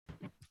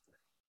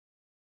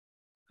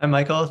Hi,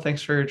 Michael.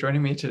 Thanks for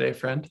joining me today,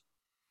 friend.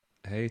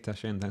 Hey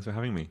Tashin, thanks for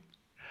having me.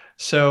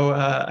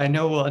 I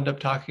know we'll end up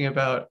talking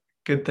about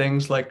good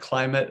things like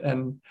climate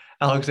and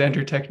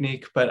Alexander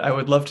Technique, but I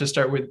would love to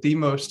start with the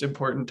most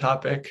important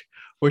topic,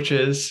 which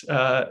is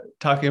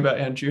talking about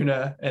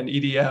Anjuna and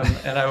EDM.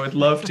 And I would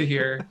love to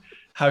hear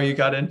how you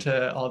got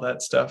into all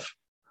that stuff.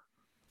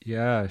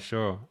 Yeah,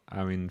 sure.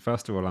 I mean,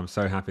 first of all, I'm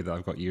so happy that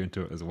I've got you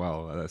into it as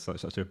well. That's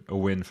such a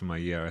win for my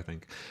year, I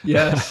think.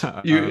 Yes,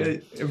 Um,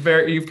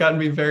 you've gotten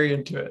me very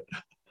into it.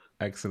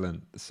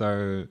 Excellent.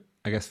 So,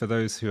 I guess for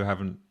those who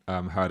haven't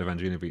heard of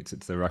Anjuna Beats,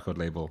 it's a record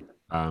label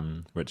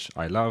which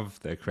I love.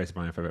 They're created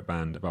by my favorite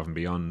band, Above and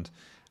Beyond.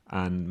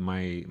 And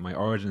my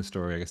origin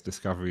story, I guess,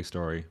 discovery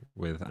story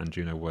with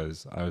Anjuna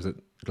was I was at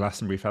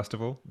Glastonbury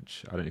Festival,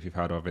 which I don't know if you've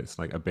heard of. It's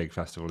like a big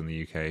festival in the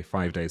UK,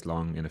 5 days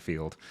long in a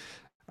field.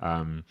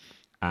 Um,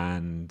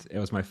 and it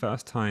was my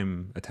first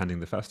time attending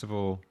the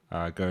festival,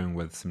 going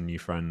with some new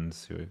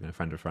friends who are a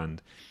friend of a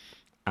friend.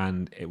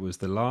 And it was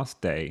the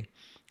last day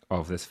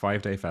of this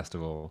 5 day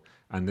festival.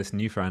 And this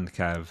new friend,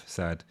 Kev,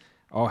 said,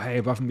 "Oh, hey,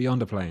 Above and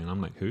Beyond are playing." And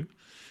I'm like, "Who?"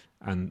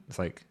 And it's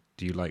like,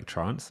 "Do you like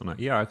trance?" I'm like,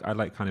 "Yeah, I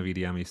like kind of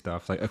EDM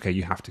stuff." It's like, "Okay,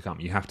 you have to come.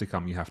 You have to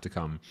come. You have to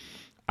come."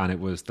 And it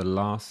was the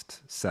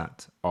last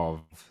set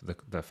of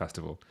the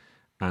festival.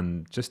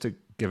 And just to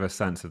give a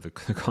sense of the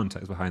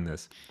context behind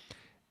this,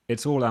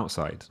 it's all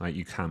outside, like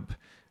you camp,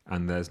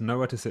 and there's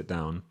nowhere to sit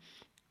down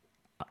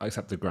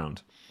except the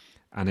ground.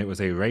 And it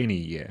was a rainy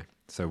year,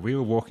 so we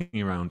were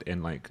walking around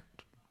in like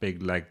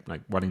big leg,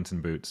 like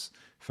Wellington boots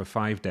for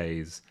 5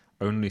 days,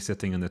 only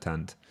sitting in the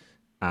tent,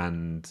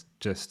 and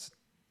just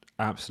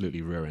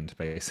absolutely ruined.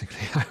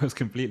 Basically, I was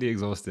completely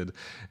exhausted.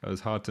 It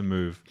was hard to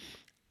move,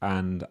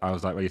 and I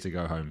was like ready to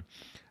go home.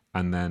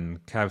 And then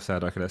Kev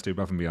said, "Okay, let's do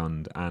Above and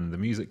Beyond." And the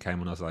music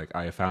came, and I was like,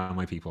 "I have found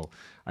my people.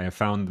 I have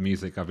found the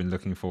music I've been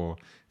looking for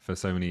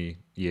so many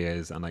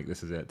years, and like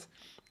this is it."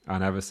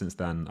 And ever since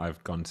then,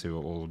 I've gone to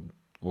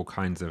all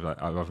kinds of like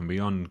Above and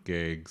Beyond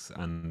gigs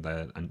and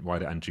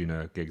wider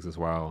Anjuna gigs as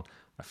well.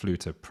 I flew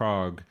to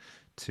Prague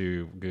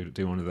to go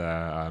do one of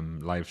their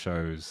live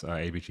shows,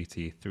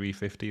 ABGT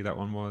 350, that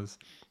one was.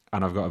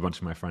 And I've got a bunch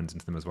of my friends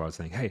into them as well,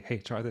 saying, "Hey, hey,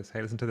 try this.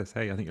 Hey, listen to this.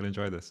 Hey, I think you'll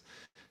enjoy this."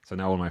 So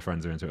now all my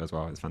friends are into it as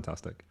well. It's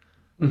fantastic.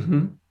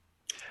 hmm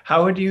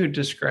How would you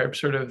describe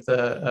sort of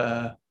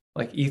the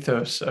like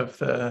ethos of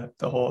the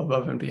whole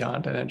Above and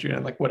Beyond and Andrew,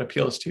 like what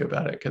appeals to you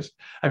about it? Because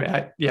I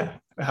mean, yeah,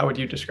 how would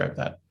you describe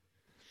that?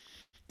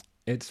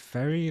 It's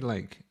very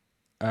like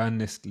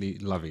earnestly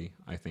lovey,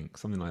 I think,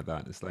 something like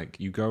that. It's like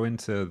you go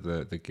into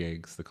the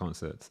gigs, the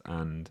concerts,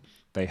 and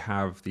they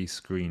have these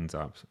screens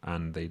up,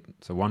 and they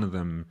so one of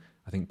them,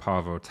 I think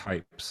Parvo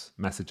types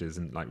messages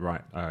in like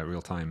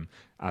real time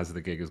as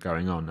the gig is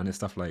going on, and it's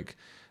stuff like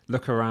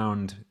look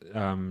around,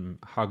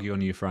 hug your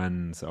new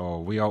friends,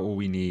 or we are all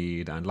we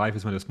need, and life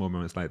is made of small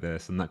moments like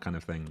this, and that kind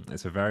of thing.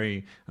 It's a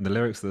very and the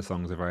lyrics of the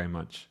songs are very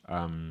much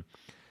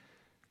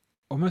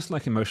almost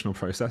like emotional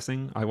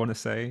processing. I want to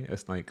say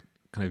it's like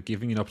kind of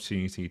giving you an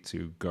opportunity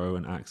to go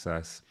and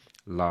access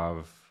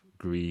love,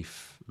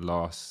 grief,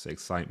 loss,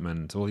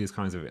 excitement, all these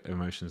kinds of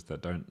emotions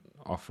that don't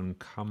often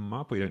come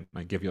up, or you don't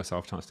like give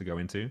yourself a chance to go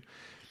into.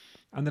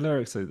 And the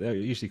lyrics are they're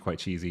usually quite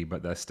cheesy,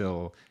 but they're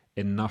still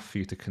enough for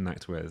you to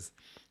connect with.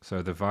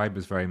 So the vibe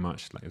is very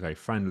much like very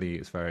friendly.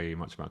 It's very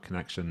much about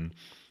connection.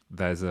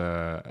 There's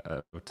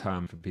a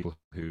term for people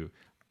who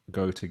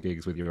go to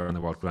gigs with your around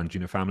the world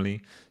Anjuna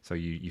family. So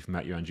you've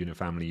met your Anjuna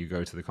family. You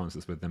go to the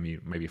concerts with them.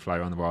 You maybe fly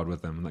around the world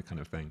with them and that kind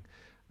of thing.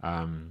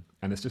 And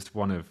it's just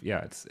one of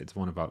it's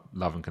one about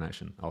love and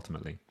connection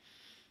ultimately.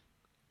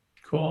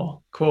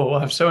 Cool, cool. Well,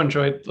 I've so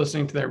enjoyed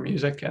listening to their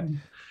music and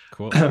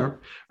Cool.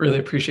 really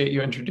appreciate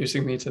you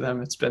introducing me to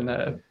them. It's been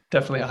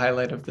definitely a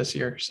highlight of this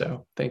year.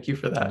 So thank you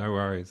for that. No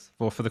worries.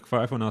 Well,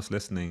 for everyone else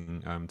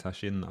listening,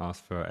 Tashin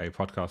asked for a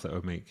podcast that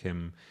would make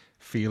him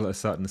feel a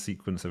certain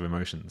sequence of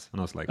emotions,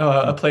 and I was like, Oh,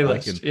 a "Hmm,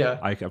 playlist. Yeah,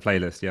 I can a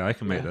playlist. Yeah, I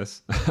can make yeah.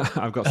 this.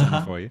 I've got something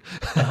Uh-huh. for you."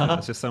 It's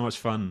Uh-huh. just so much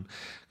fun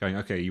going.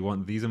 Okay, you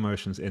want these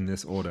emotions in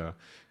this order,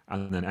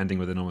 and then ending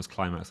with an enormous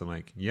climax. I'm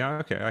like, "Yeah,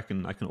 okay, I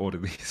can order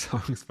these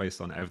songs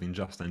based on everything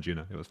just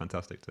Anjuna." It was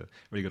fantastic to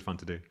really good fun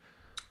to do.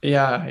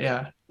 Yeah,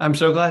 yeah. I'm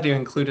so glad you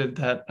included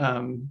that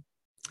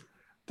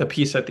the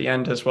piece at the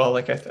end as well,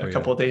 like a Oh yeah,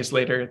 couple of days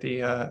later,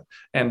 the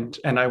and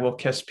I Will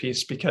Kiss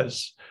piece,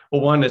 because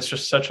well, one, it's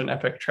just such an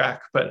epic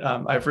track, but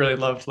I've really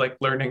loved like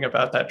learning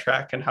about that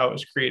track and how it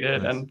was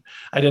created, nice. and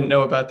I didn't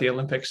know about the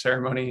Olympic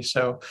ceremony,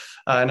 so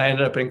and I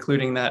ended up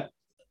including that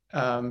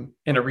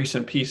in a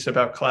recent piece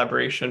about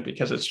collaboration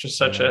because it's just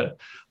such Yeah. a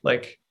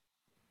like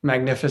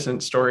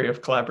magnificent story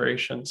of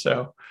collaboration.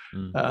 So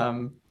Mm.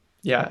 um,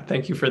 yeah,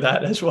 thank you for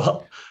that as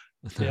well.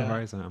 No Yeah.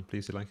 worries. I'm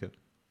pleased you like it.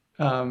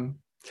 Um,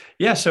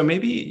 yeah, so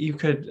maybe you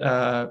could,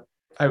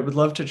 I would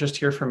love to just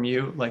hear from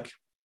you, like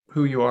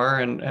who you are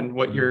and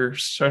what Mm. your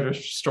sort of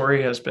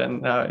story has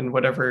been in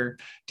whatever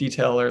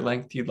detail or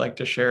length you'd like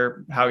to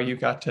share, how you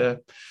got to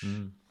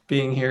Mm.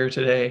 being here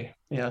today.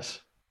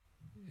 Yes.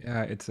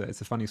 Yeah, it's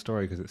a funny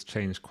story because it's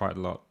changed quite a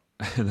lot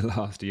in the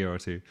last year or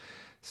two.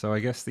 So I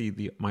guess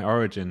the my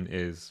origin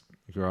is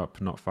grew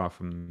up not far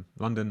from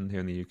London here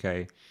in the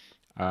UK.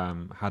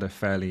 Had a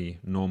fairly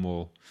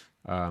normal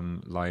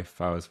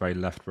life. I was very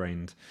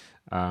left-brained,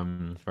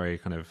 very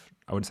kind of,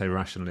 I wouldn't say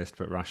rationalist,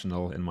 but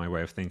rational in my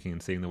way of thinking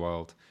and seeing the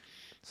world.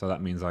 So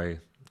that means I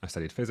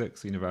studied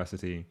physics at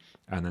university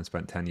and then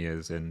spent 10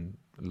 years in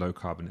low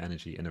carbon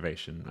energy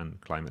innovation and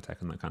climate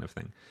tech and that kind of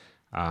thing.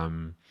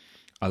 Um,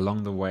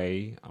 Along the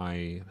way,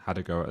 I had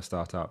a go at a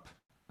startup.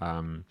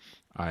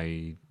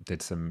 I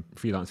did some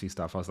freelancing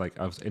stuff. I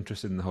was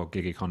interested in the whole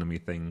gig economy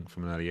thing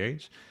from an early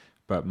age,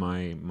 but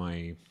my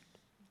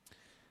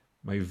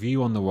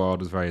view on the world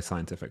was very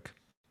scientific,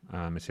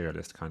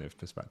 materialist kind of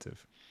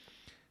perspective.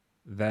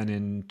 Then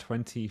in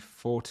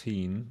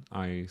 2014,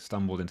 I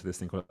stumbled into this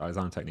thing called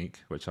Alexander Technique,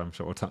 which I'm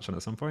sure we'll touch on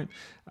at some point.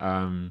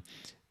 Um,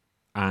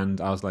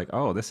 and I was like,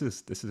 "Oh, this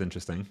is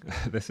interesting.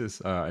 This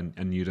is a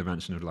new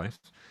dimension of life."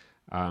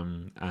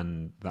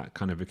 And that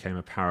kind of became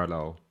a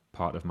parallel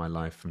part of my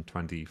life from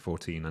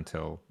 2014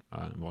 until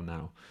well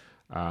now.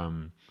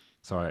 Um,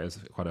 so it was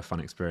quite a fun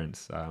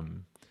experience.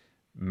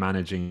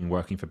 Managing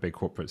working for big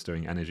corporates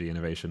doing energy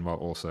innovation while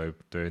also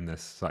doing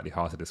this slightly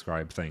hard to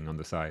describe thing on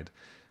the side.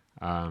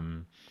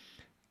 Um,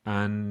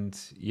 and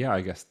yeah,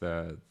 I guess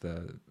the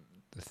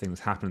thing that's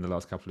happened in the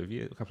last couple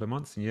of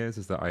months and years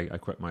is that I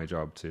quit my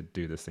job to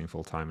do this thing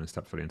full time and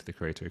step fully into the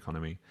creator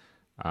economy,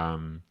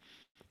 um,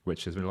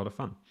 which has been a lot of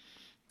fun.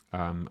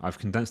 I've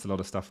condensed a lot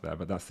of stuff there,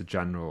 but that's the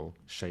general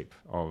shape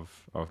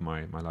of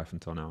my life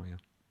until now. Yeah.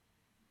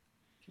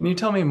 Can you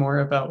tell me more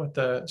about what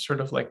the sort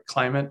of like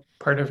climate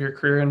part of your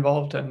career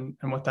involved and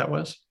what that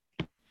was?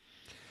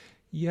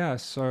 Yeah.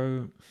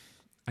 So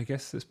I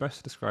guess it's best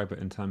to describe it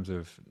in terms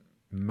of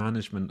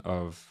management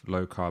of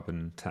low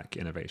carbon tech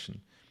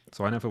innovation.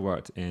 So I never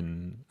worked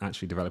in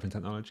actually developing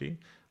technology.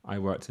 I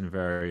worked in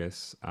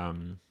various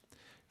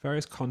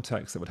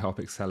contexts that would help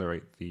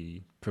accelerate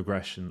the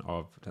progression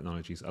of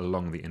technologies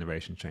along the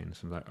innovation chain,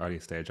 from that early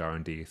stage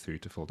R&D through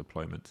to full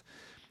deployment.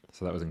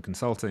 So that was in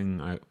consulting.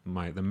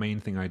 The main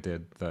thing I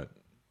did that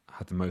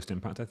had the most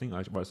impact, I think,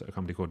 I worked at a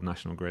company called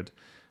National Grid,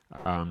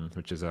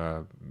 which is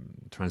a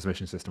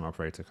transmission system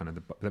operator, kind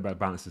of that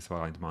balances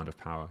supply and demand of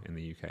power in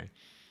the UK.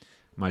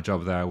 My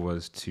job there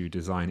was to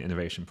design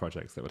innovation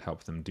projects that would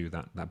help them do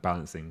that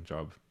balancing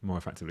job more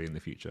effectively in the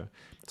future.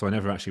 So I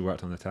never actually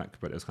worked on the tech,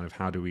 but it was kind of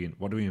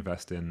what do we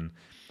invest in,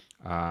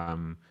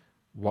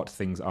 what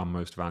things are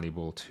most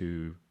valuable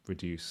to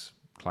reduce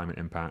climate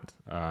impact,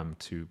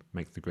 to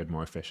make the grid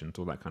more efficient,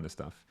 all that kind of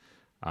stuff.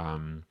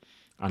 Um,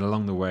 and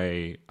along the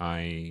way,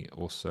 I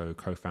also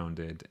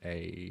co-founded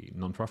a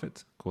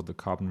nonprofit called the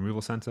Carbon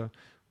Removal Center,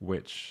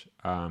 which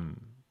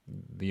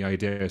the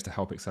idea is to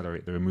help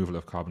accelerate the removal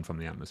of carbon from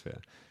the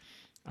atmosphere.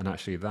 And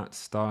actually, that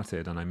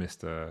started, and I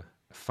missed a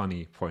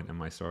funny point in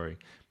my story.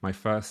 My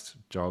first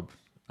job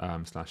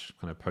slash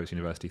kind of post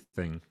university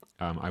thing,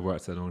 I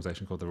worked at an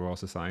organization called the Royal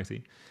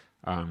Society,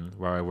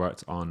 where I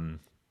worked on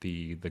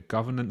the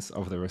governance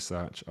of the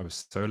research of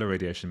solar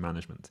radiation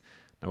management.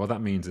 Now, what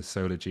that means is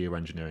solar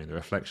geoengineering, the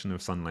reflection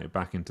of sunlight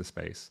back into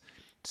space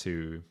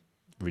to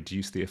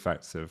reduce the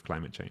effects of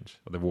climate change,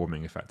 or the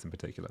warming effects in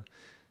particular.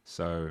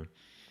 So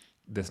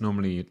there's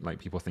normally, like,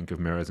 people think of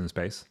mirrors in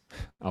space,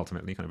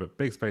 ultimately, kind of a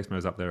big space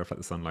mirrors up there, reflect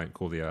the sunlight,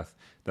 cool the earth.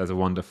 There's a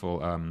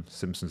wonderful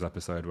Simpsons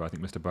episode where I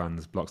think Mr.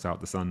 Burns blocks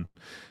out the sun,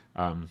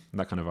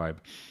 that kind of vibe.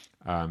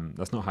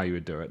 That's not how you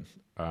would do it,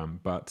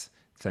 but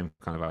same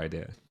kind of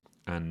idea.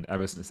 And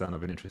ever since then,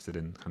 I've been interested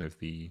in kind of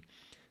the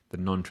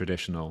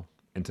non-traditional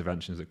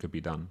interventions that could be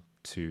done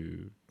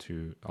to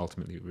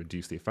ultimately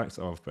reduce the effects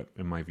of, but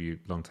in my view,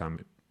 long-term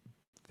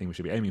thing we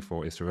should be aiming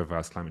for is to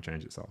reverse climate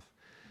change itself.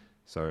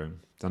 So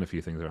done a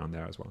few things around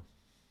there as well.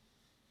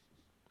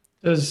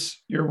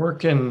 Does your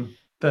work in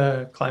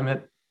the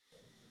climate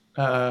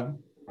uh,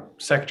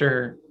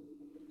 sector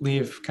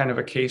leave kind of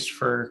a case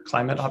for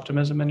climate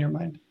optimism in your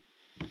mind?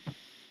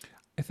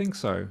 I think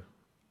so.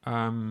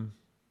 Um,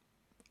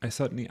 I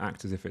certainly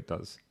act as if it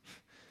does.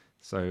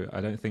 So I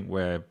don't think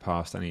we're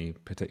past any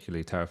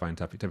particularly terrifying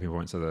tipping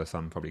points, so there's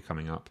some probably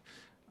coming up.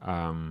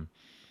 Um,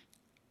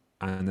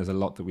 and there's a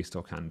lot that we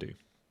still can do.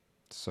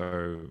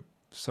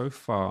 So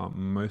far,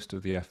 most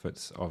of the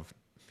efforts of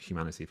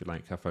humanity, if you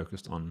like, have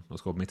focused on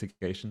what's called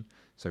mitigation,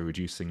 so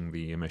reducing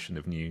the emission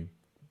of new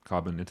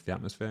carbon into the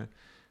atmosphere.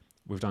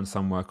 We've done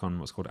some work on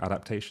what's called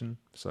adaptation,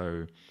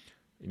 so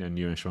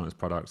new insurance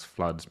products,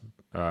 floods,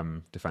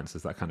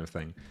 defenses, that kind of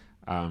thing.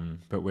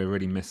 But we're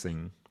really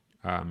missing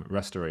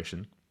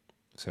restoration,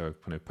 so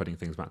kind of putting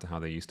things back to how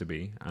they used to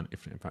be, and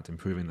if in fact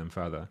improving them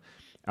further,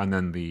 and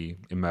then the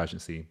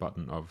emergency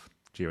button of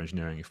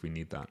geoengineering if we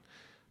need that.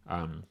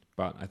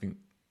 But I think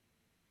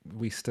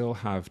we still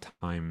have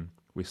time,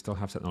 we still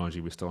have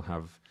technology, we still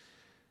have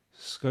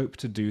scope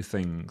to do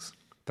things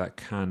that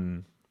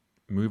can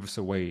move us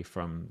away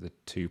from the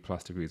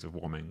 2+ degrees of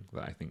warming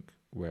that I think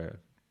we're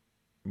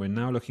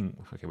now looking.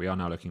 Okay, we are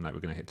now looking like we're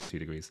going to hit 2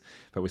 degrees,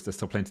 but there's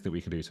still plenty that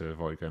we can do to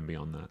avoid going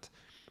beyond that.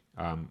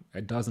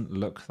 It doesn't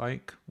look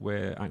like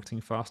we're acting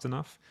fast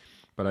enough,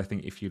 but I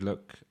think if you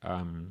look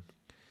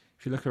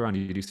around,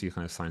 you do see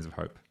kind of signs of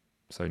hope.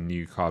 So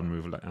new carbon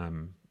removal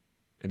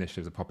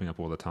initiatives are popping up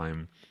all the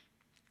time.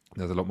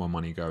 There's a lot more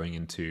money going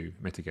into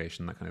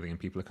mitigation, that kind of thing, and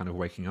people are kind of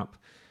waking up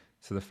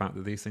to the fact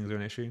that these things are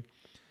an issue.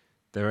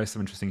 There is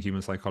some interesting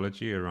human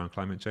psychology around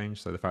climate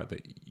change. So the fact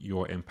that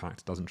your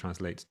impact doesn't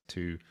translate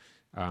to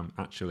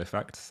actual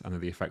effects, and that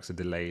the effects are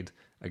delayed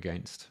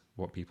against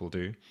what people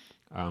do.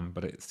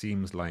 But it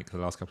seems like the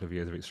last couple of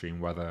years of extreme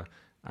weather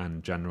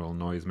and general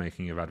noise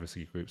making of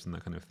advocacy groups and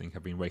that kind of thing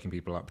have been waking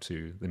people up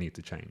to the need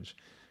to change.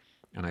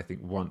 And I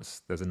think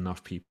once there's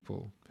enough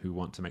people who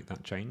want to make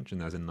that change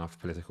and there's enough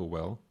political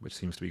will, which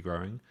seems to be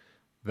growing,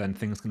 then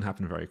things can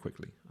happen very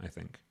quickly, I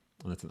think.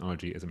 And the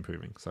technology is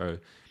improving. So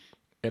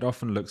it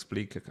often looks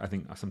bleak. I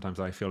think sometimes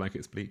I feel like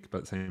it's bleak, but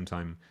at the same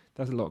time,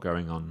 there's a lot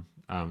going on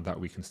that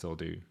we can still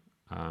do,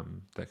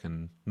 that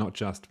can not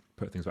just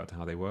put things back to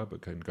how they were,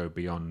 but can go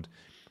beyond.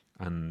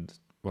 And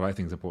what I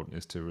think is important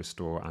is to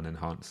restore and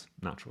enhance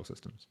natural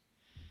systems.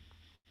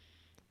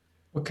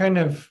 What kind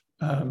of,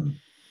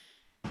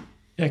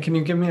 yeah, can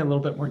you give me a little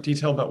bit more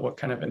detail about what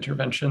kind of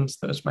interventions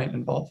those might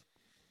involve?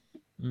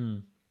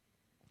 Mm.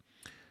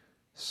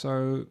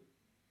 So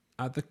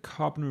at the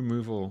carbon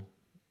removal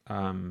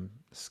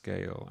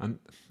scale, and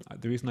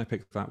the reason I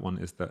picked that one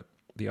is that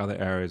the other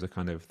areas are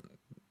kind of,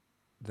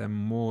 they're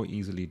more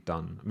easily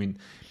done. I mean,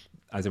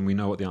 as in we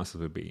know what the answers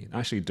would be.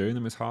 Actually doing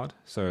them is hard.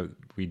 So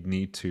we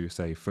need to,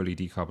 say, fully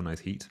decarbonize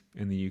heat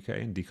in the UK,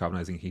 and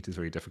decarbonizing heat is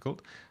very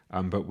difficult.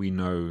 But we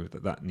know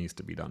that that needs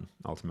to be done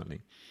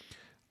ultimately.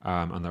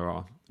 And there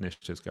are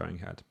initiatives going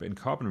ahead. But in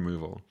carbon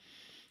removal,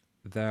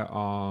 there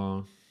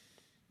are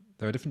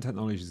different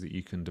technologies that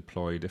you can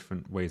deploy,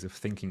 different ways of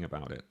thinking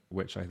about it,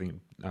 which I think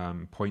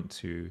point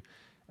to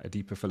a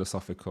deeper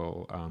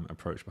philosophical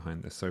approach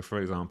behind this. So, for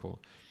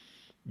example,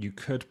 you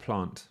could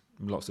plant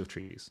lots of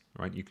trees,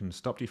 right? You can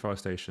stop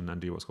deforestation and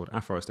do what's called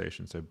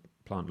afforestation, so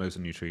plant loads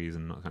of new trees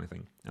and that kind of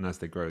thing. And as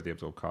they grow, they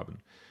absorb carbon.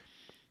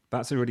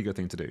 That's a really good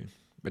thing to do.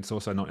 It's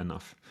also not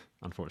enough,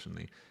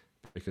 unfortunately,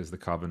 because the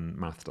carbon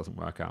math doesn't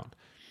work out.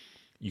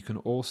 You can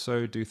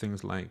also do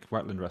things like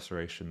wetland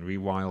restoration,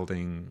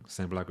 rewilding,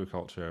 sustainable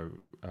agriculture,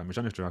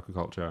 regenerative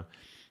agriculture.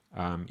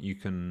 You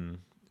can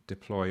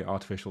deploy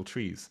artificial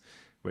trees,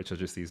 which are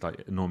just these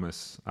like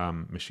enormous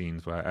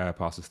machines where air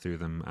passes through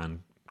them and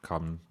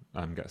carbon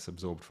gets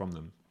absorbed from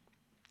them.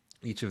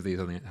 Each of these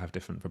I think have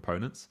different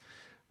proponents.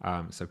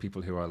 So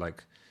people who are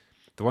like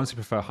the ones who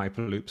prefer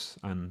hyperloops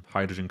and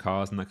hydrogen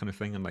cars and that kind of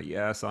thing, and like,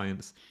 yeah,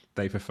 science,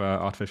 they prefer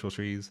artificial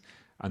trees.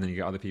 And then you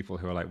get other people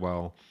who are like,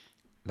 well,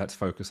 let's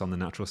focus on the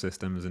natural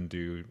systems and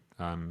do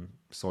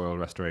soil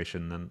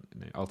restoration.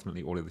 And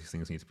ultimately, all of these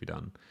things need to be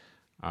done.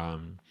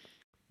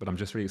 But I'm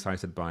just really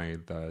excited by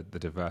the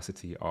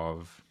diversity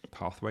of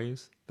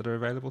pathways that are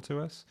available to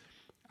us,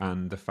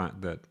 and the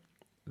fact that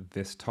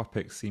this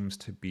topic seems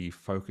to be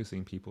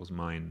focusing people's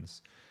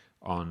minds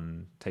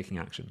on taking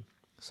action.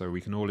 So we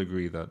can all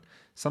agree that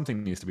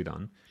something needs to be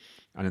done.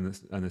 And in this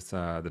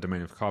the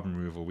domain of carbon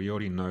removal, we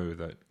already know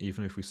that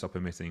even if we stop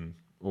emitting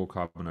all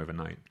carbon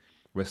overnight,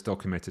 we're still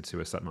committed to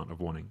a certain amount of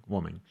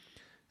warming.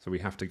 So we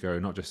have to go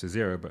not just to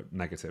zero, but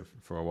negative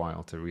for a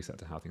while to reset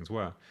to how things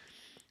were.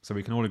 So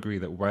we can all agree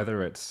that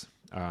whether it's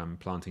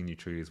planting new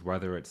trees,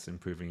 whether it's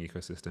improving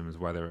ecosystems,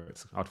 whether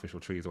it's artificial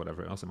trees or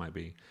whatever else it might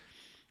be,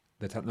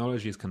 the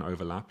technologies can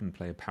overlap and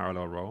play a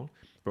parallel role,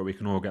 but we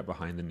can all get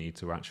behind the need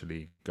to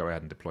actually go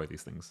ahead and deploy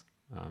these things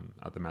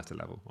at the meta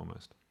level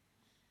almost.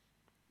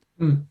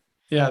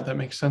 Yeah, that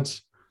makes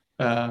sense.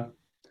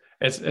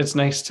 It's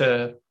nice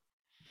to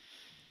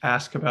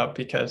ask about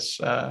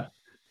because I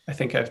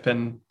think I've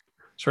been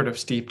sort of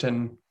steeped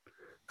in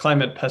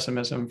climate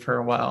pessimism for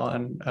a while,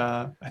 and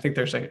I think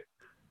there's a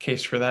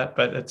case for that.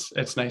 But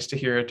it's nice to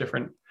hear a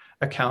different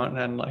account,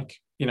 and like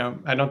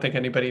I don't think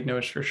anybody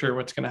knows for sure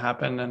what's going to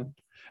happen. And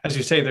as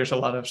you say, there's a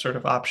lot of sort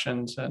of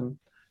options and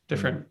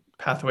different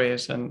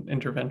pathways and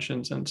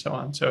interventions and so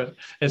on. So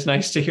it's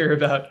nice to hear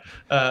about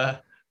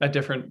a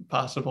different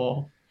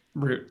possible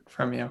route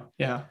from you.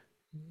 Yeah.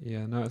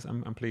 Yeah, no,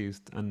 I'm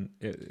pleased, and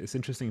it's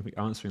interesting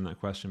answering that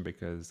question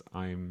because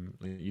I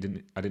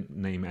didn't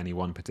name any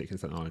one particular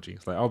technology.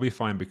 It's like I'll be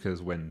fine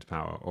because wind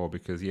power, or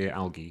because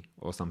algae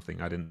or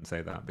something. I didn't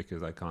say that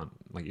because I can't,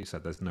 like you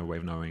said, there's no way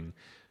of knowing.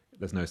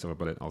 There's no silver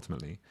bullet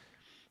ultimately.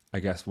 I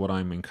guess what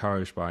I'm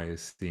encouraged by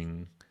is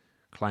seeing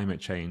climate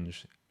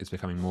change is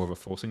becoming more of a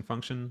forcing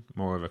function,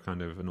 more of a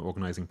kind of an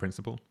organizing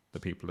principle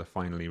that people are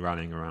finally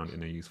rallying around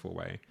in a useful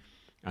way,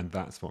 and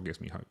that's what gives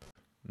me hope.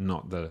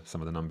 Not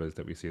some of the numbers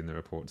that we see in the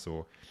reports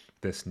or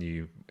this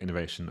new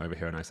innovation over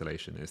here in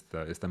isolation. Is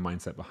the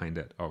mindset behind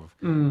it of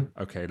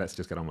okay, let's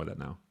just get on with it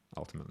now.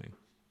 Ultimately,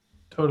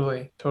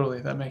 Totally,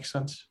 that makes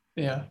sense.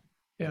 Yeah,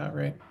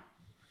 right.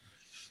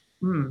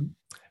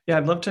 Yeah,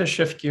 I'd love to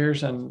shift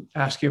gears and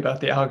ask you about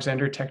the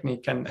Alexander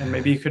technique, and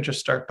maybe you could just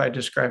start by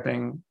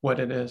describing what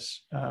it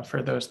is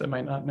for those that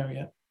might not know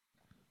yet.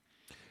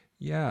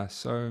 yeah.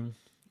 So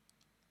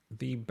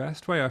the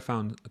best way I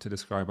found to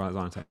describe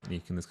Alexander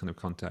technique in this kind of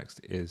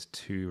context is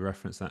to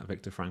reference that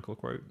Viktor Frankl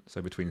quote.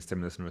 So between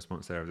stimulus and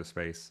response there is a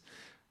space,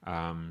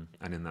 and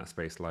in that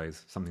space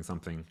lies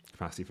something,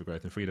 capacity for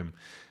growth and freedom.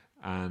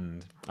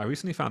 And I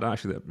recently found out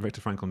actually that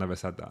Viktor Frankl never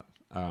said that.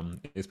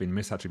 It's been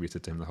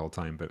misattributed to him the whole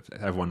time, but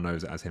everyone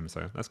knows it as him,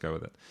 so let's go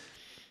with it.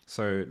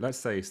 So let's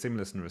say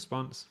stimulus and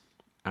response,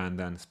 and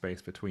then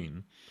space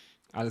between.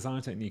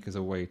 Alexander technique is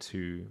a way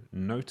to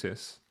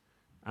notice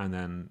and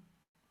then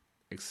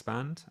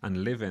expand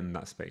and live in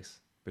that space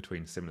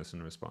between stimulus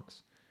and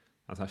response.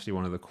 That's actually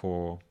one of the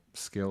core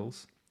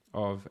skills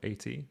of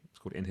AT. It's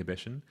called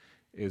inhibition,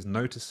 is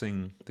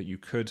noticing that you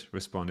could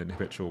respond in a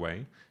habitual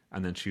way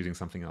and then choosing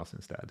something else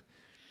instead.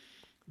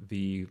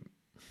 The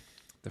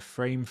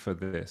frame for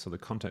this, or the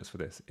context for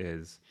this,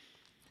 is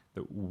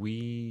that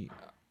we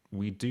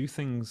do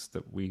things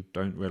that we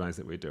don't realize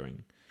that we're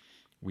doing.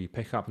 We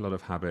pick up a lot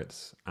of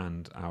habits,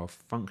 and our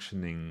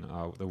functioning,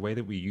 the way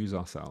that we use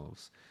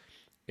ourselves,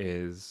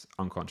 is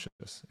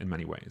unconscious in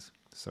many ways.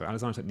 So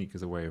Alexander technique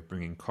is a way of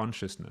bringing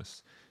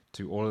consciousness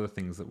to all of the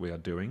things that we are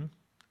doing,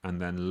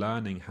 and then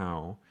learning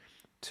how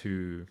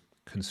to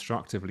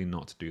constructively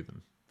not do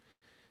them.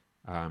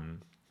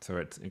 So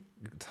it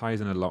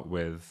ties in a lot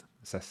with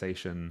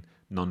cessation,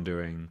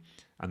 non-doing,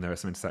 and there are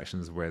some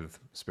intersections with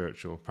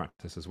spiritual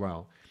practice as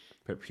well.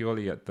 But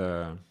purely at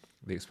the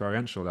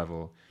experiential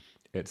level,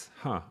 it's,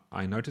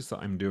 I noticed that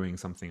I'm doing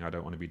something I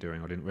don't want to be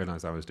doing, or didn't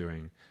realize I was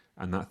doing,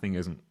 and that thing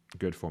isn't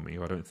good for me,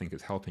 or I don't think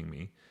it's helping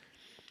me.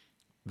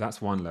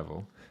 That's one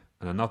level.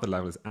 And another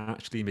level is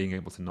actually being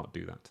able to not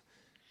do that.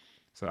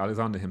 So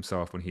Alexander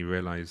himself, when he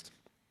realized,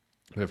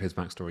 a bit of his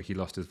backstory, he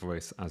lost his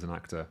voice as an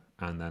actor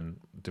and then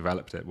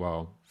developed it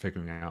while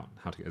figuring out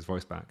how to get his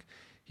voice back.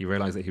 He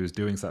realized that he was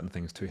doing certain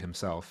things to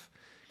himself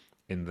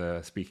in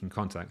the speaking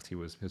context. He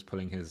was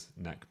pulling his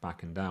neck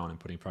back and down and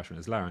putting pressure on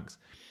his larynx.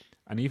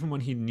 And even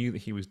when he knew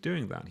that he was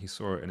doing that, he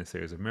saw it in a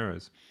series of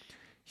mirrors,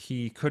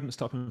 he couldn't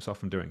stop himself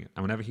from doing it.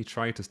 And whenever he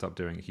tried to stop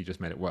doing it, he just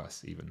made it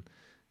worse even.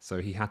 So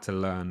he had to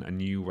learn a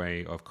new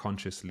way of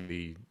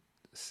consciously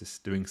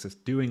doing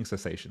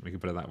cessation, we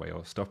could put it that way,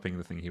 or stopping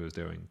the thing he was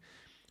doing,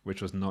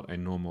 which was not a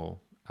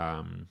normal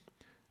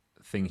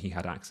thing he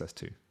had access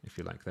to, if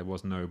you like. There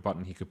was no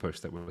button he could push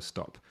that would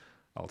stop.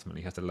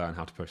 Ultimately, he had to learn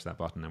how to push that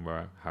button and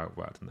how it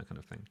worked and that kind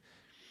of thing.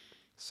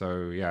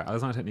 So yeah,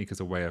 Alexander technique is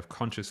a way of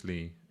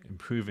consciously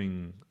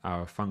improving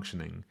our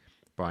functioning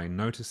by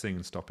noticing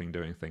and stopping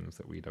doing things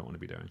that we don't want to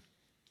be doing.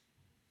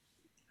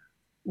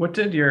 What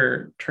did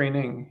your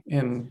training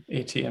in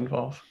AT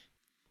involve?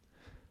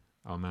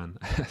 Oh man,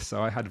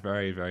 so I had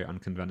very, very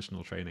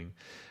unconventional training.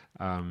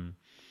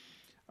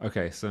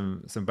 Okay,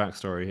 some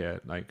backstory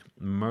here. Like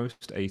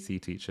most AT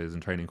teachers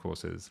and training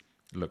courses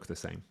look the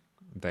same.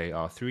 They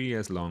are 3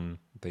 years long.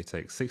 They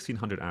take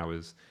 1,600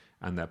 hours,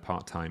 and they're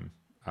part time.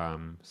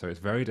 So it's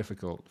very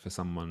difficult for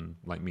someone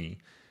like me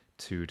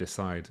to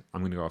decide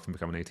I'm going to go off and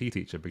become an AT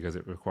teacher, because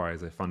it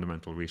requires a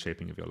fundamental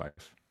reshaping of your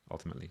life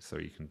ultimately. So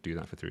you can do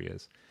that for 3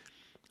 years.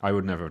 I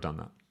would never have done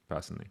that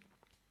personally.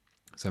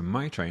 So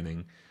my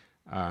training,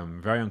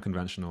 very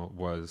unconventional,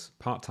 was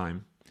part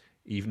time,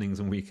 evenings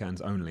and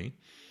weekends only.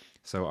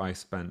 So I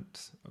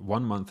spent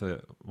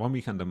 1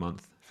 weekend a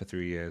month for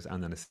 3 years,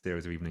 and then a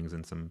series of evenings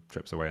and some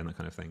trips away and that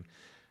kind of thing.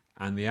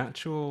 And the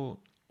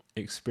actual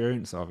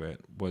experience of it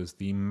was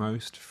the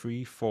most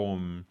free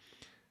form,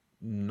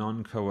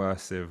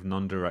 non-coercive,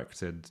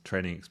 non-directed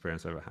training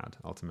experience I've ever had,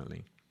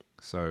 ultimately.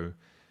 So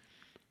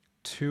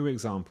 2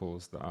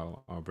 examples that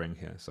I'll bring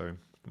here. So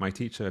my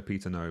teacher,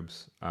 Peter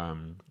Nobes,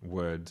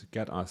 would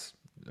get us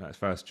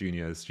first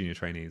junior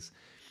trainees,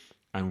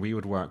 and we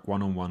would work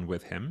one-on-one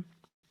with him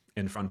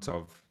in front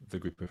of the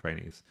group of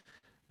trainees,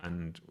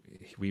 and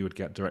we would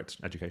get direct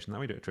education that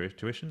way, do it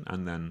tuition,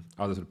 and then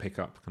others would pick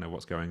up kind of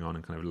what's going on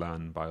and kind of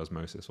learn by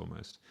osmosis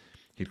almost.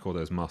 He'd call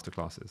those master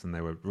classes, and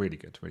they were really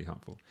good, really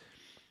helpful.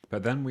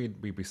 But then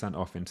we'd be sent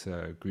off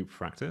into group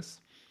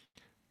practice,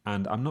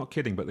 and I'm not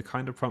kidding, but the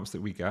kind of prompts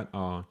that we get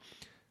are,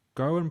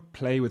 go and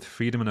play with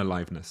freedom and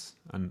aliveness,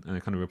 and I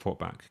kind of report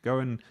back. Go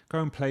and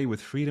play with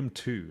freedom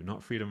to,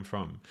 not freedom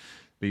from,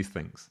 these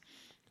things.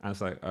 And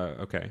it's like,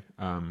 okay,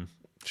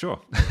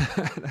 sure,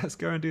 let's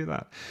go and do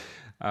that.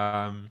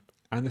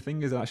 And the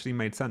thing is, it actually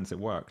made sense. It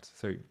worked.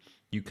 So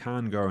you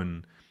can go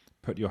and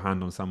put your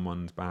hand on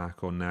someone's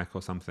back or neck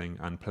or something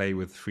and play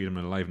with freedom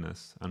and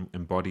aliveness and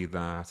embody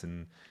that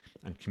and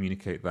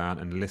communicate that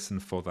and listen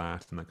for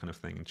that and that kind of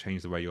thing, and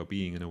change the way you're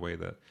being in a way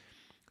that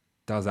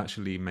does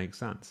actually make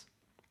sense.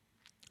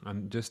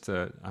 And just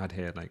to add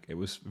here, like, it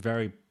was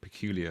very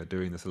peculiar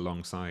doing this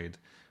alongside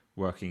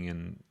working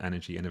in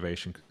energy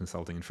innovation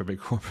consulting for a big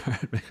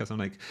corporate, because I'm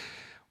like,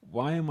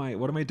 what am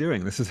I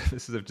doing? This is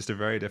just a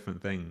very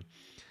different thing.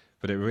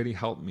 But it really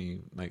helped me,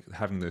 like,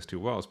 having those 2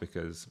 worlds,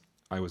 because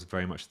I was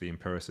very much the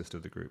empiricist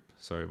of the group.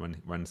 So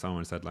when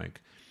someone said like,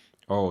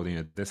 oh,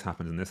 this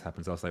happens and this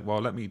happens, I was like, well,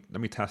 let me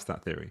test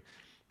that theory.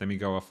 Let me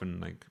go off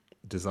and like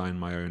design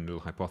my own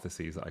little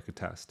hypotheses that I could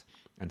test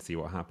and see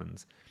what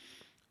happens.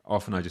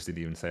 Often I just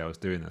didn't even say I was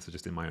doing this, or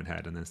just in my own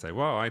head, and then say,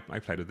 well, I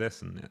played with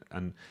this,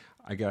 and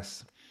I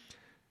guess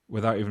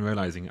without even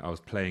realizing it, I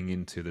was playing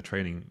into the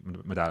training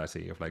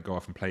modality of like go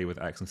off and play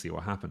with X and see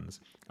what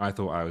happens. I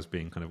thought I was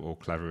being kind of all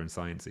clever and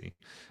sciencey,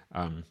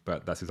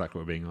 but that's exactly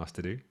what we're being asked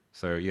to do.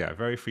 So yeah,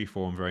 very free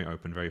form, very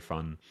open, very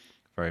fun,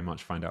 very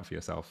much find out for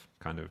yourself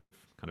kind of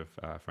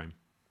frame.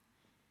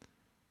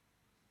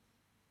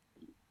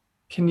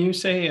 Can you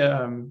say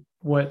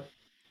what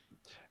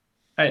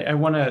I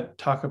want to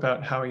talk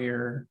about how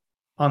your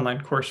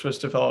online course was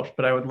developed,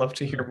 but I would love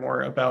to hear Mm.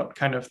 more about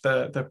kind of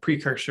the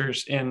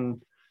precursors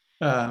in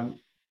um,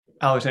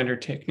 Alexander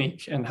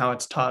technique and how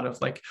it's taught. Of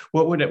like,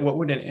 what would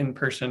an in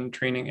person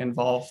training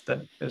involve that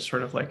is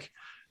sort of like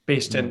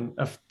based Mm. in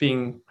of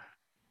being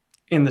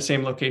in the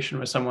same location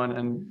with someone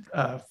and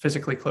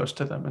physically close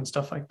to them and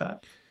stuff like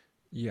that.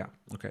 Yeah.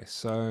 Okay.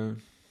 So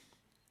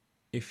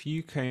if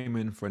you came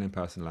in for an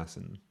in-person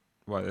lesson,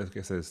 well, I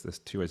guess there's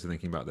two ways of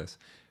thinking about this.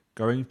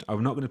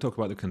 I'm not going to talk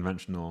about the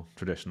conventional,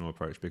 traditional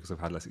approach because I've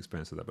had less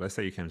experience with that. But let's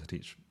say you came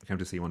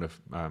to see one of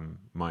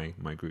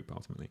my group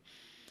ultimately.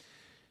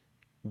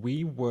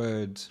 We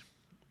would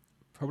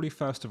probably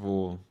first of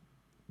all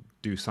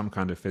do some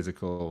kind of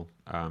physical.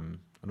 I don't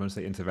want to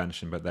say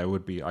intervention, but I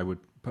would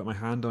put my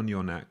hand on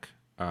your neck,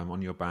 on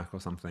your back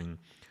or something.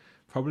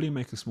 Probably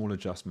make a small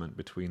adjustment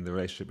between the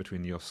relationship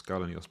between your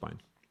skull and your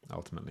spine,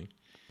 ultimately.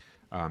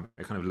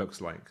 It kind of looks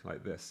like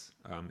this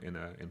in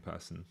a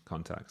in-person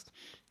context,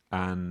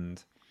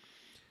 and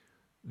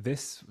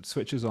this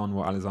switches on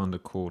what Alexander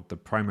called the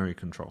primary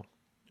control,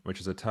 which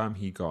is a term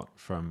he got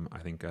from I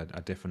think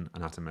a different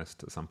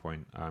anatomist at some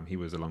point. He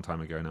was a long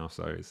time ago now,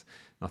 so it's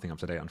nothing up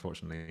to date,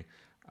 unfortunately.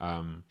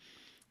 Um,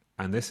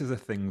 and this is a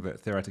thing that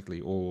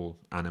theoretically all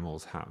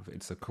animals have.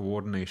 It's a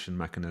coordination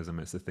mechanism.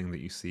 It's the thing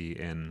that you see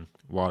in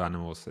wild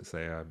animals, let's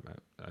say a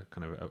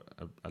kind of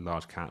a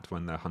large cat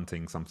when they're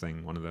hunting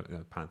something, one of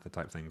the panther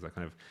type things.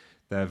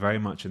 They're very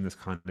much in this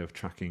kind of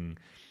tracking,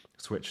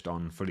 switched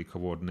on, fully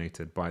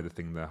coordinated by the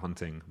thing they're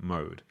hunting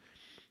mode.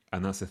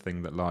 And that's the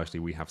thing that largely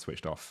we have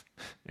switched off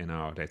in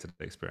our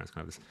day-to-day experience,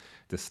 kind of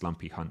this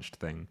slumpy, hunched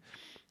thing.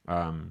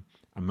 And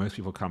most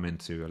people come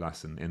into a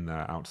lesson in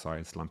their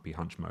outside slumpy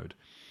hunch mode.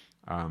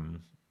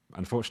 Um,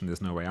 Unfortunately,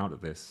 there's no way out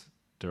of this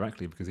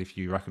directly because if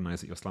you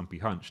recognize that you're slumpy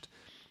hunched,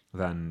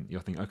 then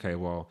you'll think, okay,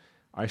 well,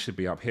 I should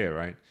be up here,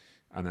 right?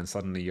 And then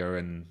suddenly you're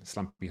in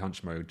slumpy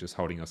hunch mode, just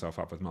holding yourself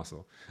up with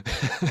muscle.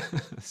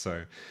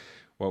 So,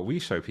 what we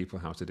show people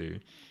how to do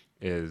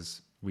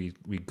is we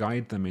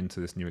guide them into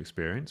this new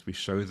experience. We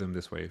show them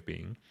this way of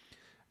being,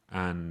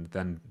 and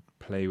then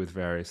play with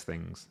various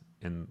things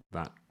in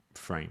that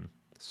frame.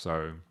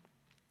 So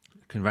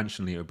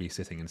conventionally, it would be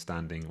sitting and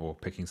standing or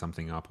picking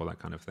something up or that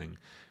kind of thing.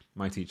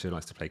 My teacher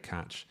likes to play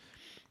catch,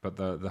 but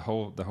the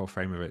whole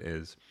frame of it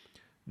is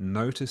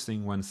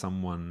noticing when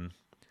someone,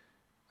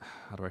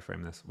 how do I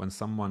frame this? When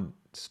someone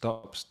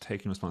stops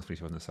taking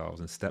responsibility for themselves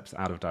and steps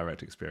out of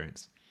direct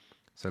experience.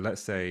 So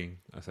let's say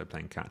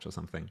playing catch or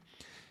something.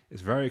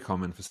 It's very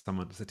common for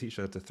someone, as a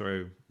teacher, to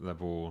throw the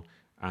ball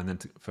and then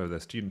for the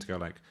student to go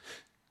like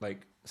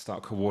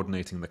start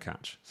coordinating the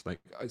catch. It's like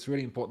it's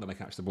really important that I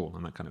catch the ball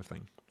and that kind of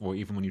thing. Or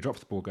even when you drop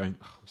the ball, going,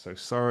 oh, "I'm so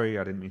sorry,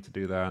 I didn't mean to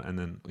do that," and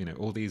then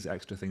all these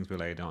extra things were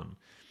laid on.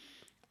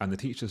 And the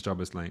teacher's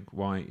job is like,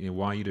 why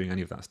are you doing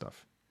any of that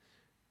stuff?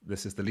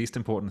 This is the least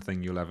important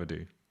thing you'll ever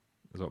do.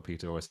 Is what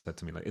Peter always said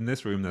to me. Like in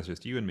this room, there's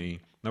just you and me.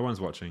 No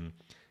one's watching.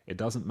 It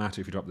doesn't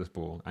matter if you drop this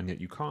ball, and yet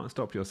you can't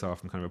stop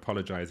yourself from kind of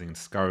apologizing and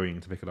scurrying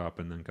to pick it up,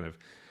 and then kind of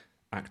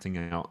acting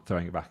out,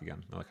 throwing it back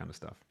again, all that kind of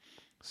stuff.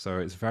 So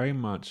it's very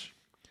much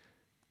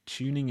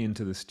tuning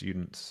into the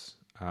students'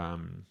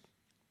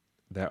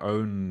 their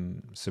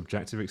own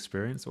subjective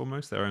experience,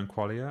 almost their own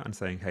qualia, and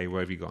saying, "Hey,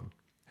 where have you gone?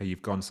 Hey,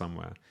 you've gone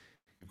somewhere.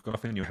 You've got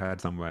off in your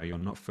head somewhere. You're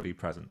not fully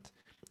present."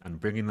 And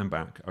bringing them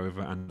back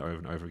over and over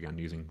and over again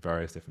using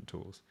various different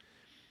tools.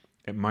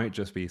 It might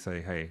just be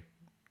say, "Hey,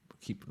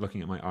 keep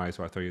looking at my eyes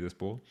while I throw you this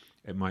ball."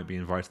 It might be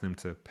inviting them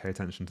to pay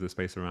attention to the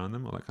space around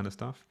them, all that kind of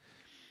stuff.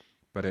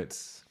 But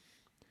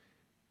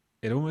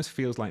it almost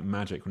feels like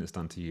magic when it's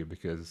done to you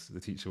because the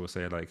teacher will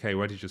say like, "Hey,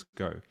 where did you just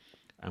go?"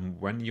 And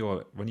when you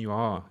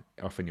are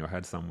off in your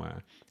head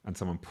somewhere and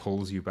someone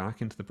pulls you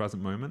back into the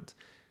present moment,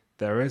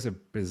 there is a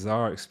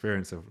bizarre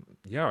experience of,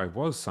 yeah, I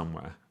was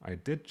somewhere. I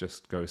did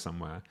just go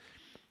somewhere.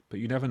 But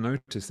you never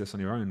notice this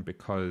on your own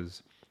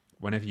because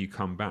whenever you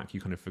come back,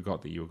 you kind of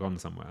forgot that you were gone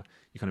somewhere.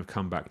 You kind of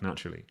come back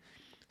naturally.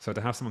 So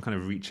to have someone kind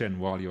of reach in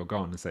while you're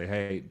gone and say,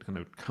 "Hey, kind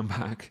of come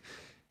back,"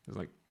 it's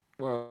like,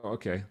 well,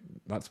 okay,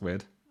 that's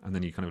weird. And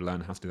then you kind of learn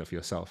how to do that for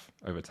yourself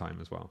over time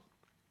as well.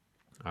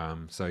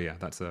 So yeah,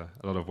 that's a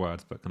lot of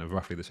words, but kind of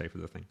roughly the shape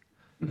of the thing.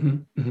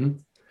 Mm-hmm, mm-hmm.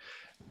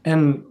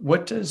 And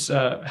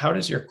how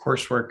does your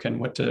course work, and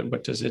what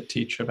does it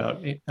teach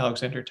about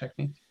Alexander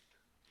technique?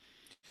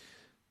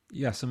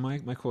 Yeah, so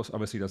my course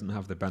obviously doesn't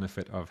have the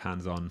benefit of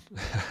hands-on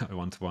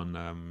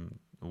one-to-one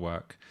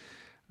work.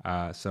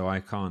 So I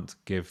can't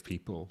give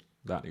people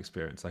that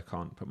experience. I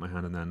can't put my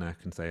hand on their neck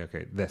and say,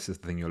 okay, this is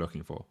the thing you're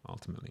looking for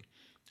ultimately.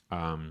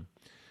 Um,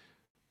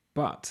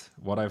 but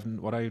what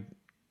I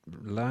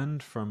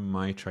learned from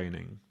my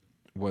training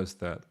was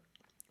that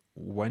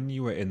when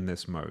you are in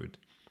this mode,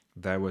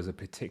 there was a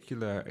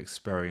particular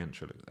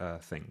experiential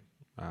thing,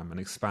 an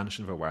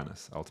expansion of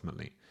awareness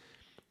ultimately.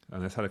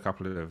 And this had a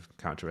couple of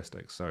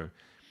characteristics. So,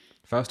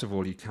 first of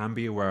all, you can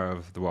be aware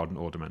of the world in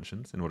all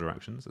dimensions, in all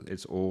directions.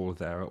 It's all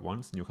there at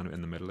once, and you're kind of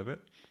in the middle of it.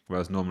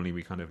 Whereas normally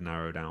we kind of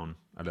narrow down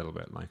a little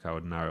bit. Like I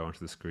would narrow onto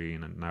the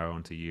screen and narrow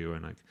onto you,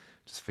 and like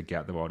just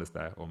forget the world is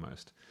there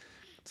almost.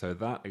 So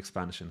that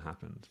expansion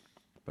happened.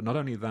 But not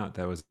only that,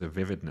 there was a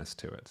vividness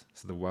to it.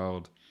 So the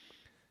world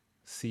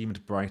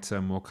seemed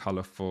brighter, more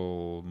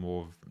colorful,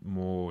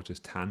 more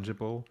just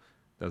tangible.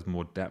 There's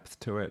more depth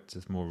to it,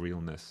 just more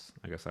realness,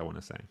 I guess I want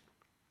to say.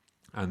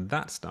 And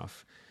that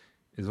stuff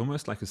is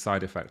almost like a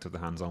side effect of the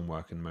hands-on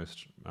work in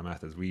most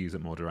methods. We use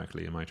it more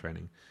directly in my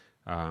training.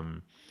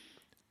 Um,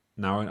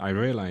 Now, I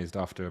realized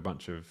after a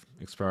bunch of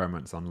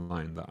experiments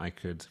online that I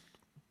could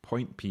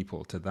point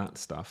people to that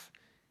stuff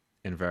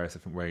in various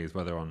different ways,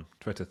 whether on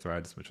Twitter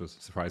threads, which was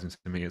surprising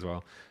to me as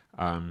well,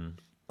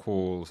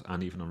 calls,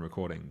 and even on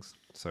recordings.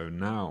 So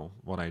now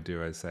what I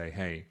do is say,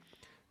 hey,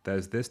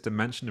 there's this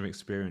dimension of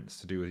experience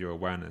to do with your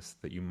awareness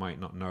that you might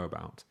not know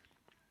about.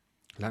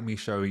 Let me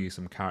show you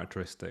some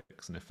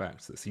characteristics and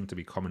effects that seem to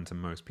be common to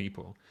most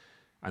people.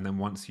 And then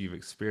once you've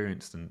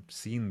experienced and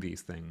seen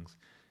these things,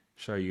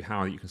 show you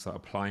how you can start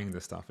applying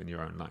this stuff in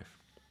your own life.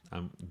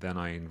 And then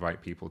I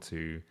invite people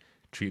to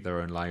treat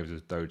their own lives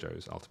as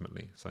dojos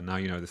ultimately. So now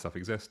you know this stuff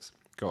exists,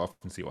 go off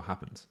and see what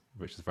happens,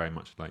 which is very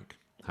much like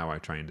how I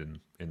trained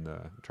in the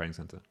training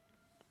center.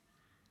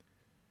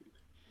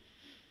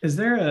 Is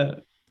there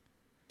a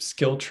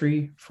skill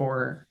tree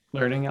for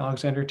learning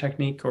Alexander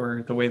technique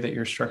or the way that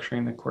you're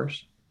structuring the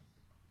course?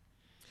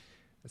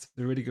 It's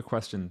a really good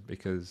question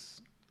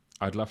because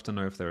I'd love to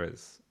know if there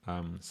is.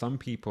 Some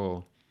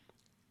people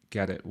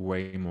get it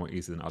way more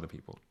easy than other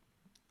people.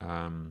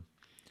 Um,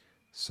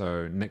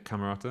 so Nick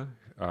Camerata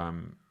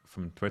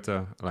from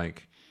Twitter,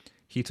 like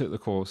he took the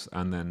course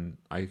and then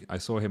I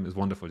saw him as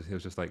wonderful. He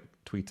was just like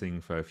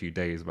tweeting for a few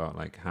days about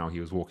like how he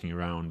was walking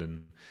around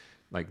and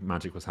like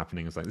magic was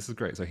happening. It's like, this is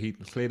great. So he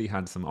clearly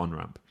had some on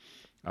ramp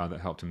that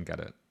helped him get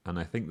it. And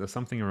I think there's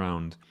something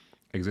around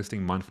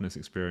existing mindfulness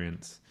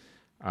experience.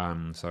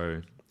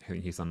 So I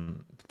think he's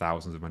done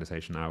thousands of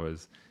meditation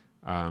hours.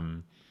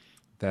 Um,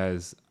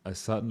 there's a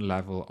certain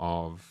level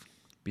of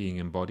being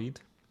embodied.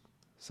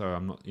 So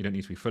you don't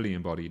need to be fully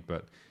embodied,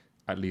 but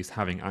at least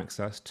having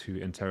access to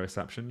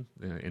interoception,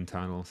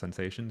 internal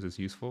sensations is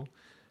useful.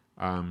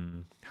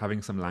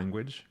 Having some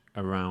language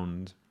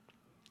around,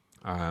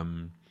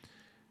 um,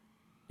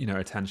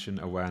 attention,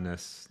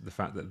 awareness, the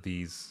fact that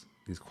these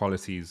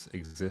qualities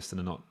exist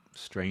and are not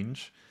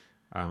strange.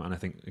 And I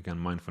think, again,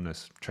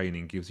 mindfulness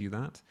training gives you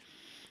that.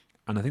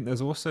 And I think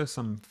there's also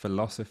some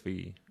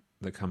philosophy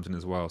that comes in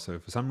as well. So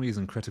for some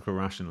reason, critical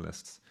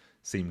rationalists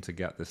seem to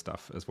get this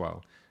stuff as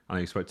well.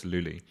 I spoke to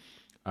Luli,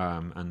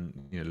 and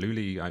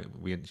Luli,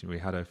 we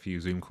had a few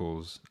Zoom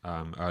calls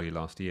early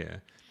last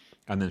year,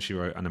 and then she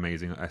wrote an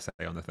amazing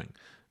essay on the thing.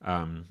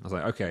 I was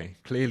like, okay,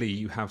 clearly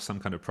you have some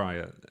kind of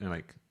prior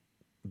like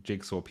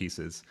jigsaw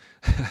pieces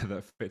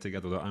that fit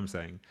together what I'm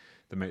saying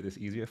that make this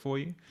easier for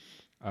you.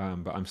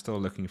 But I'm still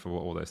looking for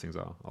what all those things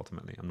are.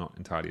 Ultimately, I'm not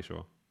entirely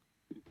sure.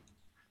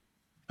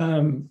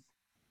 Um,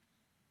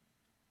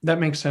 that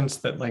makes sense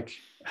that like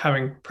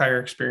having prior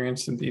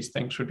experience in these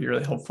things would be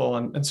really helpful.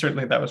 And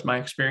certainly that was my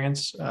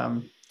experience,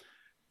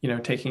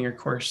 taking your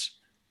course.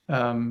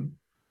 Um,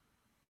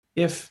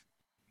 if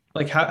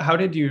like how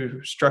did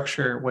you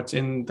structure what's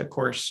in the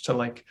course to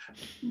like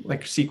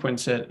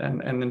sequence it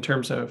and in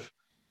terms of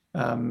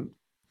um,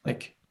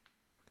 like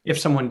if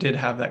someone did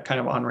have that kind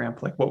of on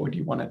ramp, like what would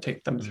you want to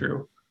take them Mm.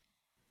 through?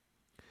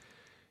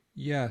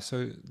 Yeah,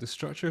 so the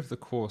structure of the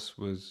course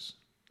was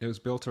it was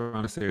built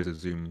around a series of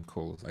Zoom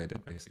calls I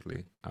did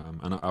basically,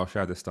 and I'll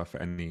share this stuff for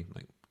any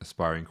like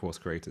aspiring course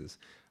creators.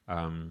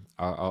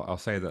 I'll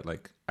say that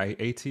like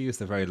AT is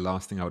the very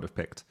last thing I would have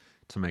picked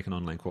to make an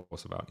online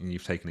course about, and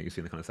you've taken it, you've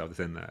seen the kind of stuff that's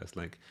in there. It's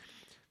like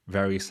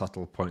very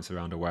subtle points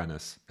around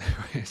awareness,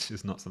 which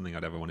is not something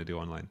I'd ever want to do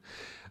online.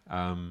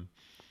 Um,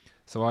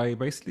 so I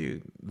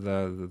basically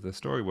the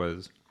story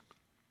was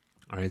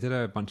I did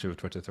a bunch of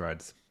Twitter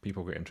threads.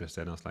 People got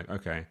interested, and I was like,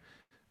 okay,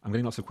 I'm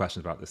getting lots of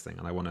questions about this thing,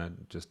 and I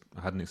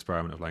had an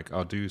experiment of like,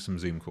 I'll do some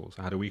Zoom calls.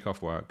 I had a week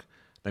off work.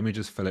 Let me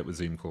just fill it with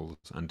Zoom calls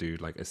and do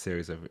like a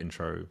series of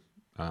intro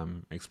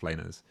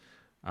explainers.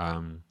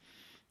 Um,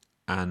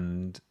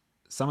 and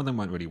some of them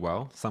went really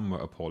well. Some were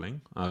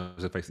appalling. I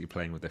was just basically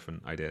playing with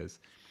different ideas.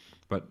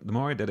 But the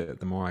more I did it,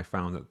 the more I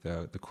found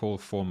that the call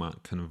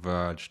format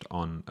converged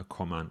on a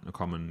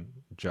common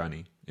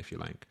journey, if you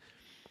like.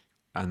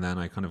 And then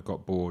I kind of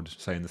got bored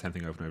saying the same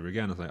thing over and over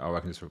again. I was like, oh, I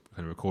can just kind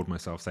of record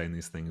myself saying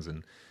these things,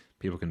 and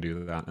people can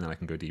do that, and then I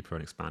can go deeper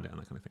and expand it and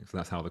that kind of thing. So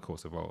that's how the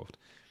course evolved.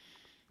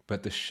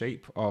 But the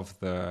shape of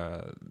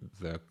the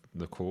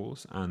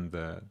calls and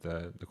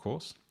the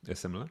course is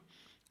similar.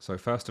 So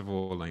first of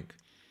all, like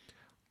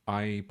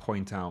I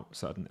point out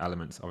certain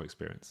elements of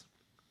experience.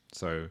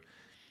 So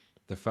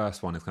the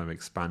first one is kind of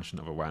expansion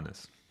of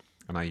awareness.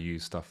 And I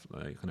use stuff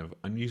like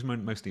I use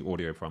mostly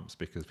audio prompts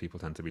because people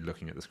tend to be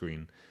looking at the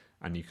screen,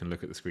 and you can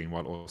look at the screen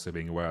while also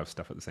being aware of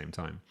stuff at the same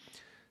time.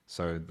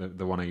 So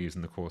the one I use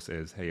in the course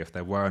is, hey, if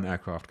there were an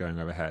aircraft going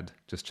overhead,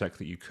 just check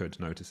that you could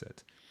notice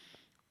it.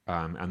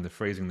 And the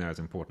phrasing there is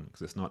important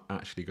because it's not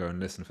actually go and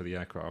listen for the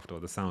aircraft or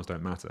the sounds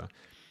don't matter.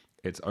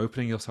 It's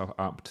opening yourself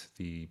up to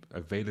the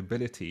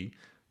availability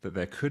that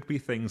there could be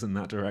things in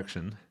that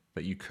direction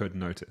that you could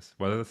notice,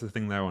 whether there's a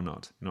thing there or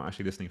not. Not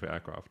actually listening for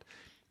aircraft,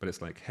 but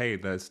it's like, hey,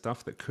 there's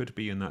stuff that could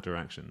be in that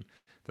direction.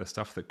 There's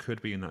stuff that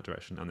could be in that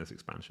direction, and this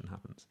expansion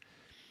happens.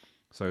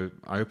 So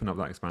I open up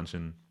that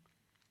expansion.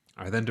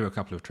 I then do a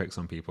couple of tricks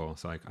on people.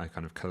 So I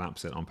kind of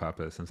collapse it on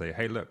purpose and say,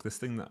 hey, look, this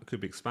thing that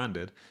could be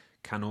expanded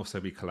can also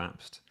be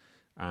collapsed.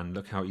 And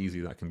look how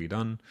easy that can be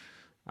done.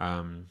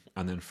 And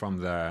then from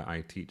there,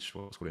 I teach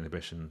what's called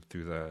inhibition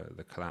through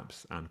the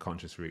collapse and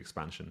conscious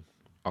re-expansion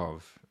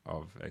of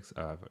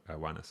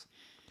awareness.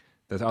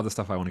 There's other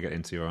stuff I want to get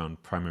into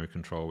around primary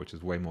control, which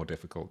is way more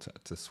difficult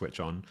to switch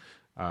on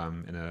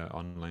in an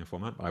online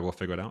format. I will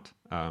figure it out.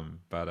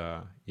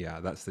 Yeah,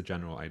 that's the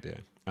general idea.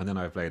 And then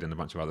I've laid in a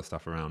bunch of other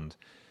stuff around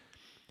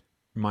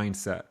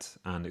mindset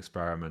and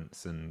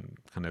experiments and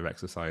kind of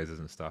exercises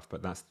and stuff.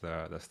 But that's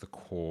the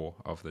core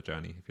of the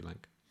journey, if you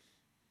like.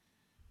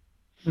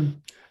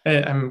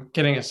 I'm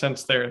getting a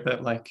sense there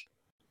that like,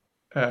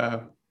 uh,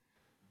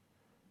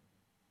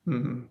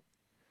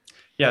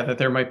 yeah, that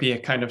there might be a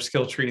kind of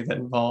skill tree that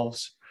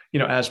involves,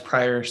 as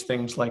priors,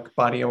 things like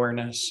body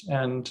awareness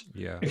and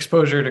Yeah.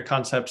 exposure to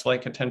concepts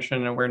like attention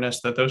and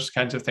awareness, that those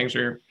kinds of things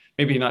are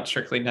maybe not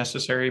strictly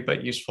necessary,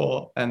 but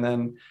useful. And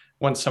then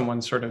once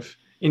someone's sort of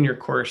in your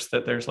course,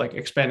 that there's like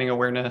expanding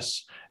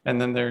awareness,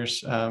 and then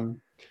there's,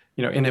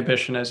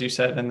 inhibition, as you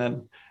said. And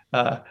then,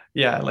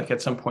 yeah, like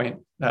at some point,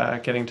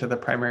 getting to the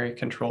primary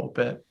control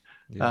bit.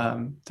 Yeah.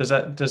 Does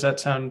that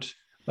sound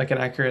like an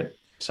accurate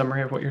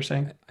summary of what you're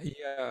saying?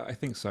 Yeah, I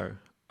think so.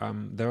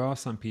 There are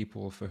some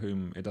people for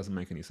whom it doesn't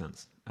make any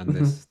sense, and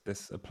Hmm.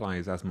 this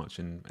applies as much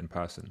in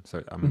person.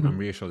 So I'm Hmm.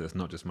 reassured it's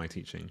not just my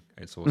teaching;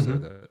 it's also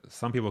Hmm. that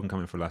some people can come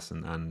in for a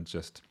lesson and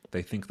just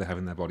they think they're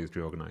having their bodies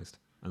reorganized,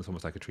 and it's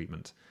almost like a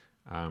treatment.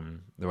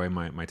 The way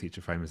my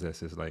teacher frames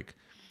this is like,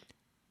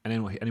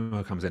 anyone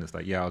who comes in, it's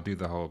like, yeah, I'll do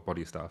the whole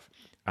body stuff,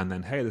 and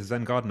then hey, there's a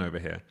Zen garden over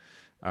here,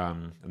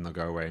 and they'll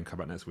go away and come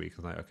back next week.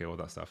 It's like, okay, all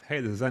that stuff.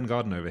 Hey, there's a Zen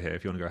garden over here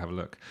if you want to go have a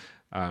look.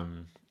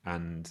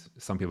 And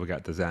some people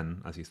get the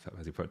Zen, as he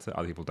puts it.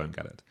 Other people don't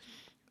get it.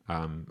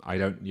 I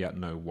don't yet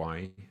know why.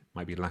 It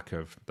might be lack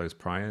of those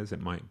priors. It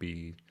might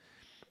be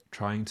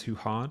trying too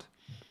hard.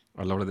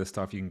 A lot of this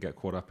stuff you can get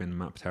caught up in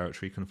map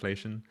territory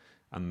conflation,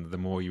 and the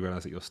more you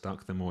realize that you're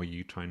stuck, the more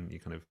you kind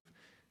of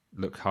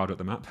look hard at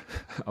the map.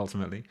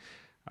 Ultimately,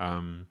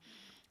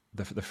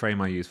 the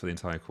frame I use for the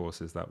entire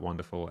course is that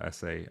wonderful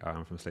essay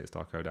from Slate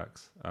Star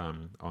Codex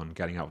on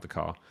getting out of the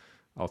car.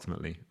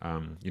 Ultimately,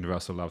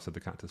 universal love to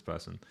the cactus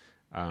person.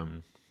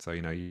 So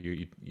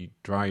you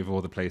drive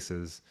all the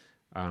places,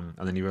 and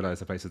then you realize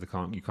the places you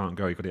can't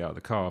go. You got to get out of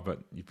the car, but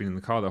you've been in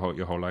the car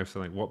your whole life.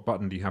 So like, what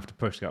button do you have to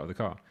push to get out of the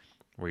car?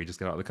 Or you just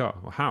get out of the car?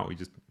 Well, how?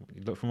 You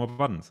look for more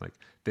buttons. Like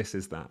this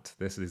is that.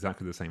 This is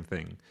exactly the same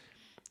thing.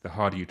 The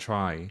harder you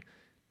try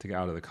to get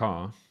out of the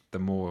car, the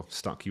more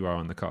stuck you are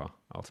in the car.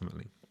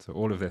 Ultimately, so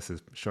all of this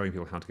is showing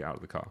people how to get out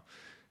of the car.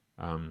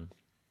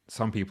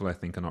 Some people I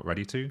think are not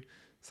ready to.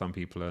 Some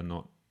people are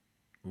not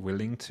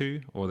willing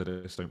to, or they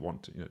just don't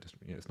want to.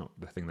 It's not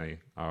the thing they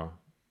are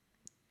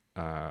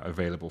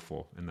available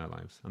for in their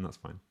lives, and that's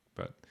fine.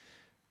 But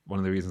one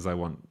of the reasons I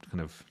want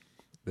kind of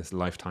this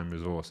lifetime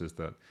resource is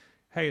that,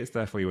 hey, it's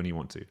there for you when you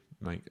want to.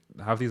 Like,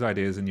 have these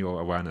ideas in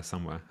your awareness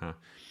somewhere, huh?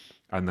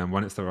 And then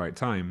when it's the right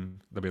time,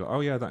 they'll be like,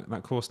 oh yeah,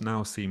 that course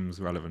now seems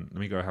relevant. Let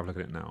me go have a look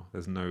at it now.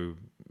 There's no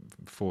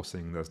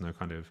forcing. There's no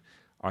kind of,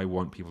 I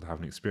want people to have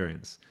an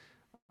experience.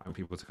 I want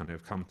people to kind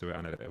of come to it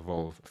and it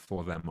evolve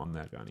for them on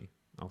their journey,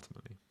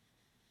 ultimately.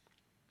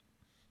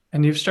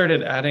 And you've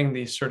started adding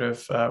these sort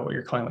of what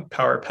you're calling like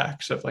power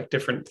packs of like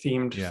different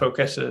themed Yeah.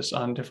 focuses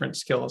on different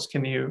skills.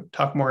 Can you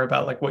talk more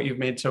about like what you've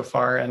made so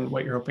far and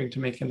what you're hoping to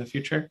make in the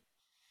future?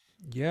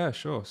 Yeah,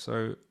 sure.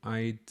 So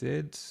I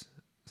did.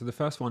 So the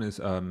first one is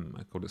I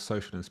called it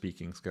social and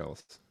speaking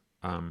skills.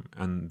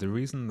 And the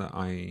reason that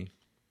I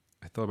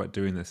thought about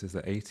doing this is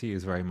that AT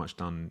is very much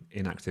done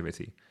in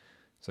activity.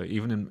 So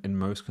even in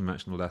most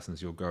conventional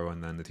lessons, you'll go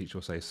and then the teacher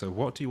will say, so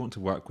what do you want to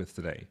work with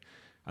today?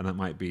 And that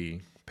might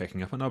be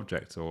picking up an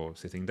object or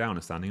sitting down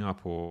and standing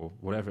up or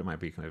whatever it might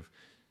be. Kind of,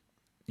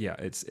 yeah,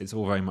 it's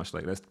all very much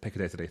like, let's pick a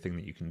day-to-day thing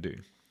that you can do.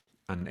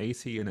 And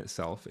AT in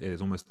itself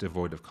is almost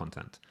devoid of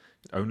content.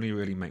 It only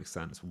really makes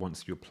sense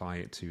once you apply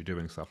it to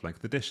doing stuff like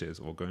the dishes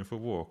or going for a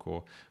walk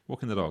or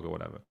walking the dog or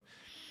whatever.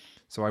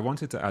 So I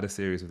wanted to add a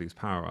series of these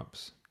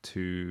power-ups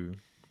to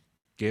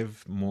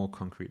give more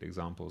concrete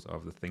examples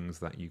of the things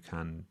that you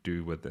can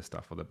do with this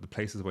stuff or the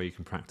places where you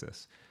can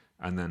practice,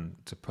 and then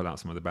to pull out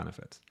some of the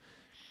benefits.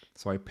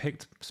 So I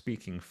picked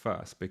speaking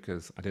first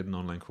because I did an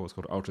online course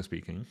called Ultra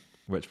Speaking,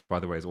 which by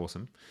the way is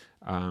awesome.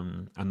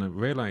 And I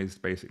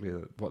realized basically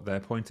that what they're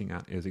pointing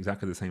at is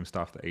exactly the same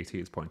stuff that AT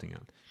is pointing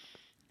at.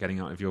 getting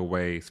out of your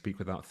way, speak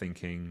without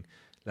thinking,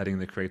 letting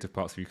the creative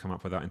parts of you come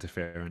up without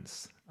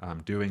interference,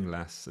 doing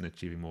less and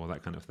achieving more,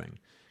 that kind of thing.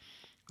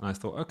 And I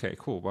thought, okay,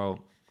 cool. Well,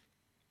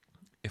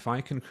 if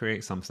I can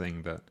create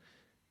something that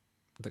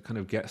kind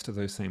of gets to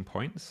those same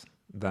points,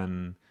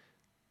 then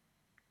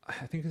I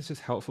think it's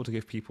just helpful to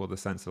give people the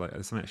sense of like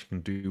there's something I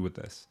actually can do with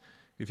this.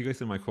 If you go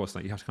through my course,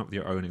 like you have to come up with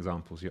your own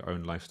examples, your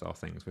own lifestyle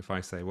things. If I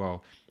say,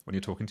 well, when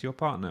you're talking to your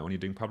partner, when you're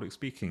doing public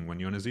speaking, when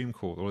you're on a Zoom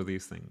call, all of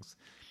these things,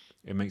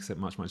 it makes it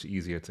much, much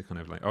easier to kind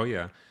of like, oh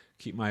yeah,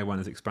 keep my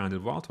awareness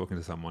expanded while talking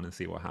to someone and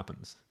see what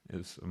happens.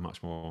 It's a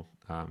much more,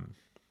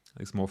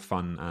 it's more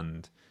fun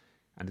and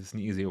it's an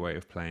easier way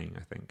of playing,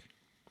 I think.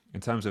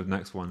 In terms of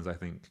next ones, I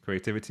think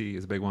creativity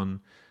is a big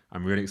one.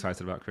 I'm really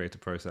excited about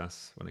creative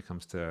process when it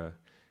comes to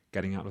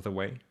getting out of the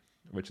way,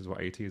 which is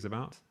what AT is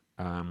about.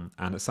 And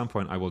at some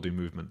point, I will do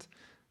movement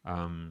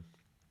um,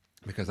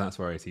 because that's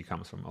where AT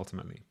comes from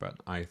ultimately. But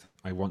I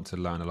want to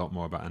learn a lot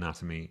more about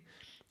anatomy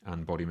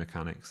and body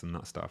mechanics and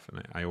that stuff.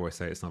 And I always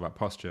say it's not about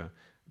posture.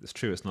 It's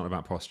true, it's not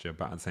about posture,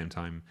 but at the same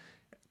time,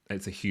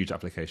 it's a huge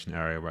application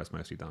area where it's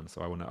mostly done.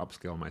 So I want to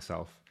upskill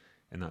myself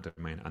in that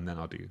domain, and then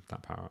I'll do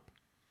that power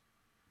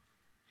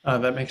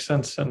up. That makes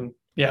sense. And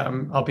yeah,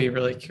 I'll be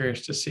really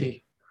curious to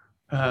see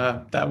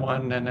that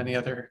one and any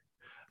other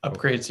Cool.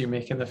 upgrades you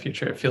make in the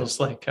future. It feels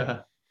like,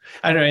 I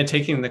don't know,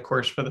 taking the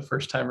course for the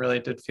first time really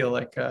did feel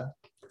like, uh,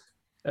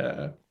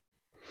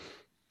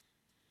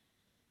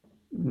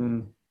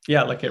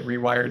 yeah, like it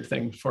rewired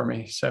things for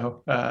me.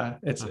 So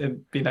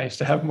it'd be nice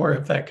to have more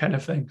of that kind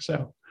of thing.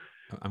 So,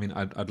 I mean,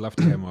 I'd love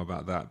to hear more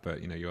about that,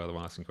 but you are the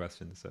one asking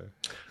questions, so.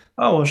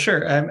 oh, well,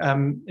 sure.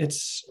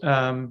 It's,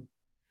 I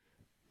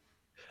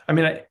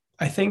mean,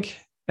 I think,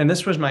 and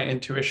this was my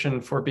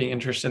intuition for being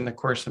interested in the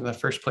course in the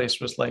first place,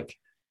 was like,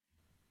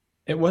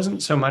 it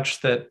wasn't so much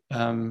that,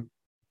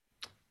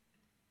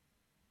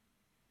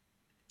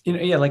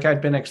 yeah, like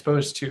I'd been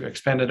exposed to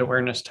expanded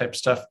awareness type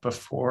stuff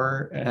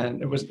before,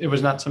 and it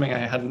was not something I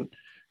hadn't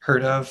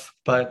heard of,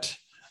 but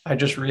I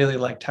just really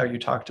liked how you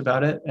talked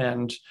about it,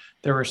 and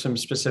there were some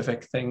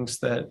specific things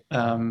that,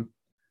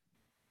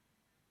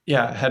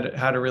 yeah,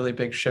 had a really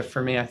big shift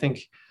for me. I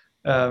think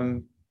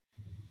um,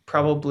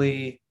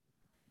 probably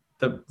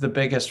the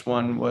biggest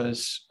one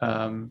was,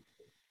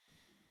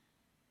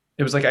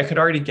 it was like I could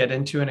already get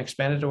into an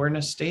expanded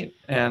awareness state,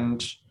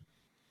 and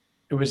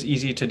it was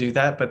easy to do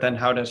that, but then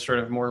how to sort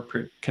of more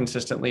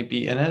consistently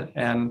be in it.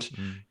 And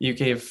you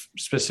gave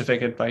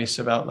specific advice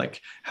about like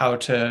how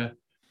to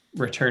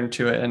return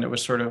to it. And it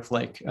was sort of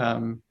like,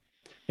 yeah,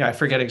 I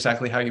forget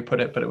exactly how you put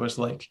it, but it was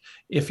like,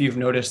 if you've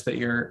noticed that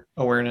your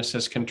awareness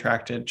is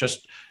contracted,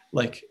 just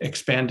like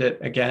expand it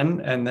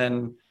again, and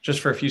then just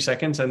for a few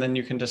seconds, and then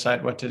you can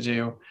decide what to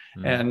do.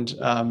 And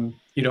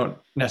you don't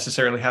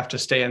necessarily have to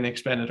stay in the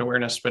expanded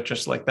awareness, but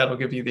just like that'll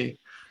give you the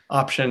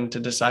option to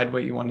decide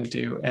what you want to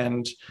do.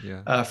 And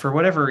Yeah. for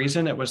whatever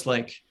reason, it was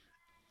like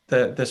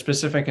the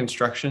specific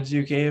instructions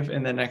you gave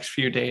in the next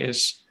few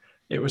days,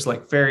 it was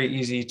like very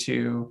easy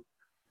to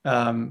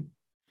um,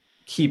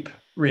 keep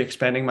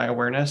re-expanding my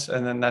awareness,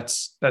 and then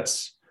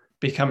that's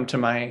become to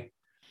my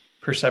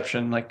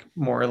perception like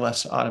more or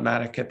less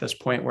automatic at this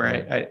point,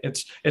 where Right.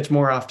 it's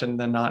more often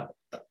than not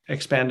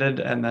expanded,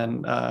 and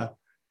then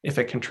if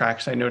it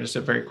contracts, I notice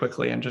it very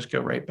quickly and just go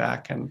right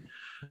back. And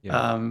Yeah.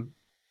 um,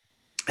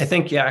 I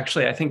think, yeah,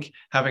 actually, I think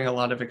having a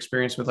lot of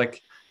experience with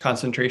like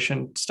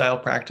concentration style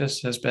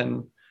practice has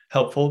been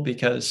helpful,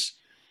 because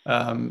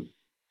um,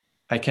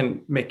 I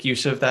can make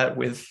use of that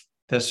with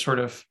this sort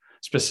of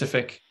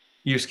specific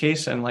use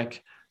case, and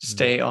like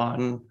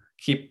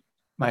keep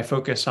my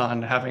focus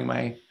on having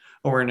my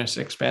awareness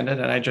expanded.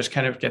 And I just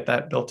kind of get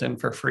that built in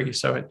for free.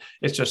 So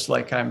it's just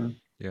like I'm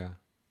Yeah.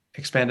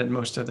 expanded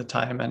most of the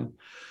time. And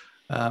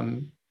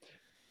um,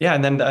 yeah,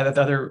 and then the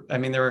other, I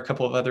mean, there were a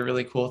couple of other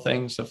really cool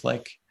things of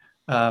like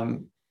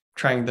um,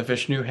 trying the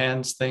Vishnu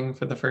hands thing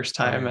for the first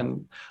Oh time. yeah.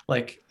 And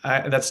like,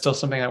 that's still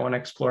something I want to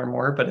explore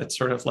more, but it's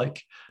sort of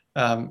like,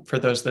 for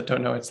those that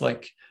don't know, it's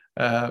like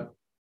uh,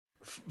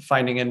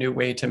 finding a new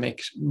way to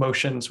make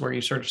motions where you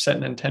sort of set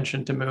an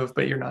intention to move,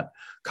 but you're not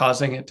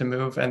causing it to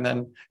move. And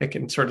then it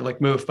can sort of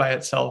like move by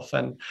itself.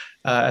 And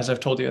as I've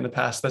told you in the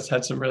past, that's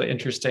had some really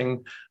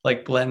interesting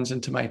like blends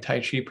into my Tai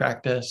Chi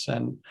practice.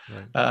 And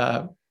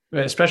Right.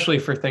 especially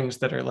for things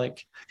that are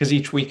like, because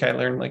each week I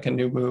learn like a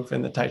new move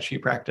in the Tai Chi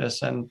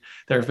practice. And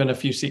there have been a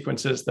few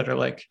sequences that are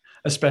like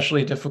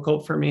especially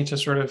difficult for me to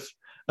sort of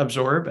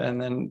absorb. And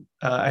then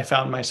I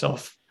found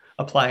myself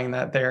applying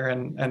that there,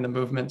 and the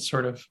movements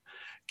sort of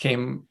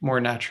came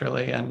more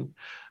naturally. And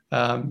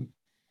um,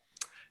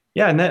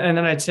 yeah, and then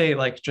I'd say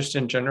like just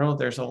in general,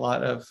 there's a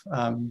lot of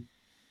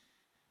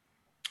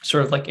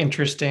sort of like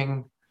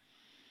interesting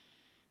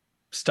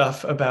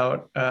stuff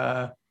about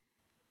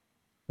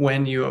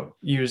when you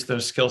use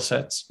those skill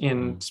sets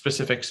in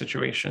specific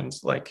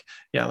situations, like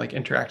yeah, like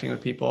interacting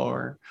with people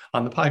or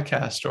on the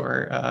podcast,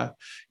 or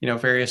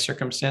various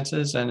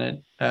circumstances.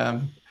 And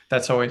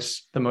that's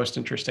always the most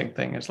interesting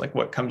thing, is like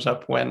what comes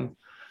up when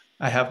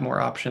I have more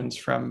options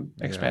from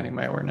Yeah. expanding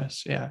my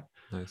awareness. Yeah.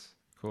 Nice.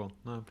 Cool.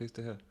 No, I'm pleased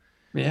to hear.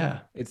 Yeah.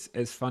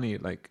 It's funny,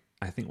 like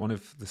I think one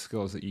of the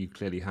skills that you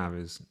clearly have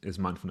is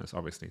mindfulness,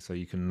 obviously. So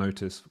you can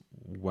notice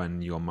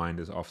when your mind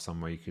is off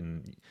somewhere. You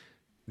can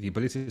the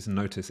ability to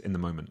notice in the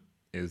moment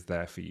is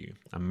there for you,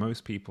 and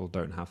most people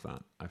don't have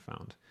that. I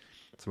found.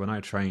 So when I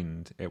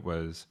trained, it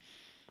was,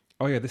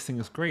 oh yeah, this thing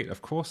is great.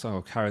 Of course,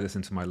 I'll carry this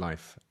into my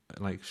life.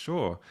 Like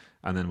sure,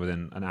 and then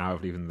within an hour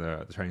of leaving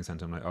the training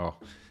center, I'm like, oh,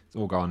 it's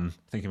all gone.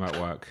 Thinking about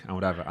work and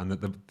whatever, and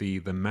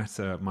the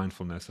meta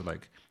mindfulness of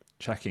like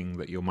checking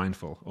that you're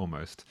mindful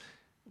almost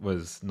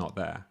was not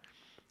there.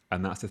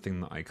 And that's the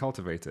thing that I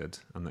cultivated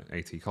and that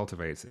AT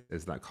cultivates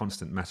is that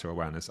constant meta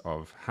awareness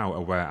of how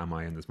aware am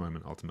I in this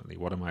moment ultimately?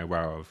 What am I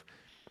aware of?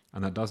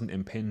 And that doesn't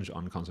impinge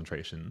on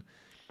concentration.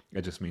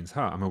 It just means,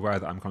 I'm aware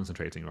that I'm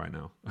concentrating right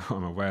now.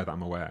 I'm aware that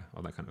I'm aware,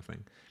 or that kind of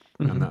thing.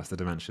 And Hmm. that's the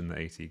dimension that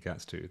AT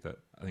gets to that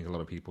I think a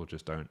lot of people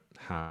just don't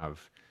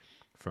have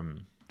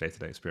from day to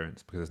day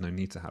experience because there's no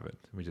need to have it.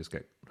 We just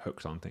get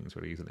hooked on things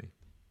really easily.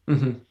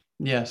 Hmm.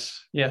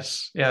 Yes.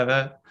 Yes. Yeah.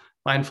 That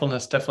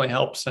mindfulness definitely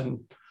helps.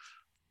 And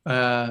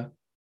uh,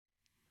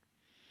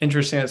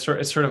 interesting. It's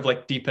sort of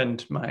like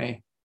deepened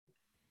my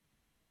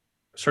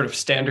sort of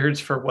standards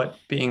for what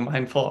being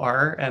mindful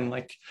are. And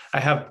like I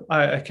have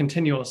a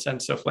continual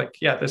sense of like,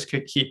 yeah, this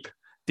could keep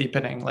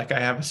deepening. Like I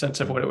have a sense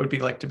of Mm. what it would be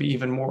like to be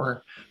even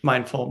more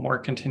mindful, more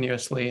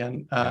continuously.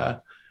 And Yeah.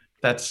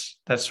 that's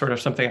sort of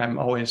something I'm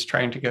always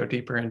trying to go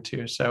deeper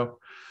into. So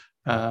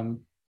Mm. um,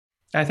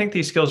 I think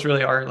these skills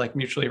really are like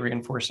mutually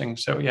reinforcing.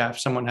 So yeah, if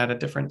someone had a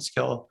different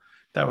skill,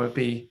 that would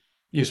be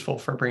useful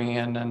for bringing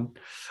in. And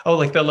oh,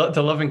 like the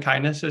love and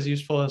kindness is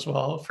useful as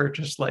well for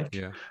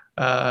Yeah.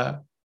 uh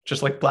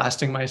just like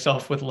blasting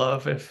myself with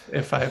love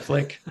if I've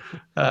like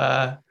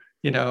uh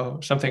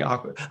something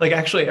awkward. Like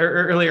actually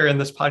earlier in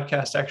this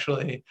podcast,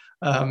 actually,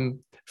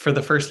 for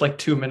the first like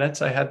 2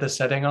 minutes I had the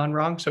setting on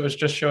wrong, so it was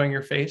just showing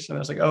your face, and I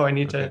was like, oh, I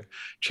need to Okay.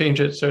 change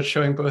it so it's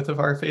showing both of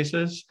our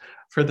faces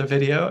for the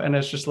video. And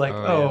it's just like,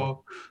 Oh yeah.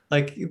 oh,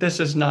 like this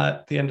is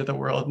not the end of the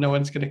world, no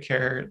one's going to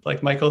care,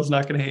 like Michael's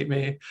not going to hate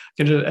me.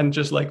 I can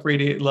just like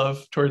radiate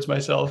love towards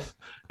myself.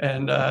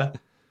 And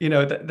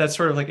that's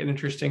sort of like an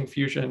interesting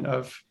fusion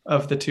of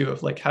the two,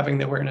 of like having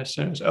the awareness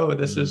as, oh,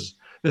 Mm.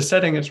 this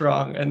setting is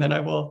wrong, and then I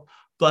will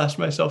blast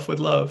myself with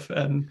love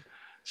and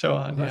so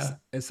on. Well, that's Yeah.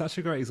 it's such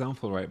a great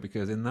example, right?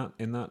 Because in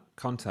that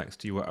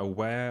context, you were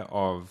aware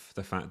of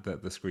the fact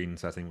that the screen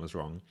setting was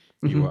wrong.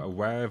 You were Hmm.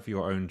 aware of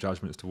your own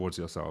judgments towards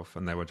yourself,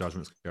 and there were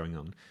judgments going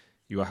on.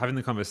 You were having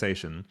the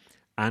conversation,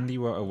 and you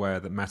were aware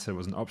that meta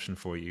was an option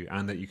for you,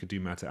 and that you could do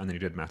meta, and then you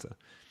did meta,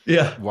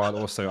 Yeah. while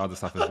also other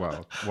stuff as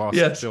well, while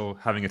Yes. still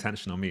having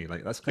attention on me.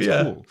 Like that's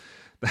Yeah. cool.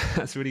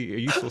 That's really a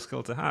useful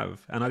skill to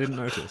have, and I didn't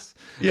notice.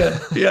 Yeah.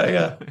 Yeah.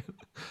 Yeah.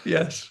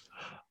 Yes.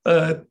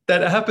 That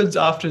happens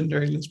often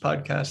during this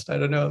podcast. I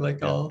don't know, like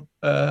Yeah,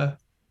 I'll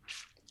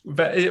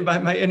but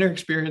my inner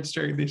experience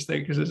during these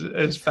things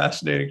is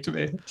fascinating to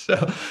me. So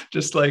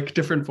just like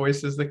different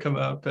voices that come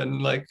up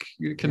and like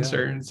yeah,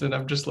 concerns, and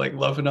I'm just like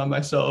loving on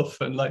myself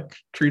and like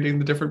treating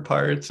the different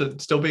parts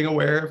and still being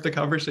aware of the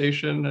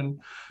conversation and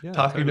yeah,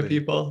 talking to totally.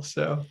 people.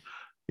 So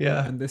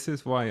yeah. And this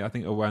is why I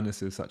think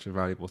awareness is such a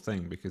valuable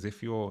thing because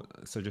if you're,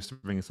 so just to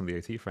bring in some of the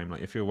AT frame,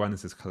 like if your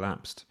awareness is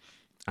collapsed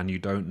and you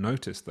don't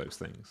notice those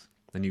things,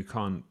 then you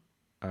can't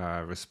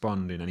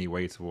respond in any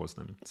way towards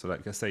them. So,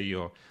 like, let's say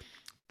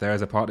there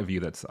is a part of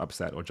you that's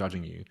upset or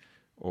judging you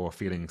or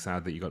feeling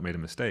sad that you got made a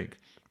mistake,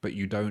 but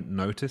you don't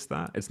notice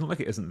that. It's not like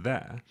it isn't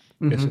there.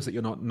 It's just Hmm. that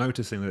you're not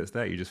noticing that it's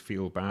there. You just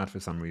feel bad for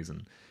some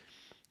reason.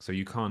 So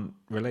you can't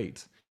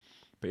relate.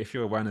 But if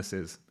your awareness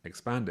is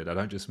expanded, I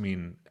don't just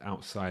mean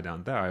outside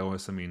down there. I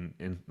also mean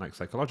in like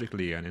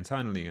psychologically and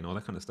internally and all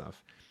that kind of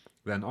stuff.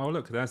 Then oh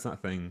look, there's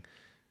that thing.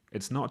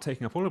 It's not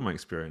taking up all of my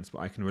experience, but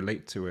I can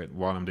relate to it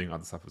while I'm doing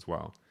other stuff as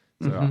well.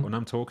 So Hmm. when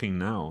I'm talking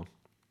now,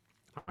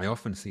 I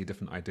often see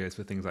different ideas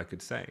for things I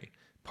could say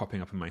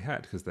popping up in my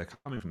head because they're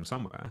coming from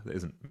somewhere that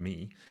isn't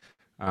me.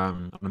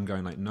 And I'm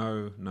going like,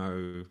 no,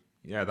 no,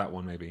 yeah, that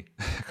one maybe,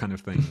 kind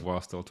of thing,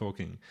 while still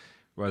talking.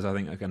 Whereas I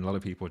think again, a lot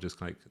of people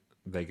just like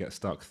they get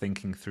stuck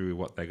thinking through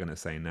what they're going to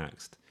say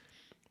next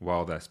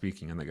while they're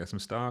speaking, and they get some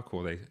stuck,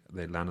 or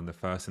they land on the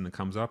first thing that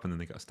comes up, and then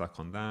they get stuck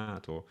on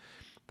that, or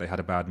they had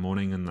a bad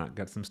morning and that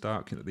gets them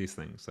stuck. These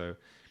things. So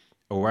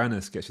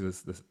awareness gets you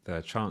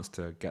the chance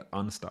to get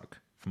unstuck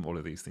from all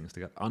of these things, to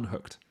get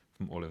unhooked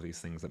from all of these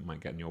things that might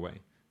get in your way.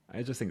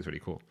 I just think it's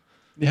really cool.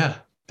 Yeah,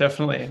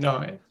 definitely.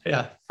 No,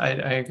 yeah, I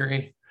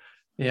agree.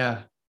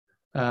 Yeah.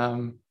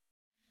 Um,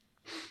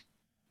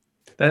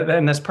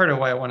 and that's part of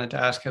why I wanted to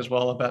ask as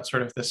well about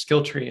sort of the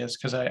skill tree, is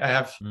because I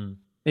have, Mm.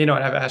 and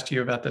I've asked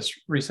you about this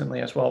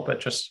recently as well, but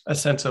just a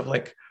sense of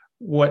like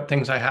what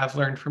things I have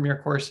learned from your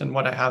course and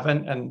what I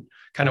haven't, and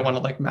kind of Mm. want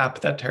to like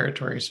map that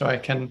territory so I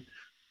can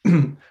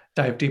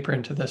dive deeper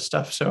into this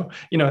stuff. So,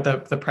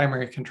 the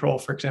primary control,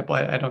 for example,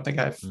 I don't think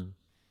I've Mm.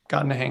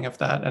 gotten a hang of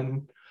that.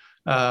 And,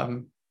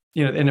 um,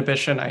 the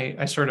inhibition,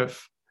 I sort of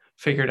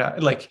figured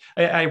out, like,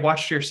 I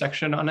watched your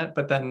section on it,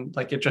 but then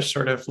like it just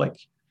sort of like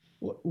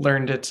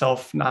learned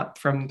itself, not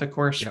from the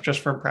course, Yep. just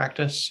from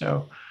practice.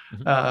 So,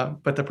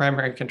 Mhm. but the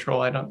primary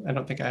control, I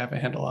don't think I have a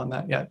handle on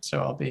that yet.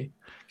 So I'll be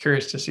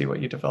curious to see what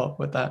you develop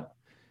with that.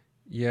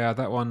 Yeah,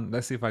 that one.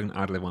 Let's see if I can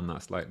ad lib on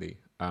that slightly.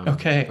 But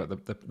Okay.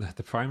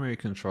 the primary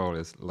control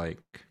is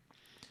like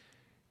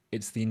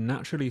it's the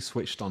naturally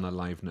switched on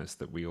aliveness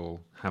that we all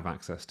have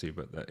access to,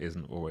 but that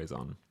isn't always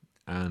on.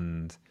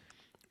 And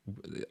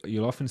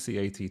you'll often see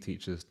AT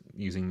teachers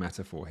using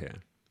metaphor here.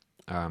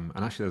 And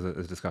actually,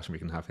 there's a discussion we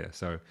can have here.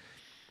 So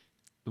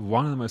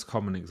one of the most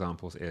common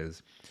examples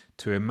is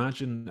to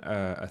imagine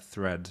a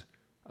thread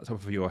at the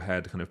top of your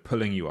head kind of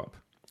pulling you up,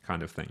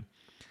 kind of thing.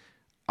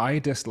 I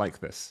dislike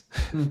this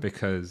Mm.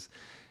 because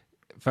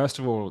first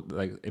of all,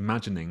 like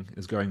imagining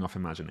is going off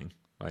imagining.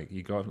 Like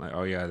you go like,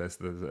 oh yeah, there's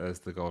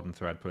the golden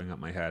thread pulling up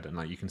my head, and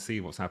like you can see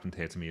what's happened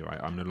here to me, right?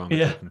 I'm no longer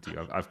Yeah. talking to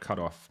you. I've cut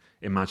off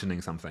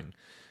imagining something.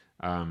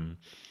 Um,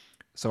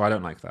 so I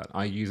don't like that.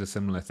 I use a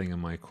similar thing in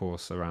my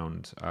course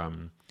around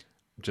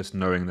just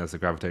knowing there's a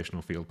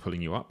gravitational field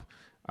pulling you up.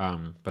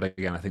 But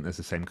again, I think there's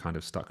the same kind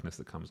of stuckness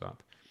that comes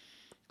up.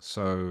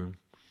 So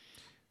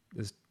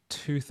there's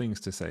two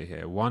things to say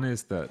here. One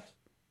is that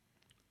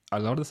a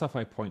lot of the stuff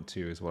I point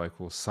to is what I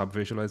call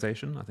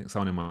sub-visualization. I think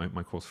someone in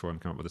my course forum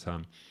came up with the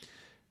term,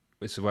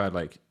 which is where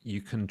like you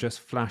can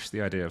just flash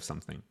the idea of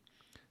something.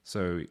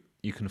 So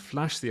you can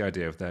flash the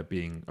idea of there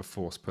being a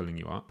force pulling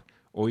you up,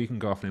 or you can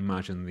go off and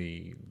imagine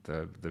the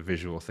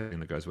visual thing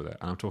that goes with it.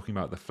 And I'm talking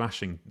about the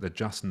flashing, the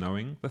just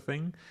knowing the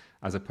thing,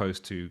 as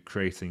opposed to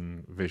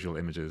creating visual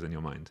images in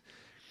your mind.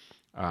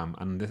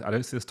 And this, I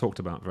don't see this talked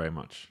about very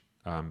much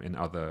in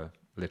other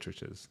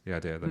literatures. The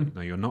idea that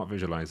no, you're not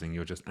visualizing,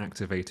 you're just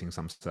activating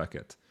some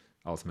circuit.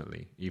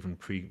 Ultimately, even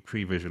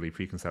pre-visually,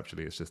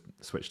 pre-conceptually, it's just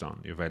switched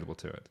on. You're available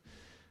to it.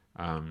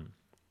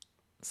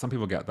 Some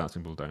people get that,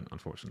 some people don't,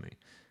 unfortunately.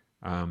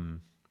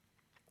 Um,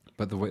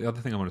 but the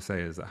other thing I want to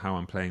say is that how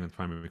I'm playing with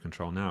primary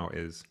control now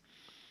is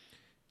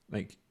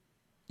like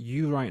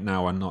you right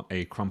now are not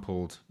a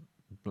crumpled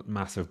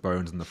mass of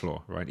bones on the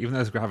floor, right? Even though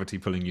there's gravity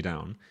pulling you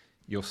down,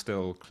 you're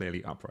still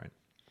clearly upright.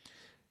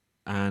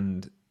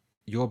 And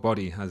your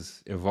body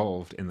has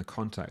evolved in the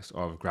context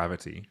of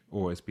gravity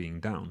always being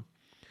down.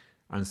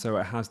 And so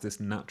it has this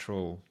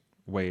natural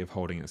way of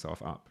holding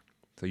itself up.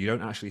 So you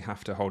don't actually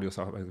have to hold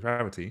yourself up with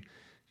gravity.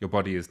 Your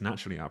body is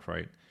naturally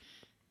upright.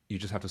 You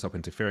just have to stop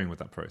interfering with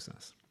that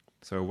process.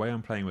 So a way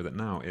I'm playing with it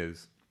now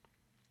is,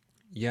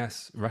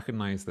 yes,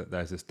 recognize that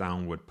there's this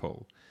downward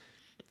pull,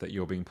 that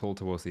you're being pulled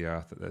towards the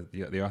earth, that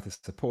the earth is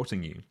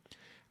supporting you,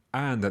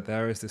 and that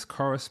there is this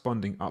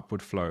corresponding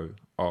upward flow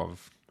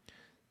of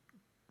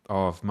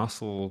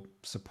muscle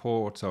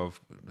support, of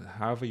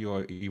however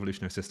your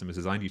evolutionary system has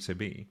designed you to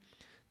be,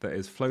 that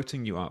is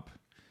floating you up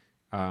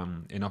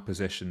in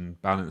opposition,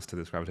 balanced to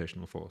this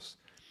gravitational force.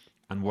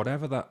 And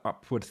whatever that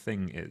upward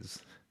thing is,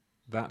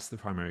 that's the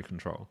primary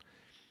control.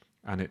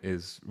 And it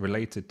is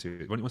related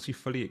to, once you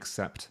fully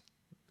accept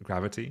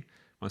gravity,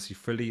 once you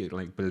fully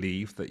like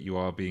believe that you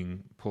are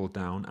being pulled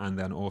down and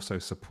then also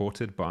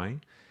supported by,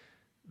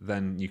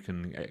 then you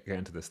can get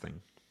into this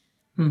thing.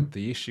 Mm.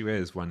 The issue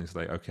is when it's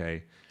like,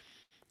 okay,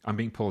 I'm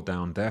being pulled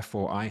down,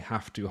 therefore I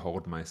have to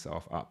hold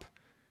myself up.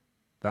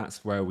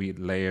 That's where we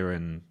layer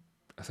in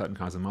certain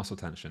kinds of muscle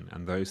tension,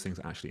 and those things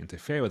actually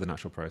interfere with the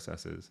natural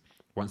processes.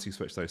 Once you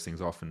switch those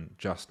things off and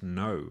just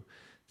know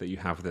that you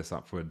have this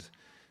upward,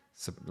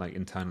 like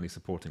internally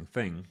supporting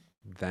thing,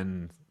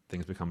 then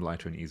things become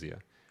lighter and easier.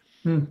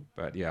 Mm.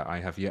 But yeah, I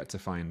have yet to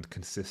find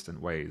consistent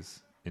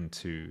ways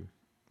into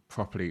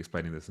properly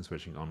explaining this and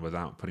switching on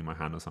without putting my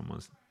hand on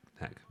someone's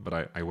neck.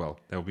 But I will.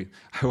 There will be.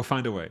 I will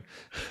find a way.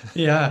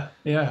 Yeah.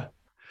 Yeah.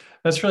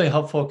 That's really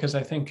helpful because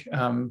I think,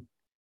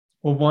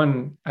 well,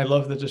 one, I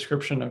love the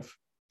description of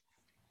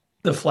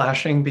the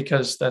flashing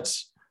because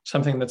that's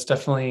something that's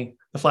definitely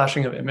the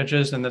flashing of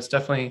images, and that's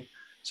definitely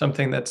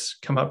something that's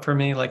come up for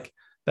me. Like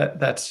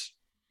that's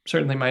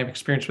certainly my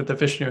experience with the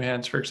Vishnu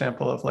hands, for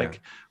example, of Yeah.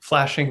 like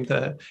flashing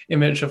the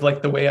image of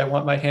like the way I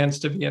want my hands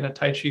to be in a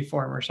Tai Chi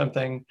form or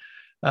something.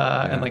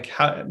 And Yeah. like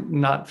how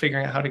not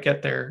figuring out how to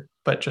get there,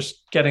 but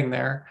just getting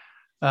there.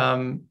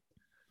 Um,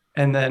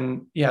 and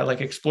then, yeah,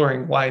 like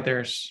exploring why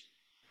there's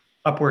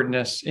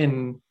upwardness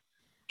in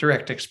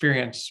direct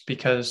experience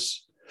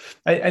because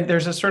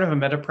there's a sort of a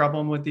meta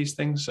problem with these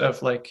things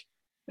of like,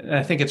 and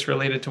I think it's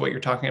related to what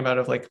you're talking about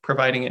of like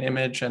providing an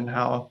image and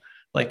how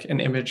like an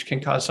image can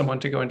cause someone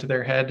to go into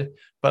their head.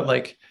 But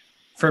like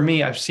for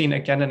me, I've seen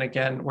again and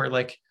again where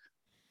like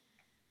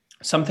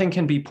something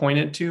can be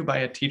pointed to by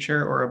a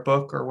teacher or a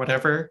book or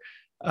whatever,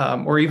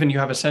 or even you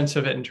have a sense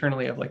of it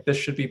internally of like this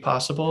should be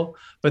possible,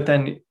 but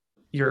then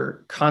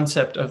your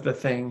concept of the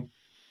thing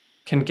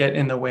can get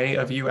in the way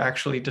of you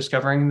actually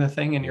discovering the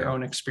thing in your Yeah.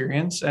 own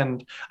experience.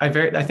 And I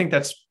think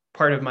that's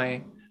part of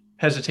my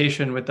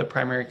hesitation with the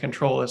primary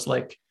control is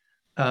like,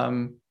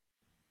 um,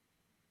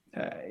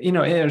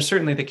 it's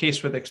certainly the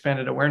case with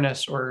expanded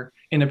awareness or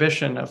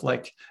inhibition of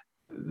like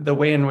the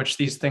way in which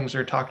these things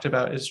are talked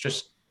about is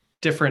just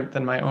different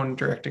than my own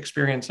direct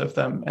experience of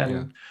them. Yeah.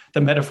 And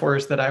the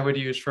metaphors that I would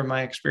use from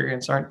my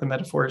experience aren't the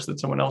metaphors that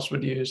someone else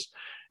would use.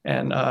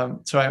 And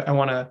so I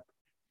want to,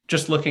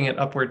 just looking at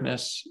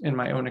upwardness in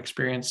my own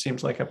experience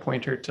seems like a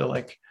pointer to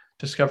like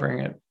discovering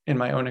it in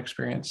my own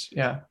experience.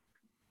 Yeah.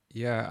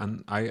 Yeah,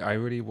 and I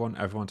really want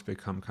everyone to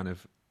become kind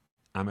of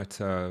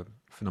amateur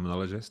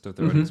phenomenologist of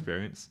their own Mm-hmm.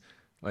 experience.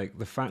 Like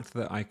the fact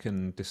that I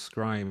can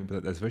describe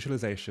that there's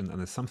visualization and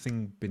there's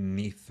something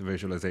beneath the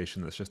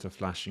visualization that's just a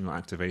flashing or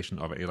activation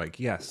of it. You're like,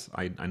 yes,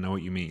 I know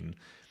what you mean.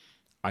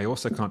 I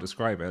also can't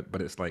describe it,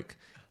 but it's like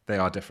they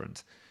are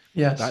different.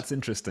 Yes. That's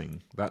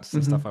interesting. That's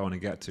the stuff Mm-hmm. I want to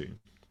get to.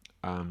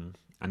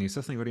 And you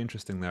said something really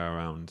interesting there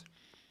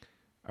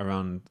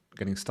around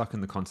getting stuck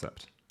in the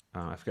concept.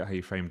 I forget how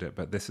you framed it,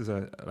 but this is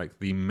a like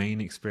the main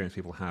experience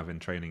people have in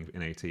training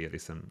in AT, at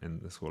least in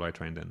the school I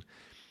trained in,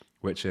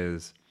 which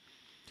is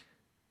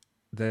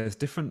there's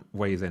different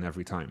ways in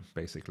every time,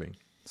 basically.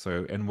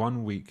 So in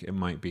one week, it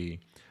might be,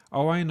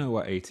 oh, I know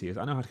what AT is.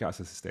 I know how to get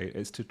access to state.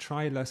 It's to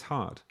try less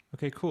hard.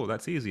 Okay, cool.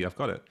 That's easy. I've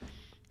got it.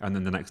 And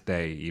then the next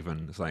day,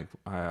 even, it's like,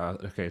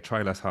 okay,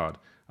 try less hard.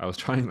 I was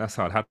trying less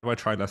hard. How do I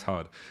try less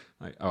hard?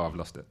 Like, oh, I've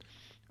lost it.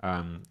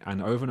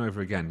 And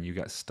over again, you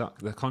get stuck.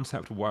 The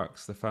concept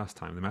works the first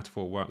time. The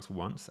metaphor works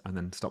once and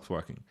then stops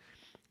working.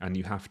 And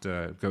you have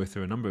to go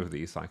through a number of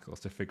these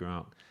cycles to figure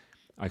out.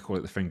 I call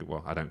it the finger.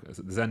 Well, I don't.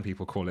 The Zen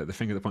people call it the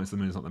finger that points to the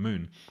moon is not the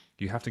moon.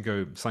 You have to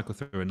go cycle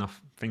through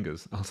enough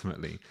fingers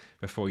ultimately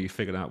before you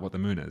figure out what the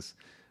moon is.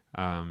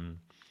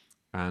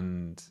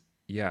 And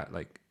yeah,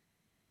 like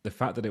the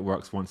fact that it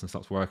works once and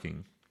stops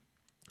working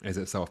is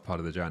itself part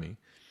of the journey.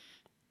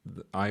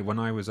 When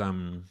I was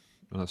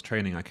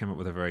training, I came up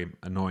with a very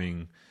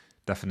annoying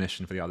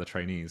definition for the other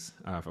trainees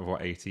of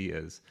what AT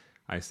is.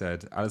 I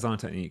said Alexander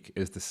technique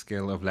is the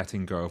skill of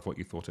letting go of what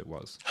you thought it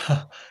was,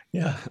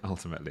 Yeah.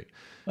 ultimately,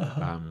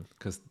 Uh-huh.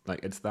 because like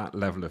it's that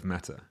level of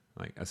meta.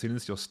 Like as soon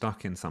as you're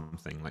stuck in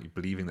something, like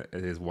believing that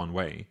it is one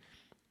way,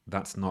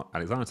 that's not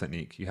Alexander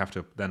technique. You have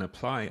to then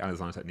apply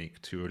Alexander technique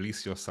to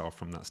release yourself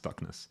from that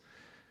stuckness.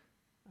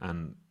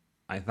 And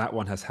that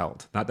one has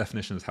held. That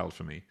definition has held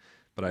for me.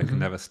 But I can Mm-hmm.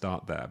 never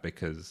start there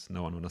because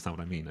no one will understand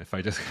what I mean. If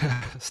I just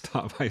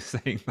start by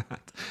saying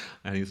that,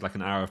 and it's like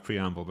an hour of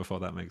preamble before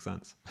that makes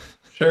sense.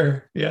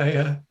 Sure. Yeah.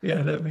 Yeah.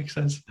 Yeah. That makes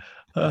sense.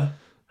 Uh,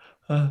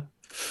 uh,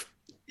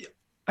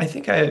 I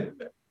think I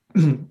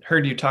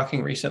heard you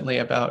talking recently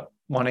about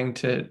wanting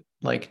to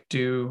like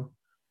do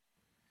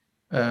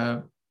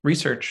uh,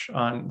 research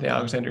on the Mm.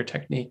 Alexander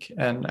technique,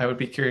 and I would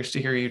be curious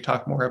to hear you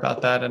talk more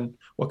about that and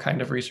what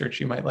kind of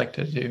research you might like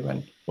to do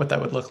and what that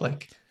would look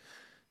like.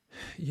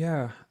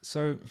 Yeah.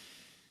 So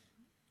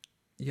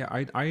yeah,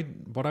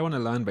 what I want to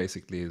learn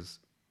basically is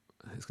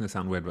it's going to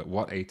sound weird, but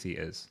what AT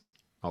is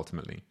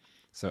ultimately.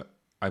 So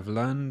I've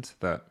learned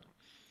that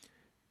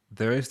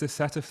there is this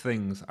set of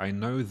things I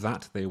know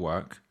that they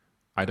work.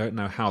 I don't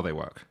know how they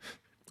work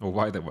or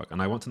why they work,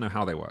 and I want to know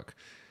how they work.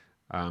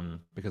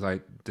 Because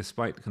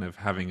despite kind of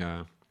having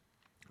a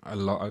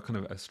kind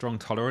of a strong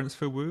tolerance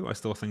for woo, I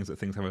still think that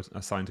things have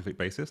a scientific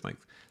basis, like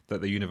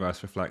that the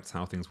universe reflects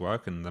how things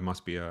work, and there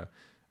must be a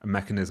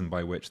mechanism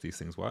by which these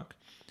things work.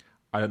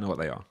 I don't know what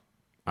they are.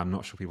 I'm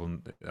not sure people.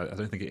 I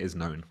don't think it is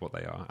known what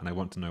they are, and I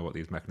want to know what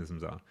these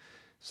mechanisms are.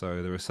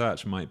 So the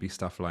research might be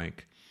stuff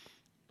like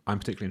I'm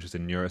particularly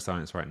interested in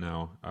neuroscience right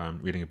now.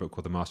 Reading a book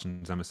called The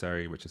Marston's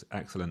Emissary, which is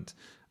excellent,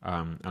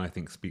 and I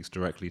think speaks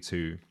directly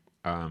to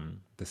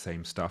the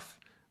same stuff.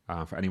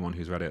 For anyone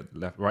who's read it,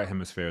 right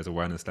hemisphere is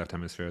awareness, left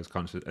hemisphere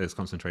is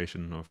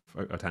concentration of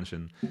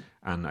attention,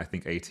 and I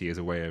think AT is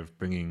a way of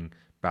bringing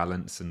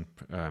balance and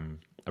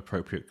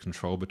appropriate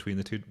control between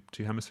the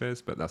two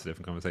hemispheres. But that's a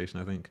different conversation,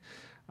 I think.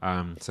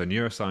 So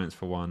neuroscience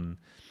for one.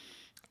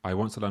 I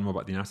want to learn more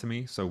about the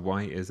anatomy. So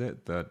why is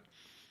it that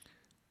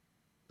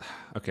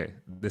okay,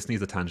 this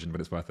needs a tangent, but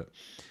it's worth it.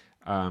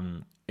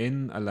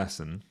 In a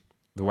lesson,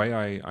 the way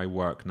I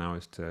work now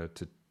is to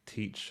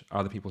teach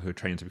other people who are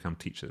trained to become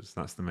teachers.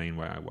 That's the main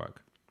way I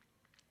work.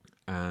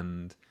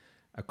 And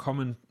a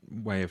common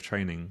way of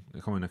training,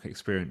 a common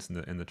experience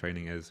in the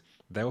training is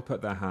they will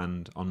put their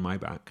hand on my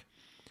back,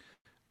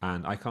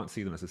 and I can't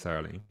see them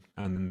necessarily,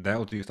 and then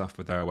they'll do stuff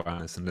with their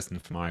awareness and listen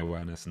for my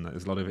awareness, and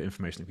there's a lot of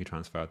information that can be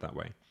transferred that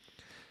way.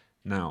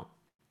 Now,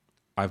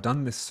 I've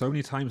done this so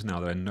many times now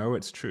that I know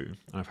it's true,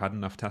 and I've had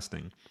enough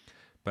testing.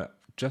 But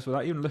just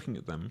without even looking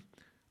at them,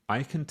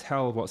 I can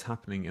tell what's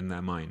happening in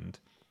their mind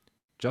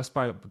just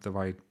by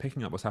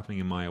picking up what's happening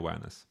in my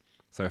awareness.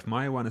 So if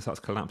my awareness starts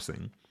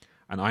collapsing,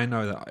 and I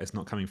know that it's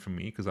not coming from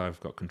me because I've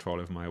got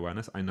control over my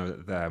awareness, I know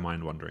that they're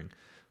mind wandering,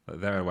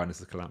 that their awareness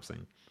is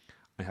collapsing.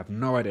 I have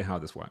no idea how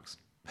this works.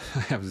 I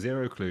have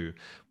zero clue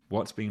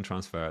what's being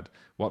transferred,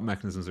 what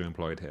mechanisms are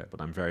employed here,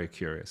 but I'm very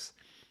curious.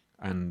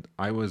 And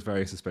I was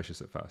very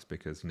suspicious at first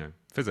because,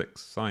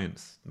 physics,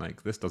 science,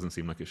 like this doesn't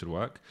seem like it should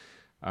work.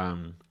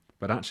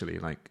 But actually,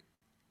 like,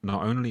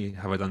 not only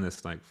have I done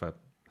this like for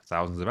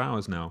thousands of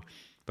hours now,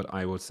 but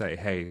I would say,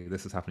 hey,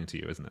 this is happening to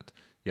you, isn't it?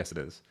 Yes, it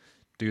is.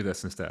 Do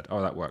this instead.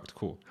 Oh, that worked.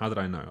 Cool. How did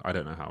I know? I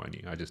don't know how I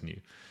knew. I just knew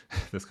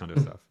this kind of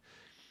stuff.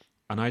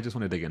 And I just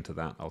want to dig into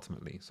that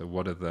ultimately. So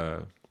what are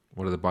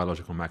the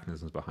biological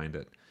mechanisms behind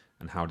it,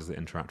 and how does it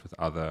interact with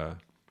other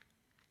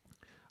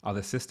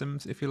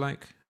systems, if you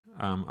like?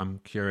 I'm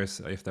curious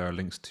if there are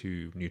links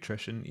to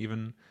nutrition,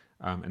 even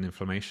and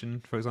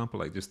inflammation, for example,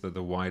 like just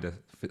the wider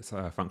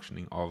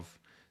functioning of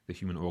the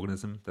human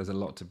organism. There's a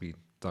lot to be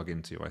dug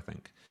into, I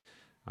think.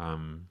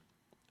 Um,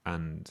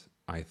 and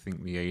I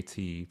think the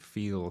AT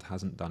field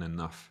hasn't done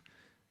enough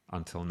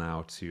until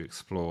now to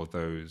explore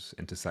those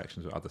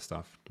intersections with other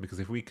stuff. Because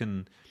if we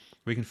can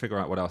figure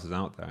out what else is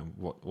out there and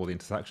what all the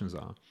intersections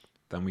are,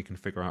 then we can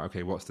figure out,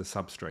 okay, what's the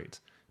substrate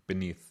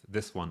beneath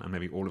this one and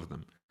maybe all of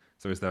them.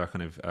 So is there a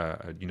kind of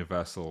a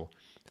universal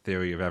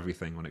theory of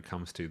everything when it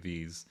comes to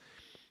these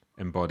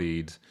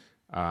embodied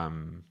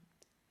um,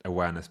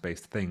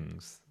 awareness-based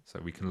things? So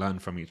we can learn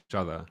from each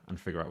other and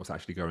figure out what's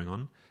actually going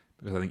on.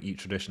 Because I think each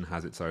tradition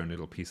has its own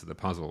little piece of the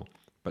puzzle,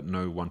 but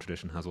no one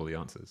tradition has all the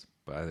answers.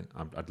 But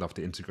I'd love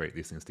to integrate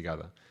these things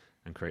together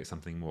and create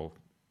something more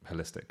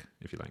holistic,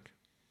 if you like.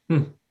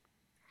 Hmm.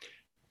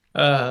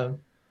 Uh,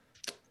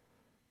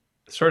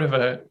 Sort of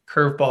a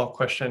curveball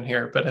question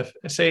here, but if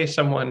say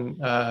someone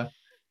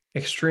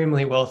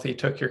extremely wealthy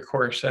took your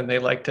course and they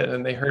liked it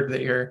and they heard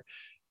that you're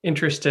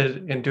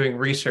interested in doing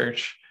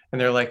research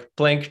and they're like,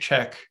 blank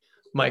check,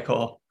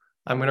 Michael,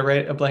 I'm going to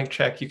write a blank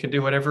check. You can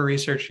do whatever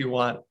research you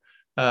want.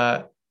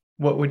 Uh,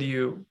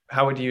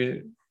 how would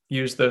you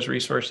use those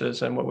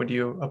resources and what would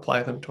you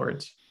apply them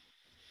towards?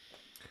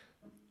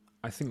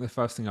 I think the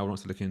first thing I want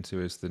to look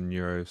into is the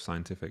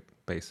neuroscientific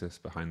basis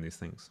behind these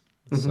things.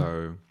 Mm-hmm.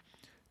 So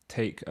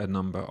take a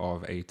number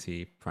of AT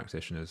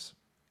practitioners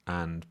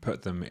and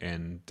put them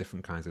in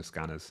different kinds of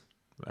scanners,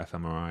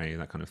 fMRI,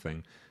 that kind of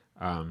thing,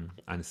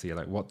 and see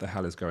like what the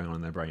hell is going on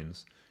in their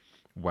brains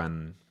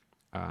when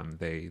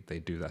they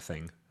do that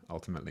thing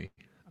ultimately.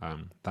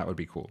 That would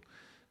be cool.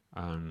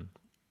 Um,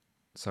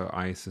 so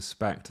I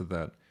suspect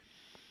that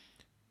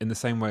in the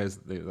same way as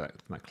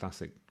that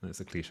classic, it's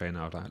a cliche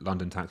now, like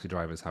London taxi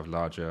drivers have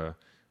larger,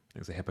 I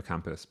think it's a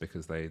hippocampus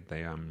because they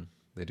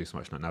do so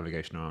much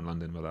navigation around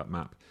London with that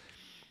map.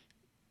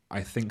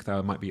 I think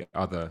there might be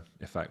other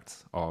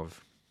effects of,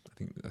 I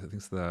think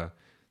it's the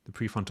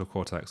prefrontal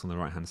cortex on the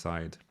right hand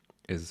side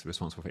is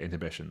responsible for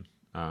inhibition,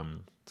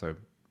 so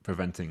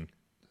preventing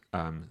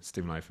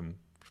stimuli from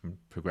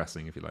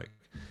progressing, if you like.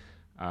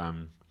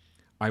 Um,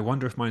 I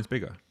wonder if mine's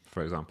bigger,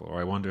 for example, or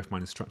I wonder if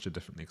mine is structured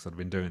differently because I've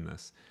been doing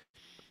this.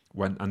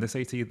 And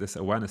this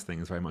awareness thing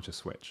is very much a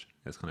switch.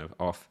 It's kind of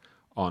off,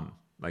 on.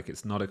 Like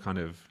it's not a kind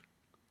of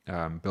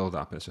build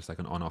up. It's just like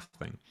an on off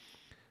thing.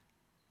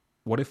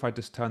 What if I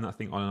just turn that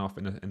thing on and off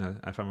in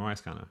a fMRI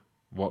scanner?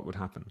 What would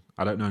happen?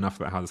 I don't know enough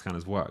about how the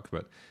scanners work,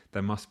 but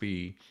there must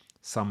be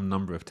some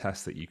number of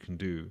tests that you can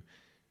do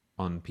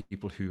on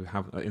people who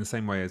have, in the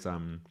same way as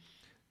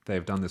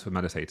they've done this with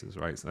meditators,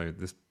 right? So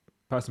this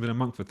person's been a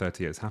monk for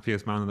 30 years,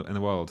 happiest man in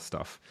the world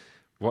stuff.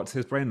 What's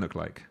his brain look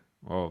like?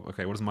 Well,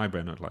 okay, what does my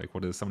brain look like?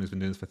 What does someone who's been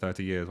doing this for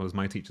 30 years, what does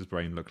my teacher's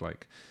brain look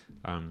like?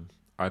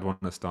 I'd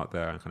want to start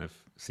there and kind of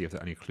see if there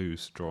are any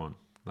clues drawn.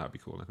 That would be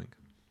cool, I think.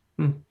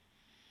 Hmm.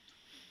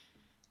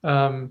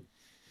 Um,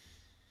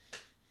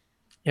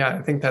 yeah,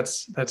 I think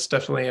that's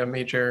definitely a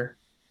major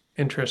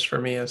interest for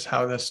me is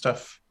how this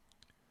stuff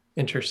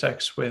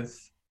intersects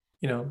with,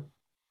 you know,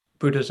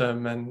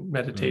 Buddhism and Mm,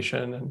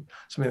 meditation and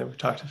something that we've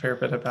talked a fair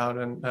bit about.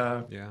 And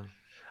yeah.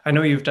 I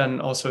know you've done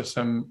also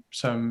some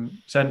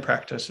Zen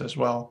practice as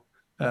well,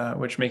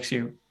 which makes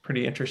you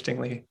pretty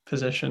interestingly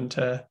positioned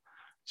to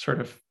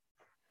sort of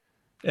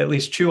at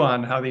least chew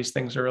on how these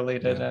things are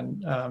related. Yeah.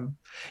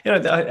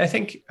 And I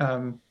think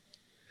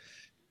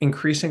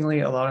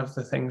increasingly a lot of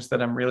the things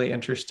that I'm really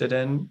interested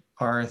in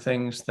are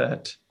things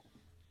that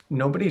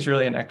nobody's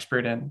really an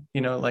expert in.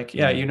 Like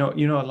yeah, Mm,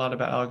 you know a lot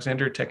about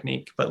Alexander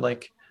technique, but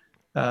like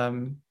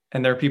and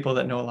there are people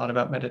that know a lot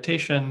about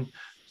meditation,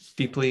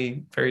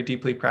 deeply, very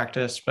deeply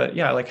practiced. But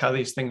yeah, like how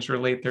these things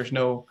relate, there's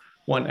no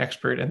one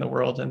expert in the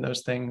world in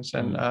those things.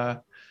 And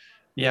mm,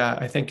 yeah,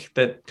 I think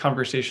that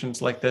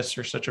conversations like this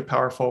are such a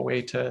powerful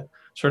way to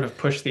sort of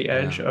push the yeah.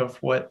 edge of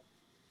what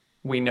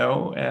we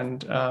know.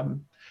 And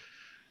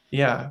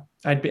yeah,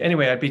 I'd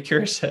be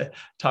curious to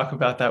talk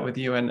about that with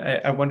you. And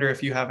I wonder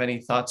if you have any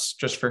thoughts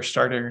just for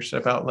starters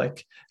about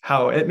like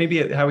how it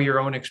maybe how your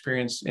own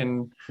experience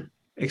in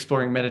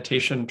exploring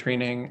meditation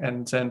training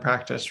and Zen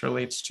practice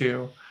relates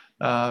to,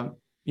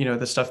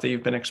 the stuff that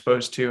you've been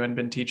exposed to and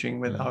been teaching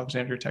with Mm.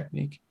 Alexander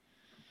technique.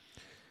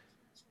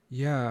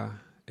 Yeah.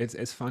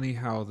 It's funny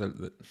how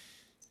the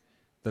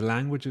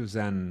language of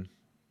Zen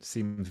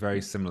seems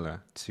very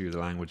similar to the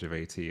language of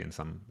AT in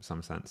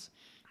some sense.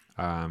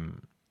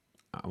 Um,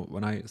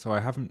 I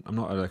haven't, I'm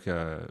not like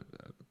a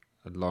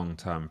long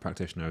term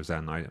practitioner of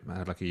Zen. I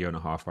had like a year and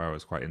a half where I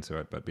was quite into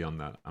it, but beyond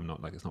that, I'm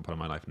not like, it's not part of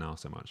my life now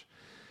so much.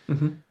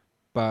 Mm-hmm.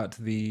 But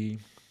the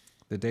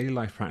daily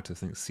life practice,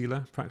 I think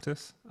Sila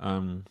practice,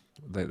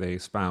 that they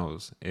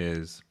espouse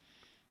is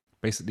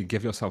basically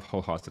give yourself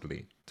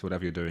wholeheartedly to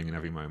whatever you're doing in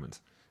every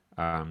moment,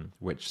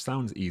 which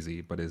sounds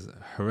easy but is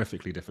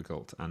horrifically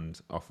difficult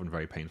and often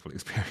very painful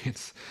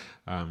experience.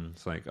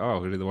 It's like, oh,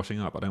 we do the washing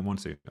up. I don't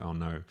want to. Oh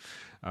no,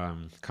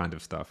 kind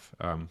of stuff.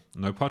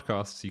 No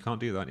podcasts. You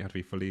can't do that. You have to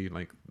be fully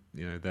like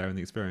there in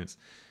the experience.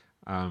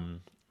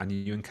 and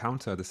you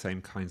encounter the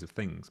same kinds of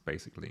things.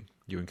 Basically,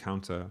 you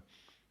encounter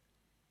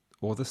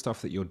all the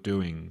stuff that you're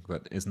doing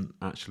that isn't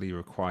actually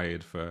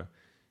required for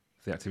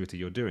the activity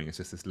you're doing. It's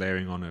just this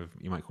layering on of,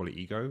 you might call it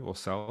ego or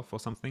self or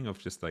something, of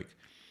just like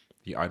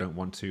the I don't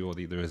want to, or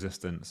the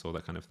resistance, or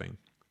that kind of thing.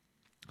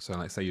 So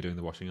like, say you're doing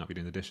the washing up, you're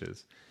doing the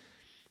dishes,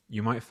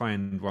 you might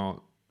find,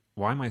 well,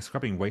 why am I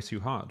scrubbing way too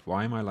hard?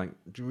 Why am I like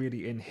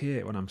really in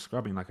here when I'm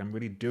scrubbing? Like I'm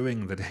really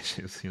doing the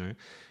dishes, you know?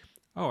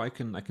 Oh, I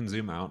can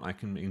zoom out. I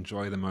can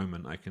enjoy the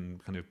moment. I can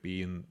kind of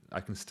be in.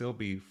 I can still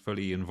be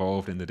fully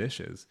involved in the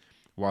dishes,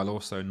 while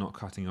also not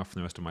cutting off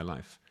the rest of my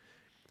life,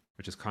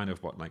 which is kind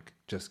of what like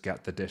just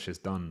get the dishes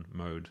done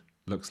mode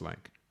looks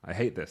like. I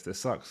hate this. This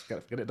sucks.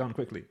 Get it done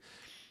quickly.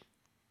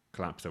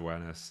 Collapsed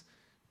awareness,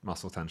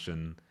 muscle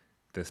tension.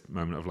 This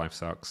moment of life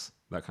sucks.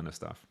 That kind of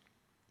stuff.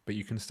 But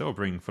you can still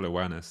bring full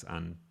awareness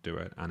and do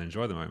it and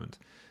enjoy the moment.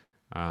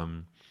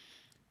 Um,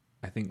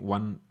 I think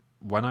when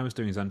I was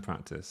doing Zen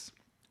practice,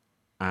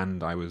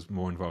 and I was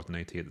more involved in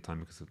AT at the time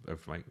because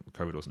of like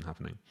COVID wasn't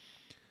happening,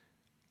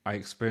 I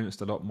experienced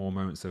a lot more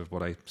moments of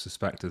what I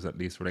suspect is at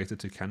least related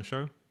to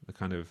Kensho, the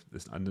kind of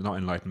this, not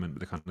enlightenment,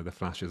 but the kind of the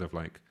flashes of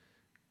like,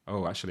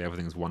 oh, actually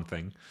everything's one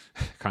thing,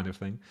 kind of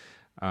thing,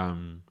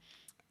 um,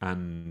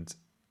 and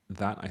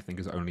that I think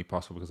is only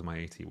possible because of my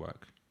AT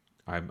work.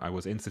 I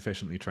was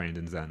insufficiently trained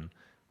in Zen,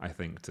 I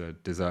think, to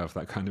deserve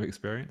that kind of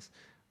experience.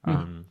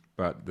 Mm.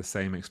 But the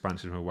same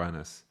expansion of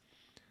awareness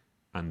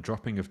and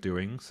dropping of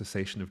doing,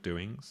 cessation of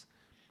doings,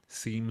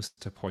 seems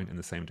to point in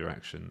the same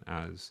direction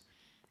as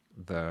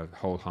the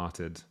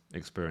wholehearted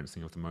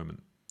experiencing of the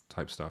moment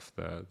type stuff,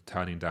 the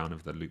turning down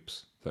of the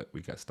loops that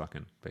we get stuck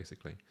in,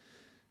 basically.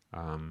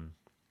 Um,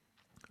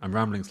 I'm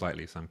rambling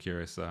slightly, so I'm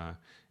curious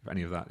if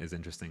any of that is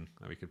interesting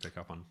that we could pick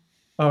up on.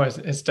 Oh,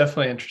 it's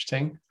definitely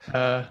interesting.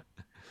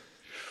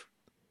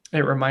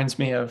 It reminds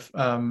me of,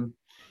 I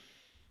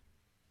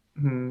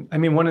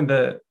mean, one of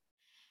the,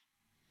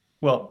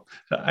 well,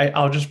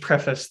 I'll just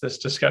preface this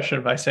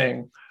discussion by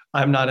saying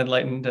I'm not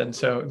enlightened, and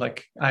so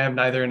like I am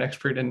neither an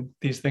expert in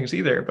these things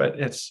either. But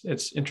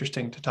it's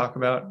interesting to talk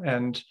about.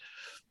 And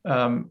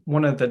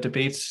one of the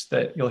debates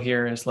that you'll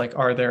hear is like,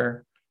 are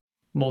there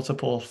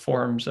multiple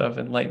forms of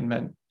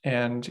enlightenment?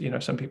 And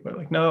some people are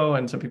like, no,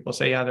 and some people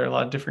say, yeah, there are a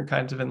lot of different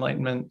kinds of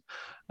enlightenment.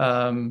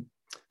 Um,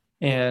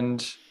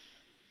 and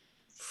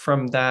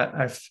from that,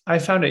 I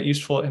found it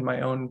useful in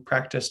my own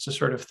practice to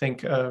sort of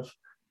think of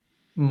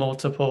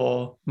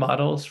multiple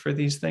models for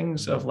these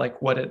things of Mm,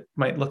 like what it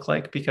might look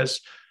like,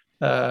 because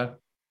uh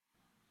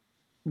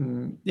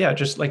yeah,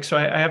 just like, so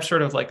I have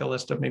sort of like a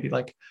list of maybe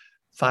like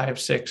 5,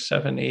 6,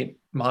 7, 8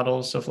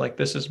 models of like,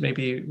 this is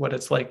maybe what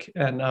it's like.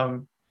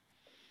 And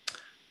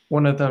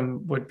one of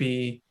them would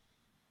be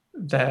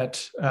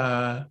that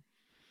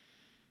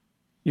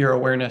your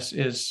awareness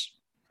is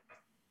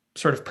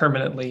sort of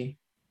permanently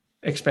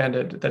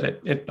expanded, that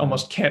it mm,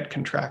 almost can't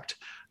contract.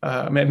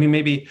 I mean,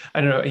 maybe,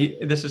 I don't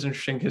know. This is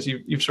interesting because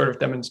you've sort of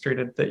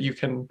demonstrated that you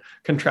can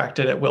contract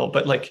it at will,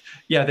 but like,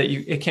 yeah, that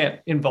it can't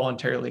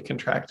involuntarily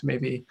contract,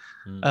 maybe,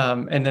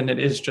 mm, and then it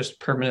is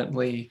just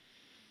permanently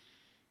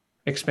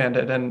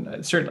expanded.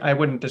 And certainly, I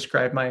wouldn't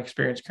describe my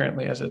experience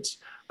currently as it's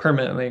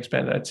permanently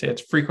expanded. I'd say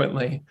it's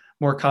frequently,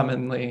 more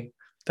commonly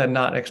than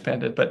not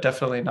expanded, but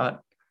definitely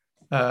not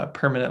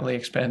permanently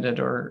expanded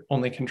or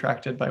only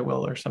contracted by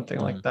will or something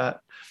like mm.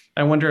 that.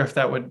 I wonder if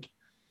that would,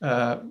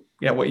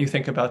 yeah, what you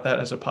think about that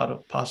as a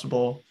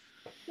possible.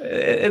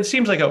 It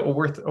seems like a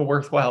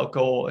worthwhile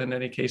goal in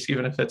any case,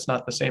 even if it's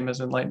not the same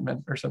as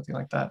enlightenment or something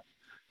like that.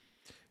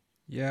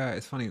 Yeah,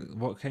 it's funny.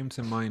 What came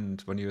to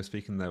mind when you were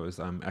speaking there was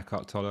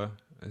Eckhart Tolle,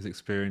 his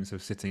experience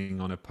of sitting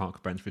on a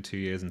park bench for 2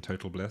 years in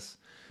total bliss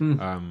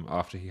Mm,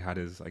 after he had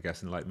his, I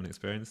guess, enlightenment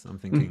experience. I'm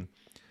mm, thinking,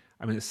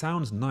 I mean, it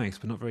sounds nice,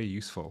 but not very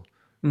useful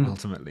mm,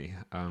 ultimately.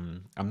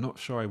 I'm not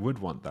sure I would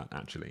want that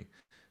actually,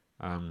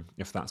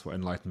 if that's what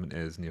enlightenment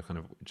is, and you're kind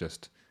of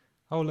just,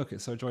 oh, look,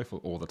 it's so joyful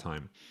all the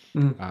time.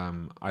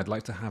 mm, I'd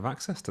like to have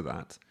access to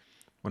that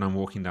when I'm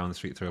walking down the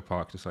street through a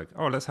park, just like,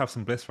 oh, let's have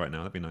some bliss right now.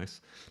 That'd be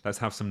nice. Let's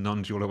have some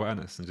non-dual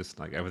awareness and just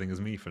like everything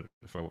is me for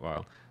a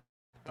while.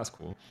 That's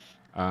cool.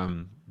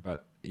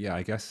 But yeah,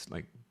 I guess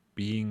like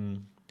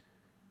being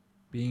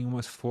being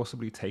almost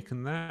forcibly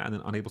taken there and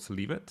then unable to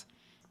leave it.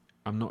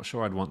 I'm not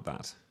sure I'd want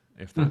that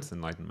if mm, that's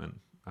enlightenment.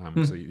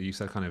 So mm, you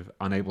said kind of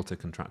unable to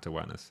contract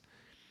awareness.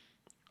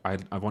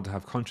 I want to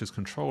have conscious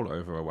control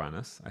over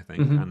awareness, I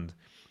think, mhm, and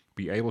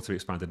be able to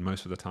expand it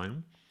most of the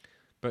time.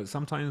 But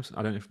sometimes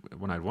I don't know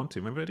when I'd want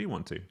to. Maybe I do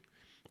want to.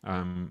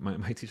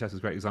 My teacher has a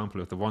great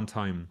example of the one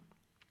time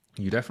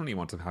you definitely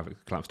want to have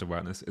collapsed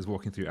awareness is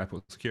walking through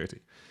airport security.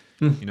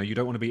 mm. You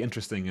don't want to be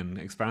interesting and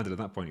expanded at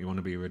that point. You want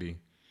to be really,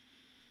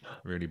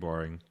 really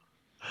boring,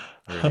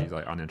 really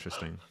like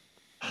uninteresting.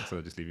 So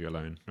they just leave you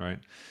alone, right?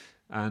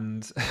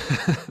 And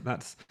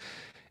that's,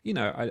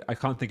 I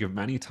can't think of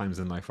many times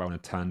in life where I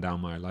want to turn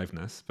down my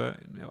aliveness, but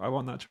I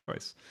want that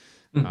choice.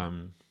 Mm,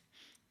 Um,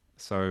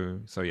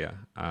 so yeah.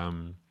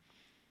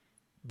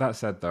 That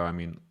said, though, I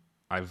mean,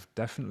 I've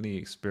definitely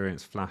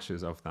experienced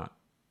flashes of that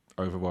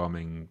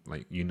overwhelming,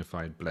 like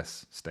unified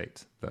bliss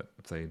state that,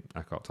 say,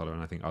 Eckhart Tolle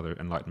and I think other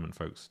Enlightenment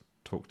folks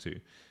talk to,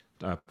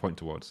 point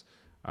towards.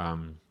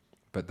 Um,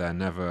 but they're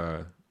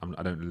never.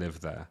 I don't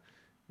live there,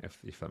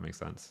 if that makes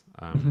sense.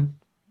 Hmm.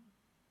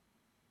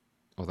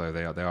 Although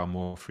they are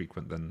more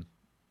frequent than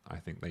I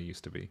think they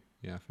used to be.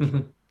 Yeah, for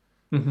sure.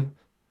 Hmm. Hmm.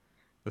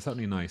 They're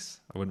certainly nice.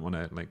 I wouldn't want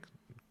to like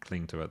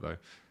cling to it though.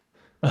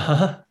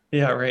 Uh-huh.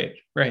 Yeah, right,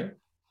 right.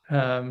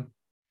 Um,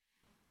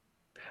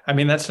 I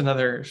mean, that's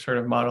another sort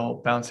of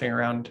model bouncing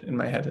around in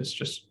my head is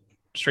just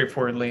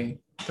straightforwardly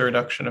the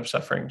reduction of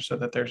suffering so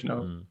that there's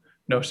Mm,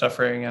 no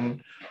suffering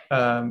and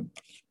um,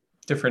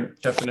 different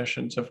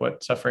definitions of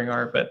what suffering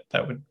are, but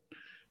that would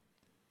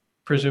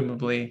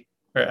presumably,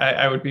 or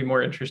I would be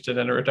more interested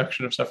in a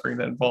reduction of suffering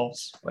that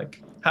involves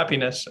like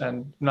happiness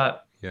and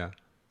not yeah.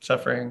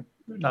 suffering,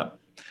 not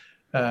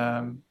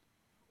um,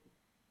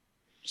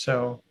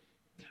 so.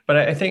 But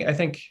I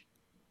think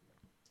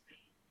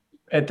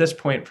at this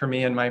point for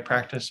me in my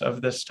practice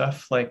of this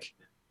stuff, like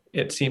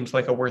it seems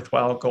like a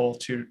worthwhile goal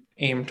to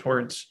aim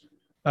towards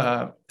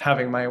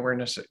having my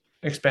awareness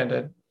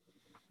expanded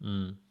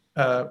Mm,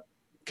 uh,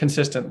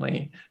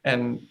 consistently.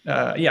 And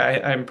yeah,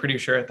 I'm pretty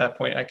sure at that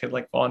point I could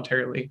like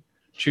voluntarily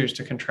choose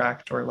to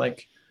contract or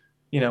like,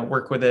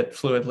 work with it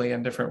fluidly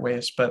in different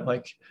ways. But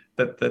like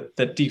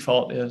the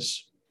default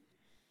is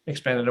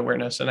expanded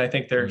awareness. And I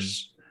think mm.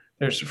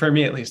 there's for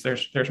me at least,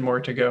 there's more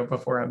to go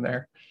before I'm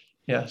there.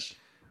 Yes.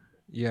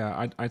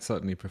 Yeah, I'd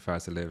certainly prefer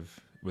to live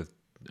with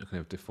a kind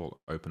of default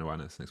open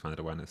awareness and expanded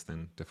awareness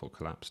than default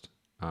collapsed.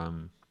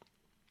 Um,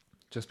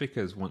 just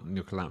because when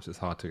you're collapsed, it's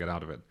hard to get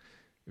out of it.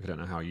 If you don't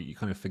know how, you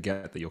kind of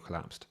forget that you're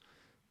collapsed,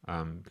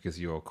 because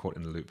you're caught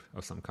in a loop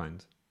of some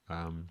kind.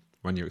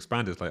 When you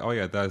expand, it's like, oh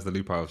yeah, there's the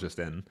loop I was just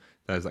in,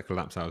 there's that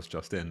collapse I was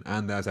just in,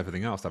 and there's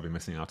everything else I've been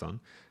missing out on.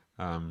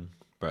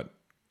 But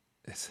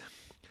it's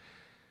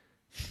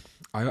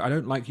I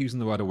don't like using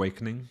the word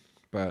awakening,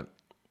 but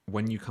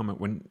when you come at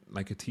when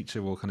like a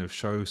teacher will kind of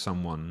show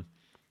someone,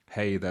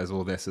 hey, there's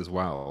all this as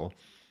well,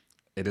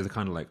 it is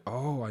kind of like,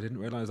 oh, I didn't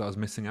realize I was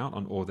missing out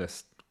on all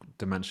this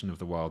dimension of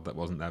the world that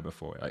wasn't there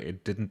before.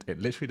 It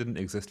literally didn't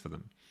exist for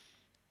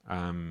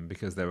them,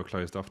 because they were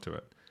closed off to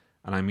it.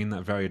 And I mean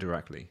that very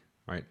directly,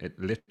 right? It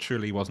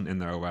literally wasn't in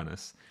their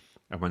awareness.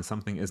 And when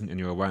something isn't in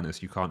your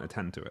awareness, you can't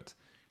attend to it.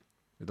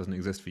 It doesn't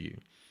exist for you.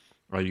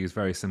 I use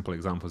very simple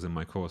examples in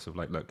my course of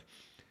like, look,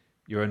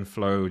 you're in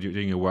flow, you're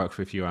doing your work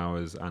for a few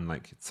hours, and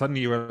like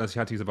suddenly you realize you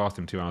had to use the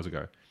bathroom 2 hours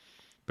ago.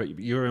 But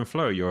you were in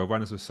flow, your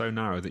awareness was so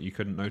narrow that you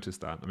couldn't notice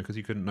that. And because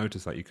you couldn't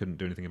notice that, you couldn't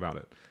do anything about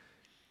it.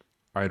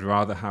 I'd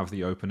rather have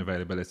the open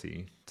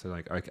availability to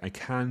like, I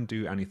can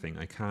do anything,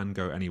 I can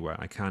go anywhere,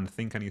 I can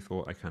think any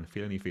thought, I can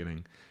feel any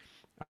feeling,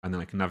 and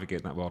then I can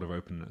navigate that world of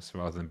openness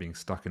rather than being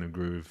stuck in a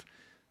groove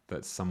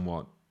that's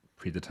somewhat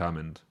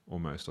predetermined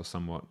almost, or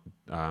somewhat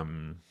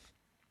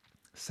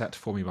set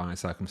for me by my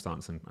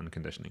circumstance and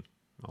conditioning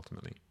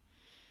ultimately.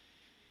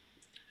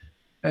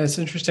 It's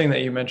interesting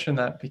that you mentioned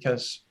that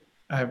because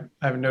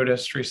I've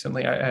noticed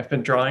recently I've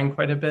been drawing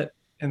quite a bit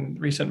in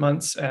recent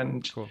months,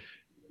 and Cool.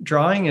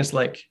 drawing is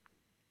like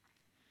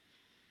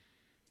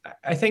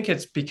I think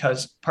it's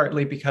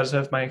partly because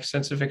of my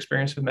extensive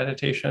experience with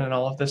meditation and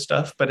all of this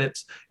stuff, but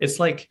it's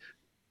like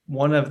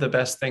one of the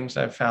best things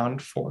I've found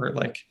for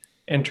like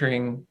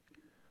entering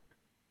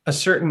a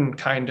certain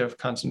kind of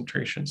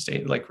concentration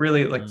state, like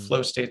really like Mm,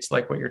 flow states,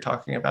 like what you're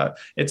talking about.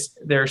 It's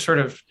there sort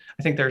of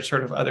I think there's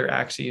sort of other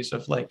axes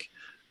of like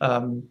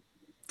um,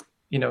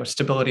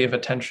 stability of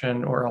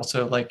attention or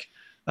also like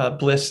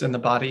bliss in the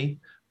body.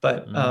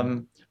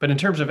 mm, But in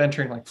terms of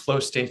entering like flow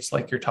states,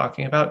 like you're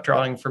talking about,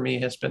 drawing for me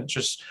has been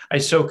just I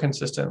so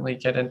consistently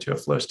get into a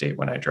flow state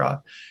when I draw,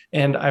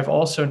 and I've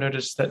also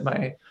noticed that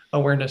my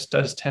awareness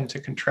does tend to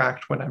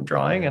contract when I'm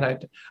drawing, yeah.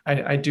 and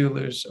I do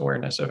lose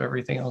awareness of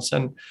everything else.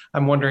 And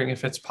I'm wondering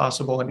if it's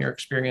possible in your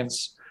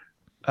experience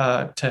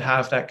to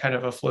have that kind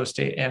of a flow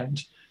state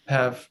and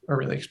have a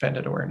really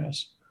expanded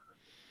awareness.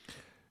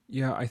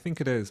 Yeah, I think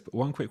it is. But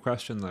one quick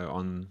question though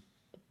on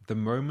the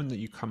moment that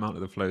you come out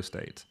of the flow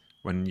state,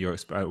 when your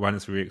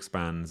awareness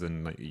re-expands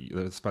and like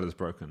the spell is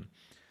broken,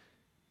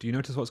 do you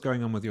notice what's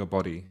going on with your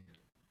body?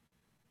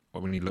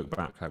 Or when you look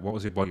back, like what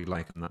was your body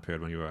like in that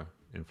period when you were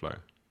in flow?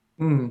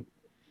 Mm.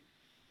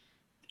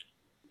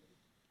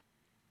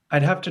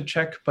 I'd have to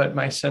check, but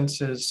my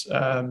sense is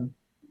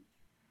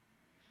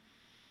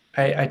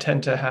I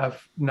tend to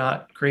have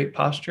not great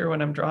posture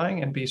when I'm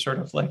drawing and be sort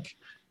of like,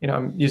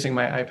 I'm using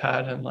my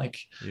iPad and like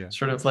Yeah.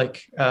 sort of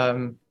like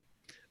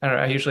I don't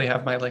know, I usually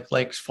have my like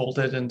legs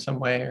folded in some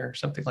way or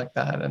something like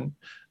that. And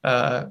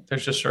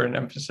there's just sort of an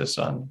emphasis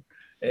on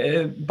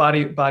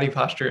body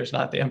posture is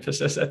not the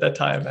emphasis at that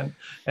time,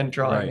 and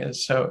drawing Right.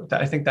 is. So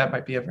I think that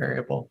might be a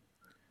variable.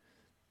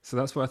 So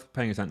that's worth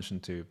paying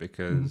attention to Mm,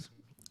 because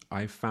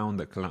I found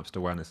that collapsed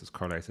awareness is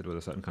correlated with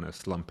a certain kind of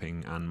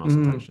slumping and muscle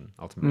mm, tension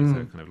ultimately. So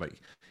mm. kind of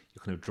like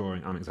you're kind of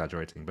drawing, I'm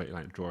exaggerating, but you're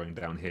like drawing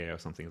down here or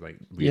something like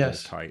really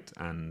Yes. tight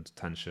and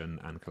tension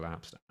and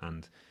collapsed.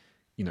 And,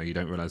 you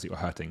don't realize that you're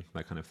hurting,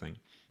 that kind of thing.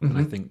 And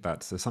I Hmm. think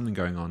there's something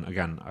going on.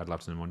 Again, I'd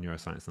love to know more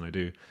neuroscience than I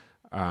do.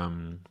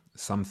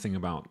 Something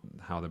about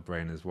how the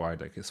brain is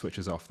wired, like it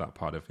switches off that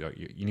part of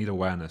you need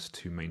awareness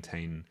to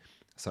maintain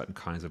certain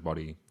kinds of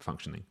body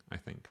functioning. I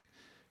think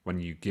when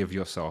you give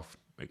yourself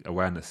like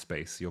awareness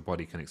space, your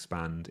body can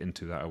expand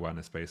into that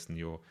awareness space, and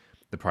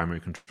the primary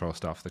control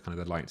stuff, the kind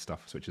of the light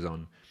stuff switches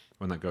on.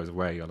 When that goes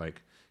away, you're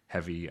like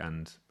heavy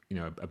and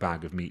a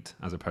bag of meat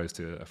as opposed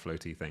to a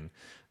floaty thing,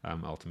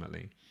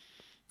 ultimately.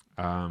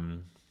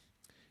 Um,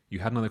 you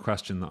had another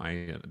question that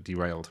I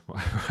derailed.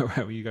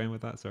 Where were you going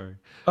with that? Sorry.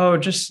 Oh,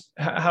 just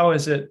how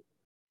is it?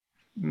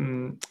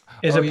 mm,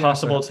 is Oh it yeah. So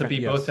possible to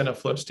be both in yes, a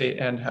flow state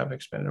and have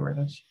expanded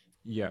awareness?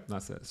 yeah,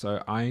 that's it.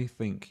 So I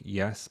think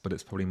yes, but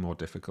it's probably more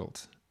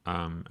difficult,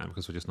 and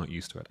because we're just not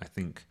used to it. I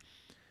think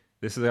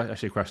this is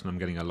actually a question I'm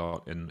getting a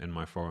lot in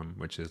my forum,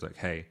 which is like,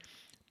 hey,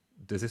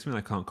 does this mean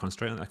I can't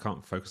concentrate? I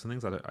can't focus on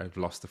things? I've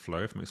lost the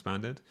flow from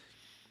expanded?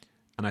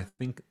 And I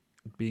think,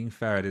 being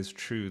fair, it is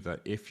true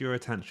that if your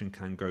attention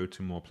can go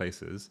to more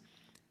places,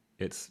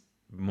 it's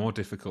more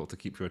difficult to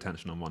keep your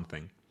attention on one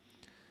thing.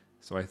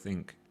 So I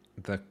think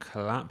the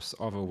collapse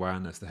of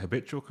awareness, the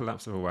habitual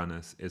collapse of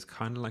awareness, is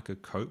kind of like a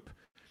cope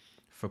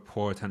for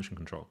poor attention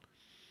control,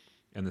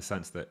 in the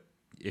sense that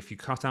if you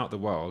cut out the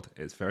world,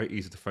 it's very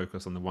easy to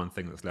focus on the one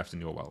thing that's left in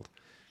your world.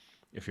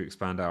 If you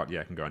expand out, yeah,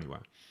 it can go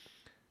anywhere.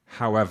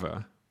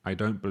 However, I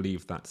don't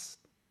believe that's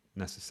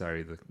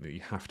necessary, that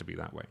you have to be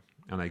that way.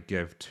 And I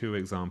give two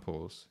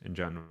examples in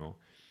general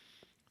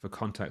for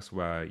context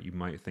where you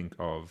might think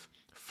of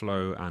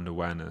flow and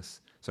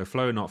awareness. So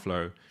flow, not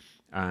flow,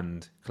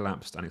 and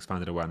collapsed and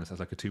expanded awareness as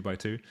like a two by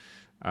two.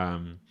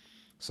 Um,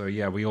 so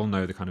yeah, we all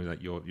know the kind of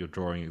like your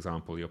drawing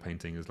example, your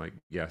painting is like,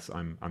 yes,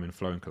 I'm in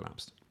flow and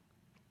collapsed.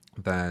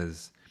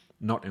 There's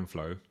not in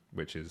flow,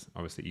 which is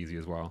obviously easy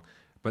as well,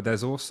 but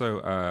there's also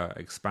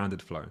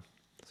expanded flow.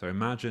 So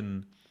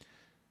imagine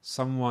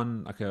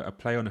someone like a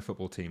player on a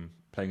football team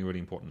playing a really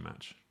important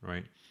match,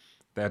 right?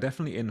 They're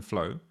definitely in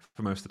flow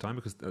for most of the time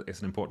because it's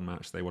an important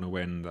match. They want to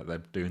win, that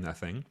they're doing their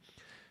thing,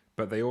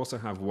 but they also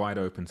have wide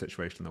open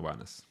situational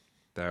awareness.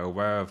 They're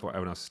aware of what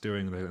everyone else is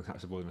doing. They're going to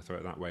catch the ball, they're going to throw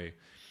it that way,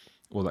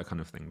 all that kind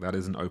of thing. That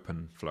is an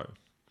open flow.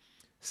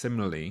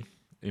 Similarly,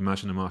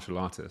 imagine a martial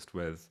artist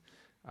with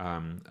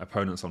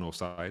opponents on all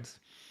sides,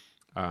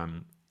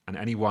 and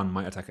any one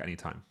might attack at any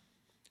time.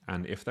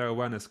 And if their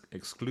awareness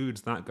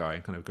excludes that guy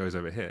and kind of goes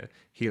over here,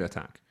 he'll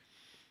attack.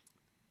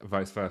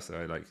 Vice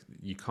versa, like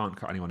you can't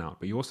cut anyone out,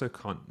 but you also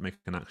can't make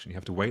an action. You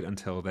have to wait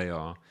until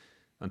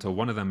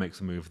one of them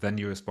makes a move, then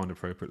you respond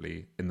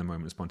appropriately in the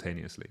moment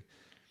spontaneously.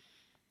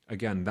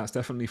 Again, that's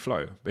definitely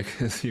flow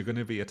because you're going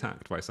to be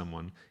attacked by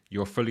someone.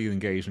 You're fully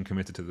engaged and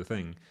committed to the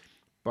thing,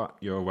 but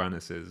your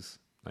awareness is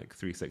like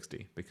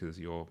 360 because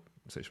your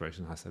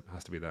situation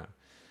has to be there.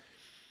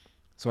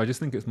 So I just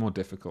think it's more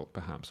difficult,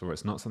 perhaps, or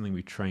it's not something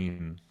we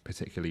train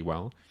particularly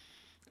well.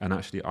 And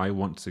actually, I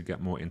want to get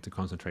more into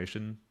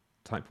concentration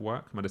type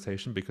work,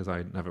 meditation, because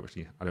I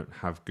don't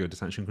have good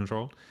attention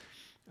control.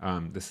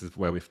 This is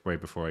where we've way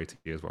before AT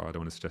as well. I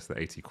don't want to suggest that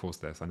AT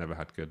caused this. I never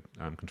had good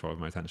control of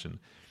my attention,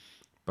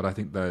 but I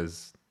think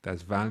there's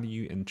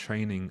value in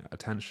training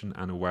attention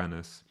and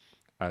awareness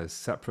as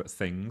separate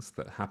things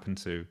that happen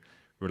to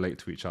relate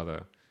to each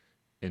other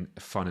in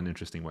fun and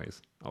interesting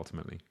ways.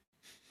 Ultimately,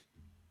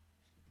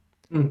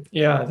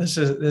 Yeah, this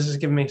is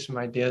giving me some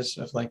ideas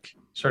of like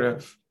sort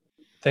of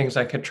things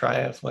I could try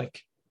of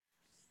like,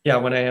 yeah,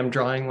 when I am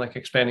drawing, like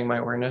expanding my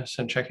awareness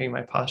and checking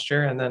my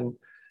posture. And then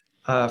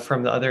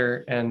from the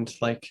other end,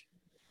 like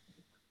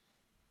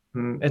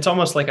it's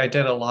almost like I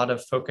did a lot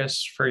of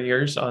focus for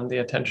years on the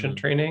attention mm,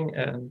 training.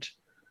 And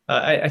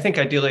I think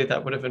ideally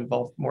that would have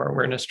involved more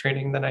awareness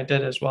training than I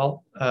did as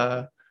well.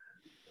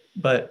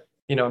 But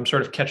I'm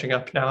sort of catching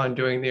up now and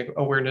doing the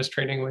awareness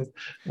training with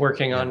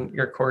working yeah, on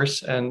your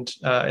course. And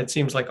it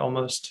seems like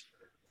almost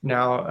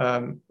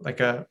now like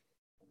a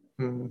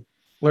mm,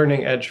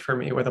 learning edge for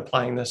me with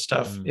applying this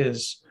stuff mm,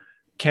 is,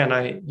 can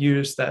I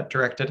use that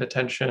directed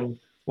attention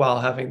while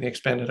having the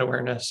expanded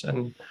awareness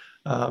and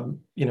um,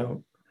 you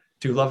know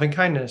do loving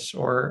kindness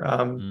or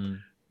mm,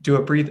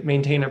 do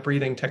maintain a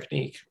breathing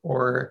technique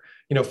or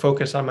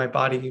focus on my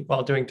body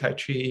while doing tai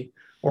chi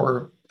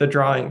or the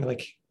drawing,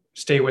 like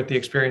stay with the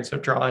experience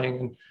of drawing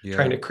and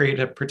trying yeah. to create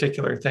a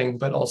particular thing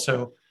but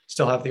also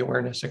still have the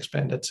awareness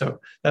expanded. So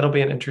that'll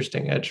be an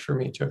interesting edge for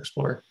me to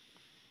explore.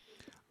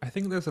 I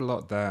think there's a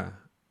lot there.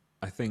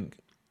 I think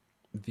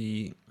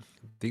the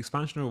the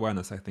expansion of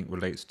awareness, I think,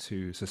 relates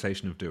to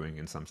cessation of doing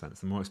in some sense.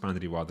 The more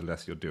expanded you are, the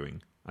less you're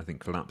doing. I think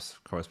collapse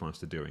corresponds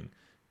to doing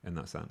in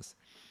that sense.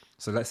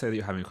 So let's say that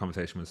you're having a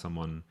conversation with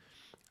someone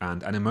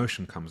and an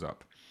emotion comes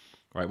up,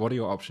 right? What are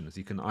your options?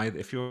 You can either,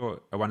 if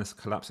your awareness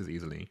collapses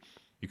easily,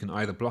 you can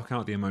either block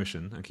out the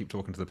emotion and keep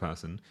talking to the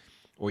person,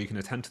 or you can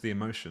attend to the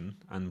emotion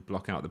and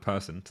block out the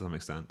person to some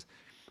extent,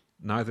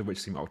 neither of which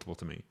seem optimal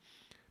to me.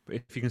 But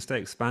if you can stay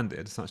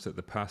expanded such that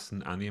the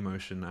person and the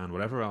emotion and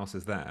whatever else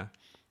is there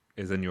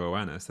is in your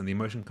awareness, then the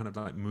emotion kind of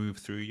like move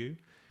through you.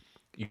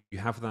 You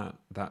have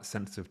that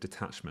sense of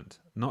detachment,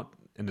 not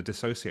in a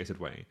dissociated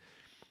way.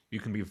 You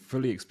can be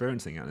fully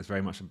experiencing it, and it's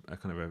very much a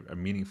kind of a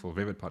meaningful,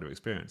 vivid part of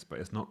experience, but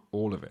it's not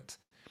all of it.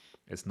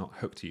 It's not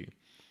hooked to you.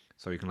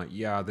 So you can like,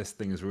 yeah, this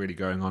thing is really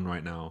going on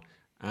right now,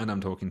 and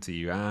I'm talking to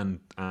you, and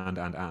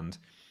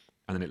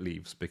then it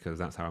leaves, because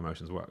that's how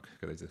emotions work.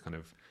 Because they just kind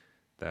of,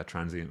 they're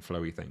transient,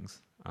 flowy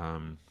things.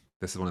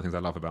 This is one of the things I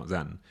love about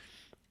Zen,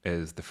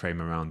 is the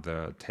frame around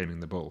the taming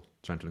the bull,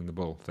 gentling the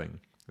bull thing.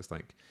 It's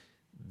like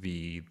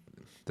the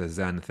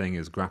Zen thing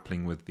is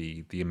grappling with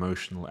the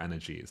emotional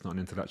energy. It's not an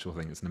intellectual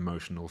thing. It's an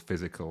emotional,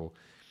 physical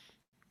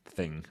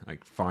thing,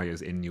 like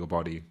fires in your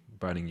body,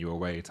 burning you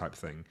away type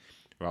thing,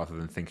 rather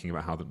than thinking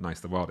about how nice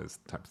the world is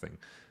type thing.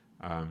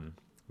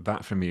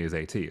 That for me is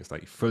AT. It's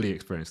like fully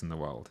experiencing the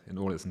world in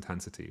all its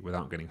intensity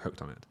without getting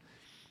hooked on it.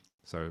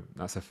 So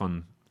that's a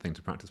fun thing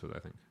to practice with, I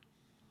think.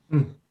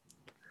 Mm.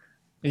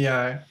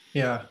 Yeah.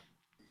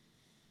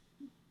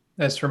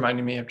 That's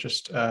reminding me of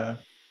just I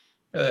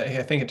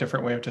think a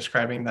different way of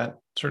describing that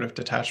sort of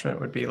detachment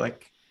would be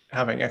like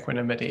having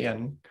equanimity.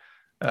 And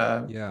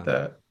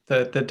Yeah.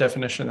 the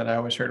definition that I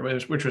always heard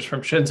was, which was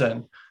from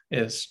Shinzen,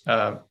 is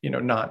not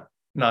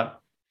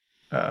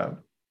uh,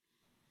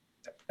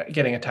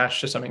 getting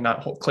attached to something,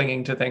 not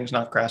clinging to things,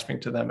 not grasping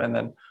to them, and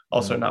then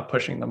also not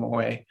pushing them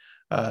away.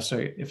 So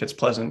if it's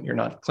pleasant, you're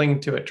not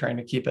clinging to it, trying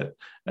to keep it.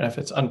 And if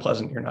it's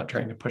unpleasant, you're not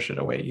trying to push it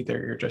away either.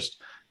 You're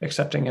just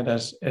accepting it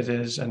as it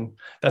is. And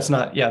that's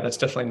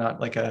definitely not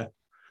like a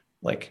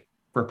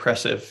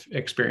repressive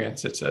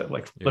experience. It's a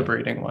like Yeah.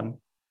 liberating one.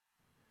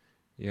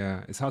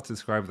 Yeah. It's hard to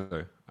describe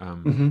though.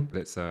 Mm-hmm.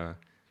 But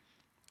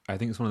I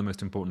think it's one of the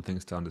most important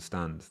things to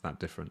understand, that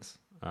difference.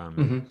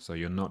 Mm-hmm. So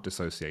you're not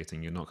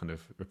dissociating, you're not kind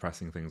of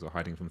repressing things or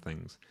hiding from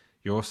things.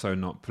 You're also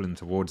not pulling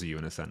towards you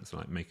in a sense,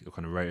 like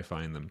kind of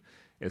rareifying them.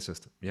 It's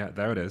just, yeah,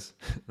 there it is.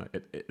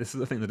 This is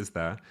the thing that is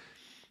there.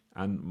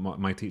 And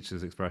my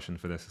teacher's expression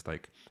for this is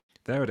like,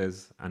 there it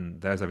is, and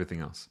there's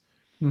everything else.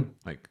 Mm.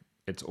 Like,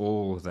 it's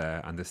all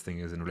there, and this thing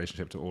is in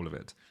relationship to all of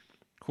it.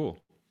 Cool,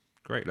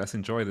 great. Let's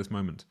enjoy this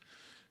moment.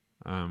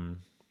 Um,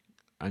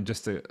 and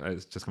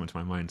it's just coming to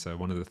my mind. So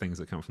one of the things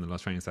that came from the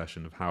last training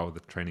session of how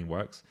the training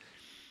works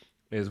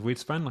is we'd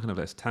spend like kind of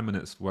this 10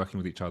 minutes working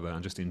with each other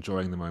and just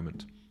enjoying the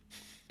moment.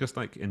 Just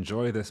like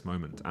enjoy this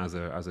moment as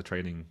a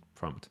training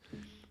prompt.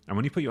 And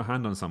when you put your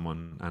hand on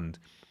someone and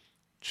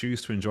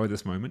choose to enjoy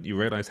this moment, you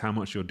realize how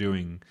much you're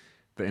doing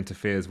that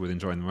interferes with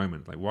enjoying the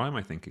moment. Like, why am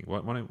I thinking? Why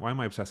am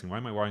I obsessing? Why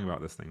am I worrying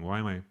about this thing? Why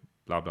am I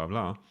blah, blah,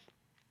 blah?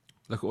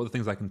 Look at all the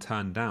things I can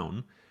turn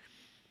down.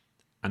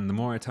 And the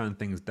more I turn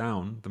things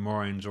down, the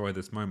more I enjoy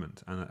this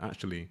moment. And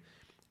actually,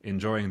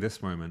 enjoying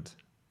this moment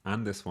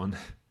and this one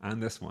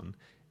and this one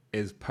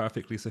is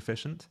perfectly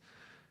sufficient.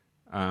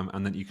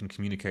 And then you can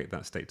communicate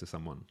that state to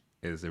someone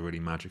is a really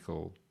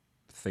magical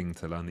thing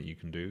to learn that you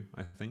can do,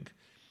 I think.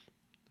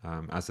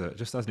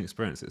 Just as an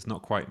experience, it's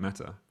not quite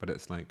meta, but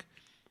it's like,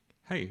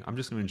 hey, I'm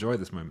just going to enjoy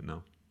this moment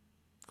now.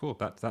 Cool,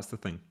 that's the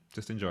thing.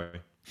 Just enjoy.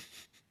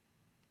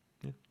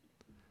 Yeah.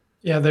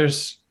 Yeah,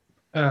 there's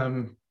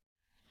a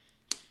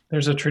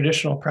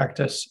traditional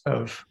practice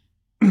of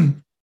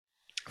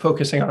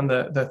focusing on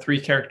the three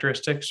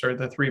characteristics or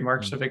the three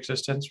marks Mm. of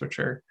existence, which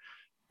are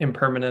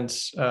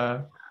impermanence,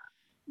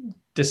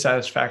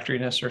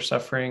 dissatisfactoriness or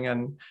suffering,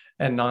 and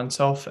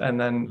non-self. And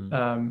then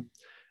Mm.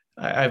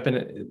 I've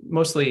been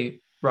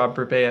mostly Rob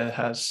Burbea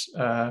has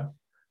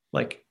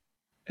like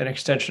an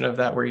extension of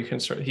that, where you can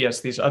he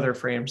has these other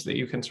frames that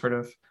you can sort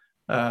of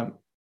um,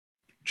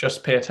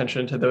 just pay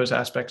attention to those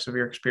aspects of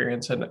your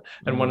experience. And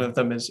one Mm. of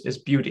them is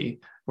beauty,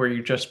 where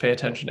you just pay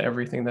attention to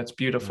everything that's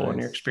beautiful in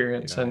your Nice.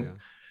 experience. Yeah, And yeah.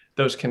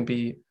 those can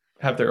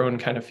have their own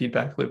kind of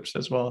feedback loops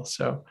as well.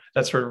 So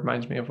that sort of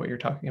reminds me of what you're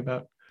talking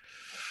about.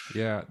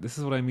 Yeah, this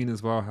is what I mean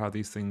as well, how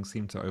these things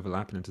seem to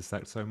overlap and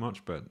intersect so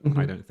much, but I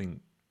Mm-hmm. don't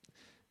think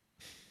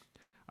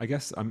I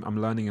guess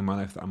I'm learning in my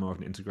life that I'm more of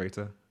an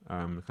integrator,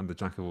 kind of the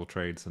jack of all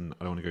trades, and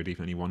I don't want to go deep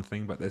in any one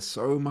thing. But there's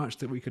so much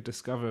that we could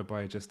discover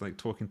by just like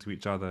talking to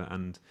each other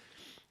and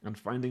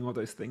finding all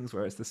those things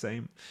where it's the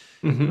same.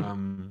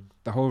 Mm-hmm.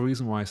 The whole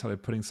reason why I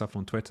started putting stuff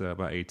on Twitter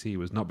about AT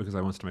was not because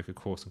I wanted to make a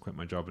course and quit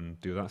my job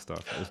and do that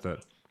stuff. It was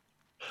that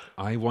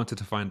I wanted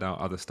to find out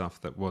other stuff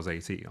that was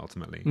AT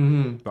ultimately.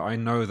 Mm-hmm. But I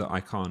know that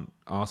I can't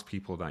ask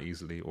people that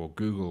easily or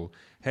Google,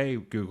 hey,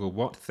 Google,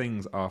 what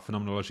things are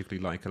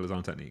phenomenologically like a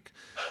Lausanne technique?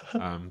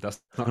 That's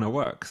not going to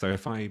work. So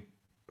if I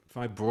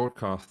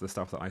broadcast the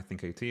stuff that I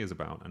think AT is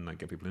about and like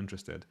get people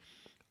interested,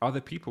 other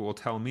people will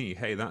tell me,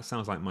 hey, that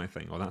sounds like my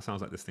thing, or that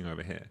sounds like this thing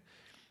over here.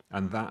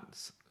 And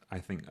that's, I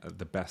think,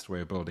 the best way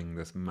of building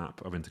this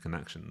map of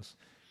interconnections.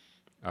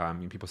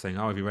 People saying,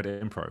 "Oh, have you read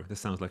Impro? This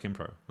sounds like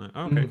Impro." Like,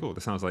 oh, okay, Mm-hmm. cool.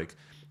 This sounds like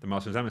The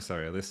Master's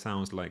Emissary. This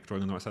sounds like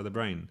Drawing on the Right Side of the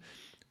Brain.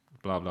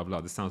 Blah blah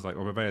blah. This sounds like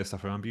Orbea's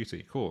stuff around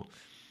beauty. Cool.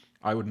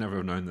 I would never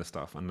have known this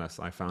stuff unless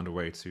I found a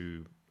way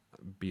to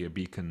be a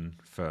beacon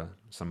for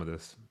some of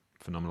this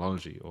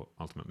phenomenology, or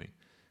ultimately.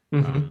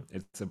 Mm-hmm.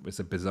 It's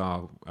a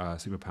bizarre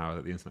superpower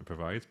that the internet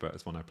provides, but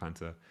it's one I plan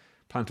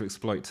to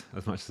exploit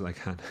as much as I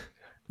can.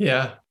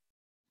 Yeah,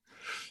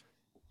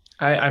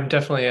 I'm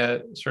definitely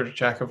a sort of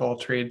jack of all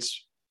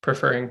trades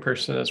preferring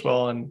person as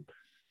well. And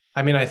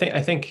I mean, I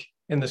think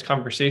in this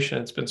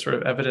conversation, it's been sort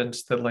of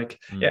evidence that, like,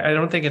 Mm, yeah, I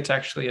don't think it's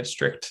actually a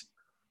strict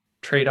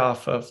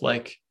trade-off of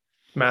like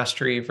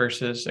mastery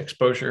versus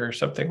exposure or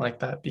something like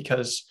that,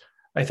 because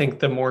I think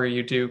the more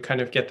you do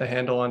kind of get the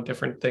handle on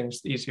different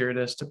things, the easier it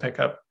is to pick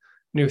up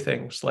new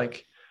things.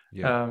 Like,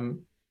 Yeah.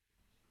 um,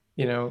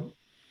 you know,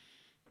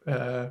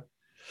 uh,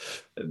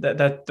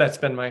 that's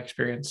been my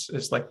experience,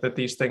 is like that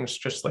these things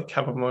just like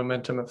have a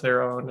momentum of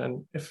their own,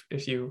 and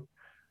if you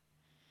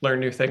learn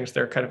new things,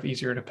 they're kind of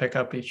easier to pick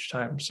up each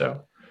time.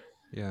 So,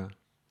 Yeah.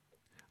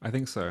 I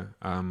think so.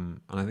 And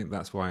I think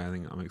that's why I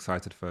think I'm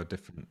excited for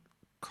different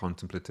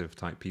contemplative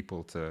type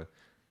people to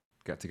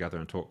get together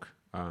and talk.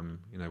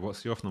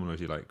 What's your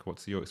phenomenology like?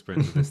 What's your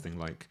experience of this thing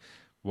like?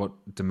 What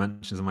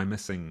dimensions am I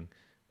missing?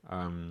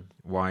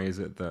 Why is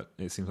it that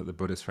it seems like the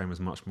Buddhist frame is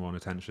much more on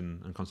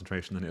attention and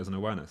concentration than it is on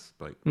awareness?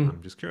 Like, mm,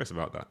 I'm just curious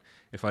about that.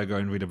 If I go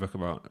and read a book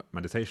about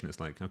meditation, it's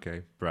like,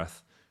 okay,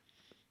 breath,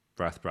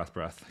 breath, breath,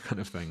 breath,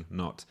 kind of thing,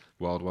 not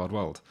world, world,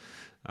 world.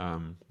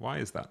 Why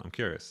is that? I'm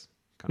curious,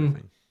 kind of mm,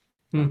 thing.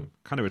 mm.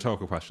 Kind of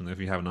rhetorical question. If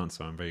you have an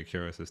answer, I'm very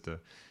curious as to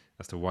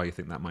why you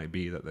think that might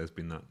be, that there's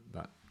been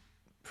that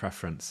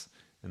preference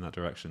in that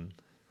direction.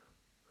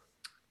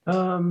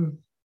 Um,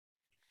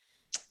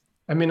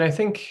 I mean, I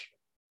think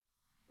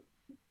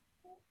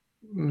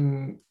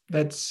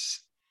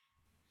that's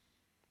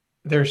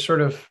there's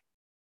sort of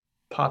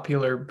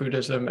popular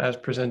Buddhism as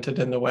presented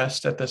in the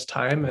West at this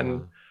time. Uh,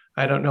 And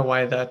I don't know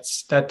why that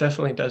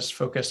definitely does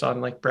focus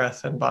on like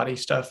breath and body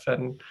stuff.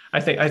 And I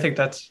think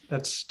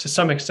that's to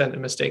some extent a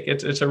mistake.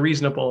 It's a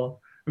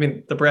reasonable, I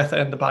mean, the breath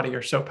and the body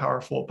are so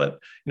powerful, but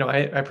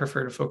I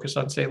prefer to focus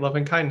on, say,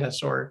 loving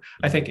kindness, or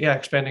I think, mm, yeah,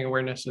 expanding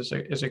awareness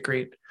is a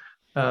great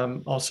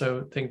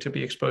also thing to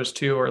be exposed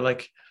to, or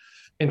like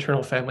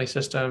internal family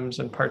systems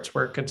and parts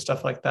work and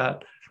stuff like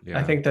that. I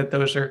yeah, think that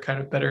those are kind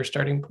of better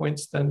starting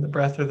points than the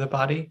breath or the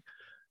body.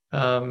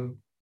 Um,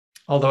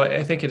 Although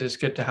I think it is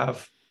good to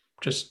have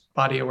just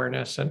body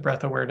awareness and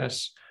breath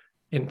awareness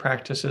in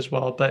practice as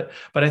well. But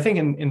I think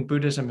in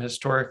Buddhism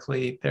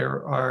historically,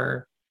 there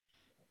are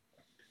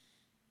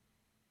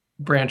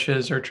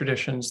branches or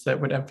traditions that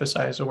would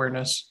emphasize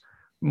awareness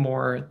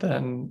more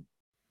than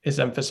is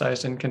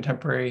emphasized in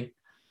contemporary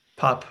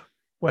pop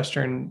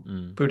Western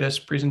mm,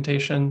 Buddhist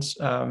presentations.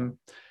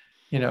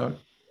 You know,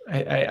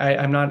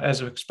 I'm not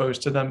as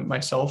exposed to them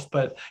myself,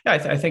 but yeah,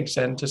 I think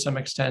Zen to some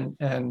extent,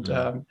 and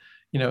mm,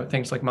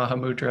 things like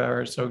Mahamudra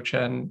or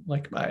Dzogchen.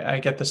 Like I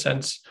get the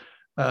sense.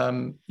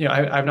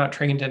 I've not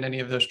trained in any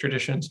of those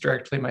traditions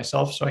directly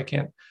myself, so I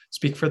can't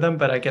speak for them,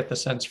 but I get the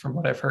sense from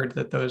what I've heard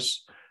that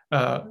those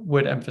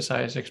would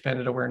emphasize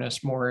expanded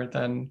awareness more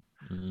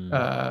mm.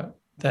 uh,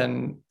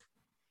 than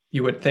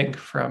you would think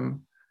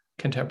from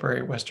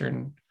contemporary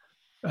Western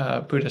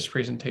Buddhist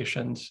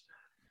presentations.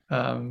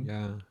 Um,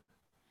 Yeah,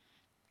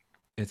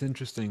 it's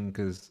interesting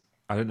because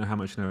I don't know how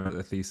much you know about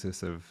the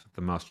thesis of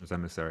the Master's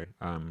Emissary.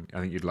 I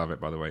think you'd love it,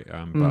 by the way.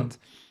 mm, But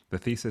the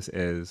thesis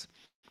is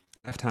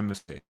left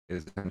hemisphere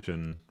is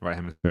attention, right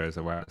hemisphere is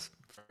awareness,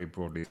 very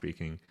broadly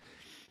speaking,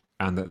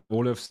 and that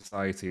all of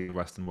society in the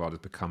Western world has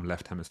become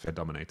left hemisphere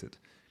dominated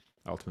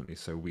ultimately.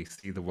 So we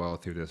see the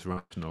world through this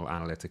rational,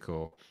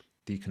 analytical,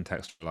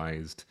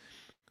 decontextualized,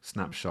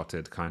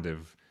 snapshotted kind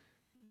of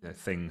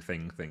thing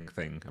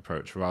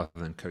approach rather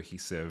than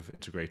cohesive,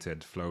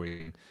 integrated,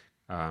 flowing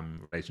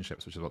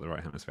relationships, which is what the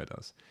right hemisphere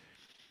does.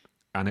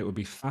 And it would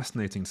be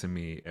fascinating to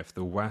me if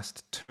the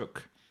West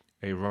took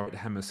a right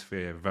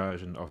hemisphere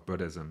version of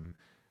Buddhism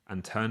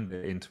and turned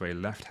it into a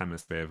left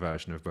hemisphere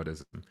version of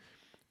Buddhism,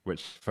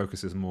 which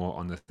focuses more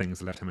on the things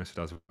the left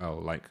hemisphere does well,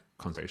 like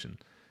concentration,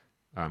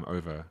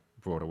 over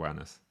broad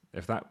awareness.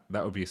 If that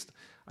would be,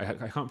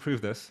 I can't prove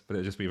this, but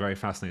it'd just be very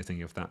fascinating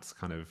if that's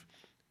kind of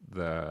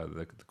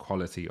the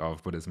quality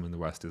of Buddhism in the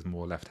West is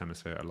more left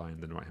hemisphere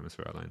aligned than right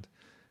hemisphere aligned.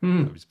 That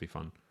would mm, just be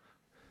fun.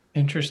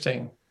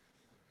 Interesting.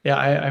 Yeah,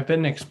 I've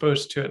been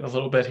exposed to it a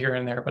little bit here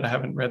and there, but I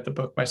haven't read the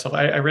book myself.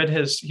 I read he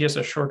has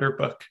a shorter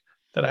book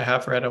that I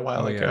have read a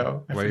while Oh yeah,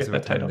 ago. I ways forget of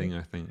that title. attending.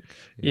 I think.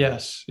 Yeah.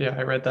 Yes, yeah,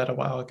 I read that a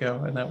while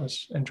ago, and that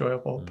was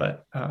enjoyable. Mm.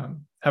 But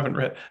haven't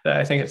read.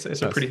 I think it's a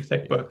That's pretty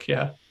thick yeah. book.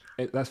 Yeah.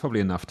 That's probably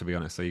enough to be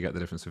honest. So you get the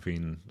difference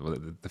between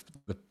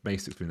the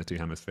basics between the two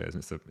hemispheres.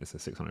 And it's a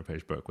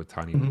 600-page book with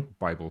tiny Mhm.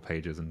 Bible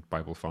pages and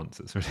Bible fonts.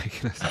 It's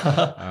ridiculous.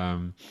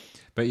 Um,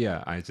 but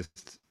yeah,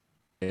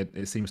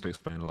 it seems to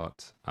explain a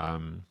lot,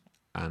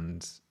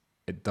 and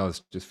it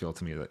does just feel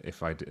to me that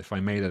if I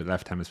made a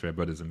left hemisphere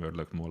Buddhism, it would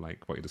look more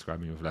like what you're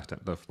describing of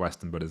of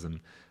Western Buddhism,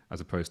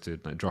 as opposed to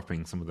like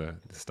dropping some of the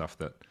stuff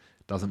that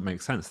doesn't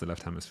make sense to the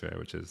left hemisphere,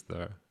 which is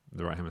the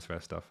right hemisphere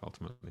stuff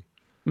ultimately.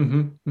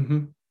 hmm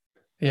hmm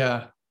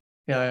Yeah,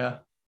 yeah, yeah.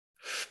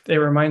 It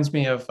reminds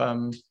me of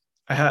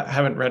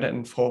haven't read it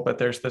in full, but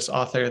there's this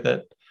author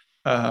that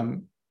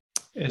um,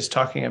 is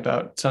talking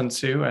about Sun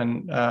Tzu,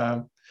 and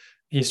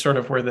he's sort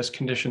of where this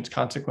conditions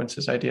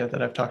consequences idea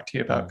that I've talked to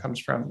you about Mm, comes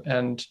from.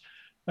 And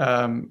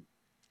um,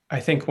 I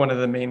think one of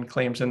the main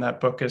claims in that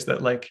book is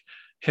that like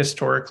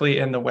historically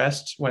in the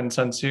West, when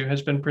Sun Tzu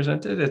has been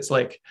presented, it's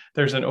like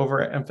there's an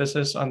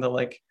overemphasis on the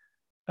like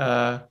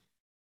uh,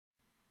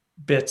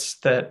 bits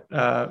that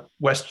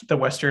the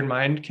Western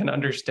mind can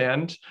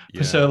understand.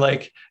 yeah. So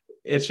like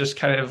it's just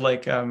kind of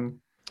like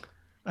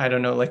I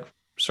don't know, like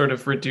sort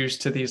of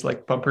reduced to these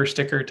like bumper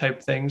sticker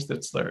type things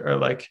that's are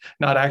like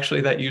not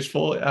actually that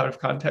useful out of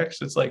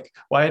context. It's like,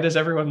 why does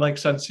everyone like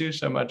Sun Tzu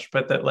so much?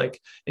 But that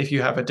like if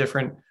you have a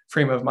different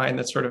frame of mind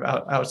that's sort of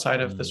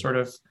outside of the Mm, sort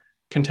of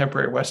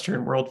contemporary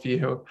Western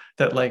worldview,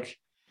 that like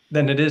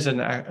then it is an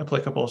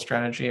applicable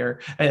strategy. Or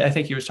I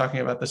think he was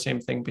talking about the same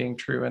thing being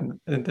true in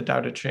the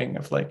Tao Te Ching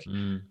of like,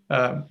 mm.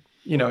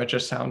 it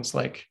just sounds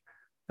like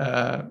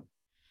uh,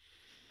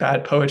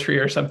 bad poetry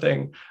or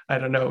something. I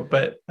don't know,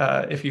 but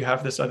if you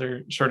have this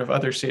other sort of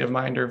other state of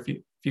mind or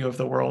view of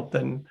the world,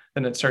 then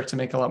it starts to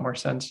make a lot more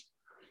sense.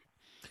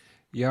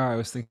 Yeah, I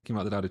was thinking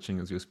about the Tao Te Ching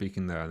as you were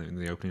speaking there in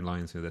the opening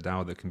lines here. The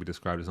Tao that can be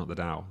described is not the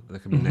Tao.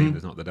 That can be named Mm-hmm.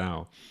 is not the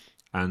Tao.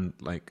 And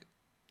like,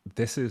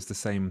 this is the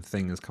same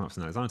thing as come up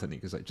in that design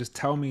technique. It's like, just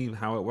tell me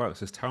how it works.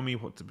 Just tell me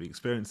what to be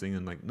experiencing.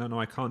 And like, no,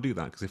 I can't do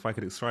that because if I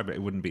could describe it,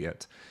 it wouldn't be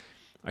it.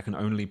 I can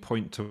only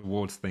point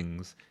towards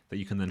things that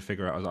you can then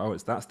figure out as, oh,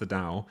 that's the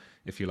Tao,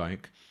 if you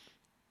like.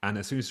 And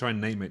as soon as you try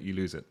and name it, you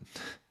lose it.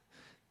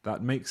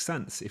 That makes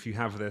sense if you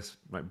have this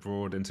like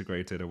broad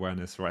integrated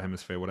awareness, right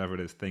hemisphere, whatever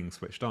it is, thing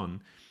switched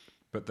on.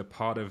 But the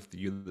part of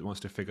you that wants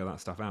to figure that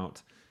stuff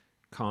out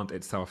can't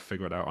itself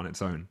figure it out on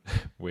its own,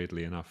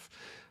 weirdly enough.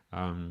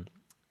 Um,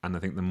 and I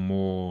think the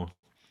more,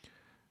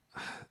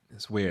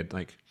 it's weird,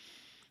 like,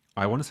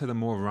 I want to say the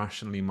more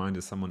rationally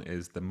minded someone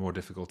is, the more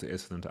difficult it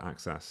is for them to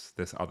access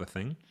this other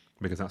thing,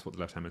 because that's what the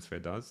left hemisphere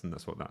does, and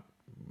that's what that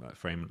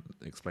frame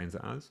explains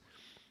it as.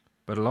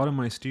 But a lot of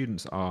my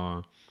students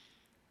are,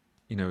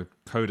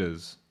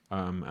 coders,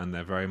 and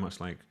they're very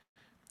much like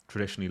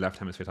traditionally left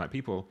hemisphere type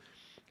people,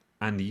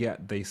 and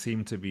yet they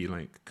seem to be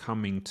like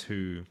coming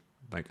to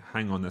like,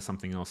 hang on, there's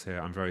something else here.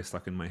 I'm very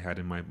stuck in my head,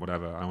 in my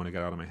whatever. I want to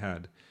get out of my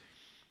head,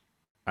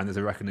 and there's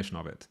a recognition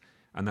of it,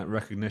 and that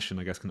recognition,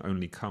 I guess, can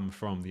only come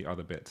from the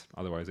other bit.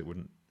 Otherwise, it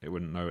wouldn't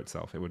know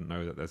itself. It wouldn't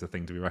know that there's a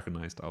thing to be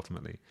recognized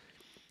ultimately.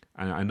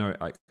 And I know,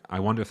 like, I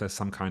wonder if there's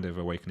some kind of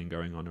awakening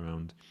going on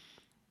around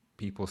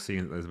people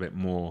seeing that there's a bit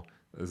more,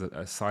 there's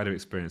a side of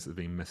experience that's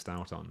being missed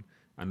out on,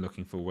 and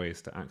looking for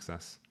ways to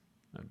access,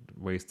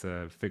 ways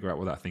to figure out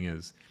what that thing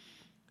is.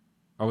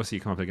 Obviously,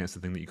 you come up against a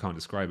thing that you can't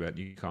describe it,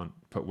 you can't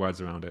put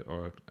words around it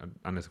or an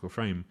analytical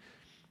frame,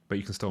 but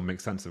you can still make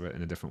sense of it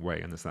in a different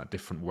way. And it's that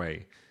different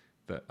way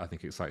that I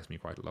think excites me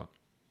quite a lot.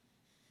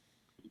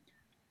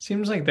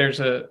 Seems like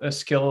there's a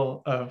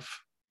skill of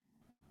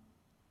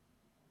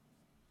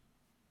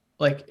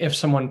like if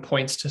someone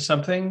points to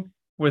something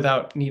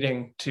without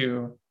needing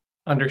to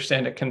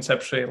understand it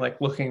conceptually,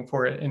 like looking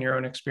for it in your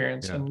own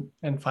experience Yeah.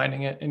 and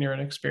finding it in your own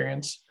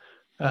experience.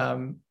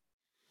 Um,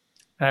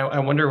 I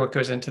wonder what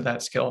goes into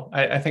that skill.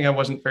 I think I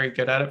wasn't very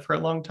good at it for a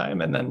long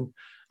time. And then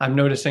I'm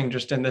noticing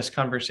just in this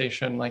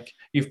conversation, like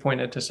you've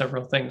pointed to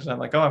several things. And I'm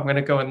like, oh, I'm going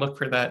to go and look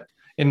for that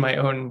in my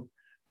own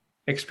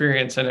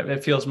experience. And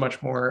it feels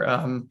much more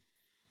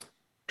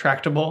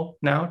tractable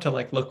now to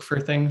like look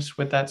for things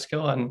with that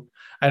skill. And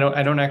I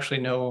don't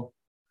actually know.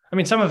 I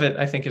mean, some of it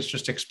I think is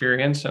just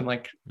experience and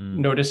like Mm.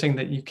 noticing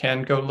that you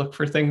can go look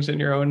for things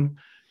in your own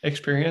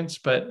experience,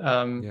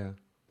 Yeah.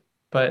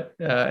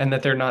 and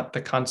that they're not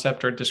the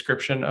concept or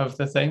description of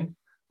the thing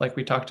like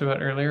we talked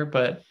about earlier.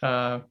 But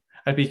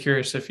I'd be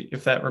curious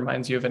if that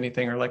reminds you of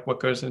anything or like what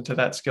goes into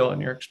that skill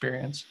in your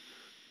experience.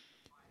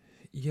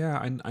 Yeah,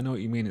 I know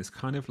what you mean. It's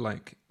kind of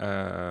like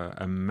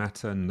a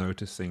meta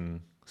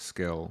noticing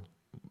skill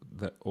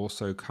that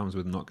also comes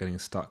with not getting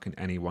stuck in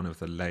any one of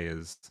the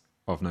layers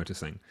of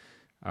noticing.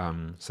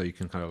 So you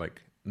can kind of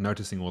like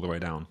noticing all the way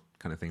down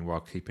kind of thing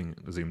while keeping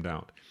zoomed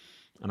out.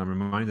 And I'm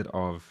reminded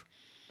of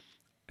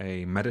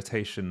a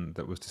meditation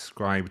that was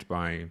described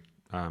by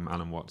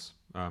Alan Watts,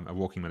 a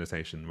walking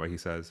meditation, where he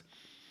says,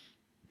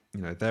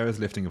 there is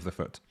lifting of the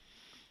foot,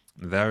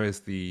 there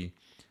is the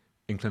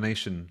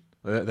inclination,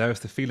 there is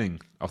the feeling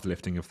of the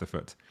lifting of the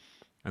foot,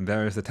 and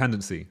there is the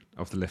tendency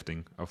of the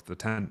lifting of the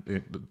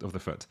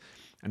foot,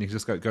 and you can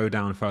just go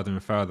down further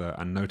and further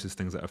and notice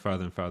things that are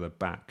further and further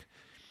back.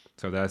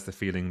 So there's the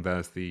feeling,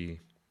 there's the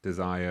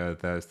desire,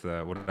 there's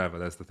the whatever,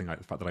 there's the thing, like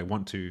the fact that I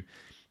want to,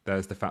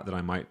 there's the fact that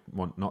I might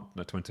want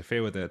not to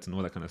interfere with it, and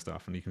all that kind of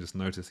stuff. And you can just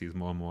notice these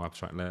more and more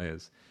abstract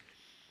layers.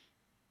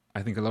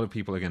 I think a lot of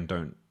people, again,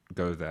 don't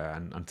go there,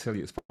 and until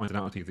it's pointed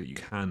out to you that you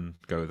can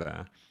go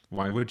there,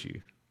 why would you?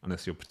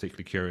 Unless you're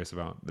particularly curious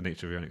about the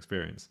nature of your own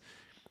experience.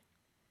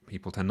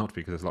 People tend not to,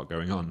 because there's a lot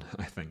going on,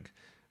 I think.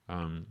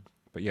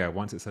 But yeah,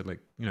 once it said, like,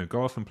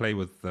 go off and play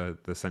with the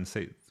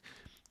sensate,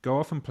 go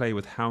off and play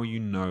with how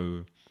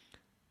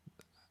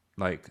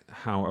like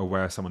how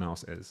aware someone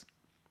else is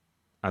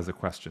as a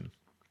question.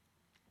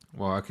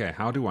 Well, okay,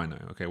 how do I know?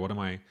 Okay, what am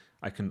I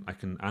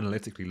can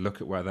analytically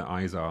look at where their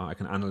eyes are. I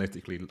can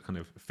analytically kind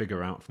of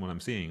figure out from what I'm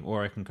seeing,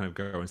 or I can kind of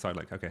go inside,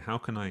 like, okay, how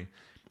can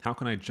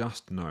I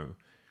just know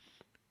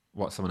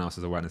what someone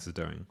else's awareness is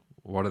doing?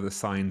 What are the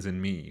signs in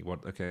me?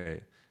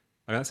 Okay,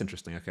 oh, that's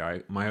interesting.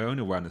 Okay, my own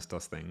awareness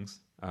does things.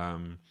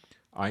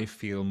 I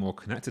feel more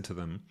connected to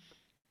them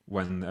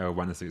when their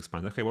awareness is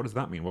expanded. Okay, what does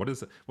that mean? What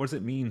does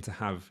it mean to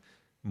have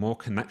more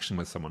connection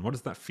with someone. What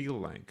does that feel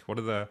like? What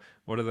are the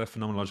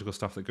phenomenological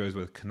stuff that goes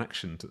with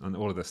connection and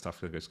all of this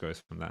stuff that goes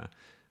from there?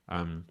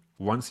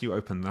 Once you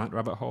open that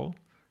rabbit hole,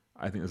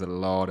 I think there's a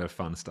lot of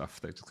fun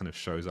stuff that just kind of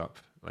shows up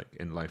like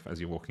in life as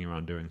you're walking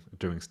around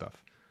doing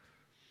stuff.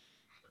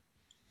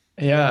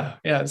 Yeah,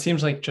 yeah. It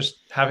seems like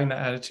just having the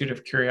attitude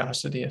of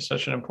curiosity is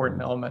such an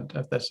important Mm. element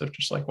of this, of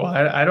just like, well,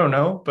 I don't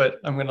know, but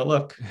I'm going to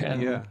look Yeah.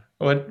 and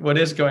what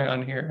is going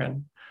on here.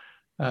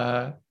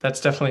 And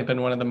that's definitely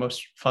been one of the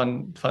most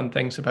fun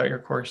things about your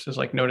course is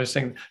like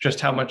noticing just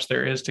how much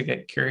there is to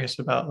get curious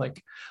about.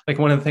 Like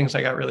one of the things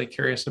I got really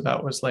curious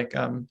about was like,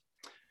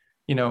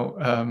 you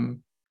know,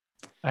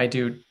 I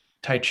do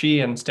Tai Chi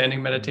and standing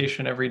Mm.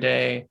 meditation every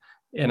day.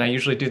 And I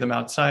usually do them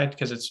outside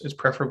because it's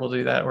preferable to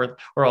do that, or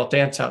I'll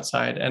dance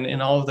outside. And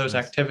in all of those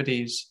Nice.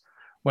 activities,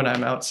 when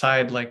I'm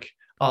outside, like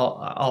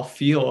I'll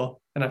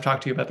feel, and I've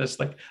talked to you about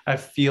this, like I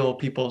feel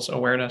people's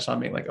awareness on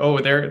me, like, oh,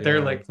 they're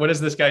Yeah. like, what is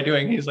this guy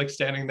doing? He's like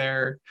standing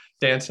there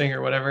dancing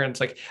or whatever. And it's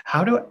like,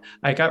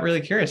 I got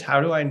really curious,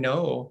 how do I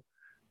know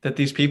that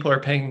these people are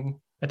paying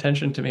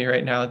attention to me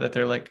right now? That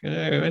they're like,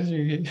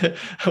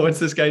 what's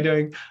this guy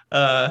doing?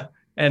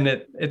 And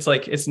it's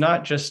like it's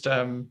not just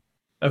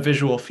a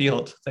visual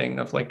field thing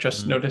of like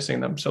just Mm.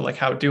 noticing them. So like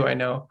how do I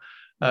know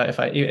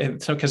if I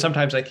so because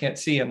sometimes I can't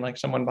see and like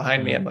someone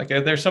behind me, I'm Mm. like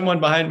there's someone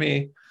behind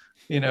me,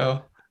 you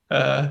know,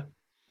 uh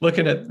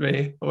looking at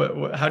me.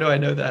 How do I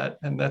know that?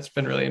 And that's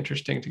been really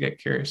interesting to get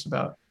curious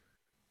about.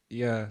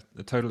 Yeah,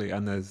 totally.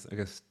 And there's, I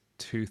guess,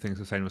 two things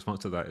to say in response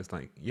to that. Is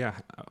like, yeah,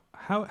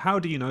 how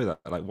do you know that?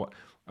 Like, what?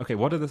 Okay,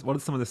 what are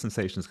some of the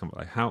sensations come?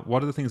 Like,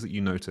 what are the things that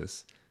you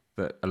notice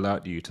that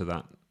alert you to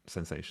that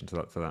sensation, to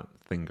that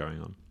thing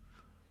going on?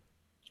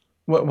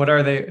 What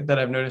are they that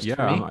I've noticed Yeah,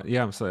 for me?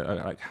 yeah. I'm so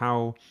like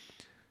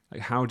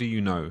how do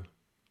you know?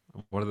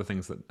 What are the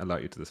things that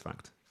alert you to this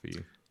fact for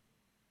you?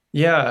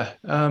 Yeah,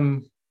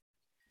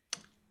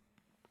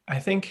 I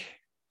think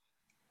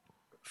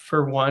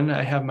for one,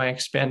 I have my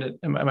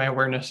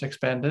awareness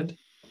expanded.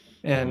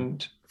 Hmm.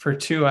 And for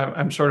two,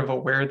 I'm sort of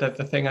aware that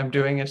the thing I'm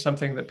doing is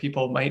something that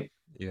people might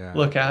Yeah,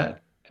 look yeah,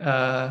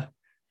 at.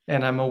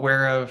 And I'm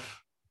aware of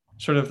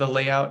sort of the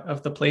layout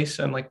of the place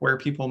and like where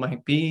people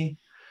might be.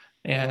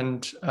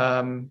 And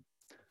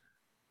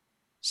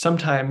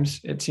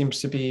sometimes it seems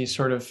to be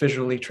sort of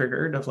visually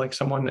triggered of like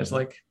someone is hmm,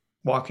 like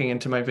walking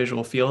into my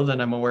visual field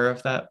and I'm aware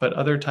of that. But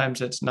other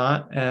times it's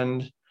not.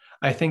 And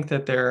I think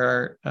that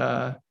there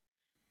are,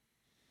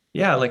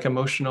 yeah, like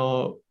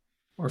emotional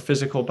or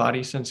physical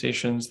body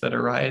sensations that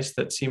arise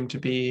that seem to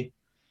be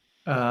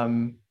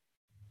um,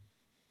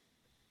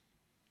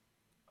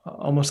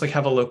 almost like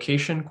have a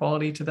location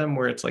quality to them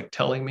where it's like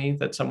telling me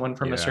that someone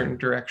from a yeah. certain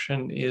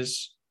direction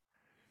is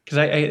because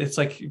it's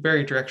like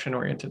very direction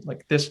oriented,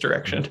 like this Hmm.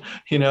 direction,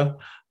 you know.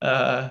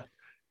 Uh,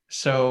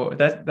 so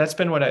that's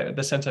been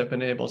the sense I've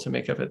been able to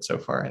make of it so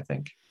far, I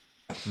think.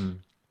 Mm,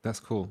 that's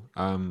cool.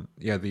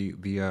 Yeah,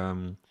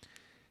 the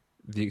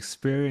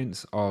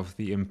experience of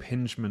the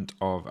impingement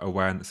of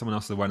awareness, someone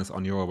else's awareness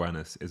on your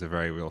awareness, is a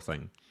very real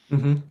thing.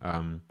 Mm-hmm.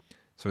 Um,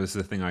 so this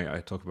is the thing I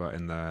talk about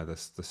in the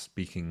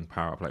speaking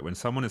power up. Like when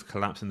someone is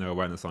collapsing their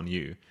awareness on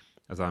you,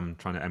 as I'm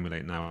trying to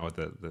emulate now with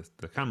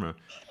the camera,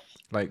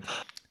 like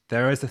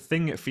there is a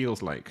thing it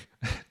feels like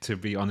to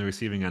be on the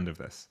receiving end of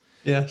this.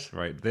 Yes.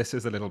 Right, this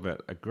is a little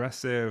bit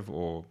aggressive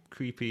or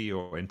creepy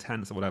or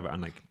intense or whatever,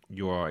 and like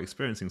you are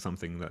experiencing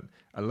something that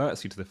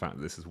alerts you to the fact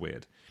that this is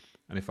weird.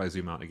 And if I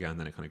zoom out again,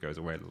 then it kind of goes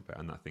away a little bit,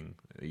 and that thing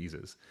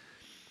eases.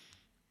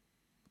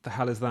 The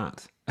hell is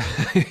that?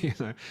 you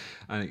know,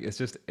 and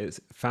it's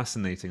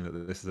fascinating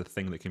that this is a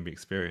thing that can be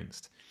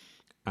experienced,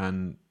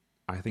 and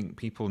I think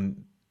people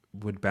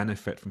would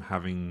benefit from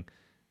having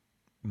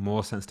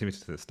more sensitivity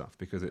to this stuff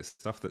because it's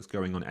stuff that's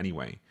going on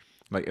anyway.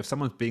 Like if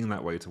someone's being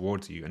that way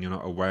towards you and you're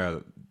not aware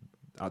that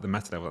at the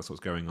meta level that's what's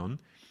going on,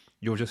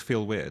 you'll just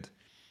feel weird.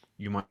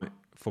 You might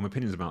form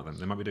opinions about them.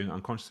 They might be doing it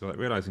unconsciously without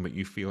realizing, but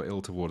you feel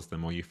ill towards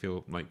them or you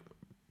feel like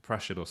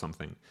pressured or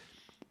something.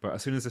 But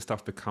as soon as this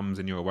stuff becomes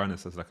in your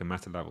awareness as like a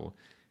meta level,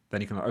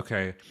 then you can like,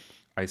 okay,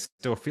 I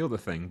still feel the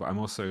thing, but I'm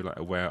also like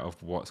aware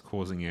of what's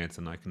causing it,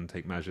 and I can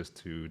take measures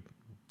to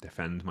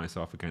defend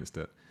myself against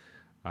it.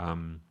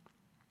 Um,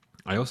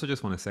 I also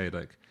just want to say,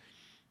 like,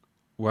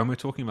 when we're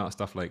talking about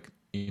stuff like,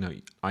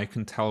 I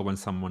can tell when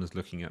someone is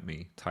looking at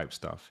me type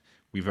stuff,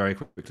 we very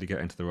quickly get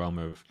into the realm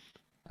of,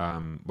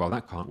 well,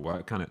 that can't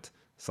work, can it?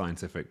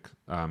 Scientific,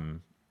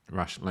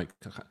 rational, like,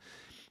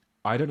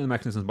 I don't know the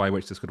mechanisms by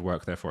which this could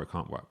work, therefore it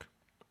can't work.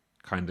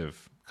 Kind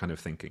of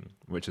thinking,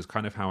 which is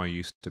kind of how I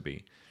used to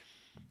be.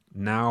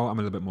 Now I'm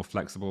a little bit more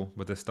flexible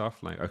with this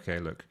stuff. Like, okay,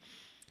 look,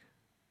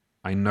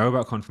 I know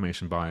about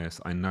confirmation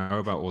bias. I know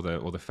about all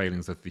the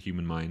failings of the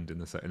human mind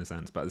in a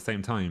sense, but at the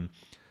same time,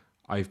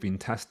 I've been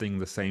testing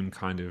the same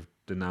kind of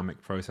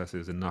dynamic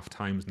processes enough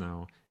times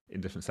now in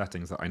different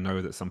settings that I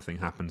know that something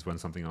happens when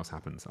something else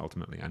happens.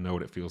 Ultimately, I know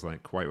what it feels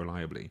like quite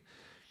reliably.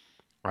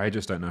 I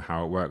just don't know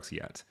how it works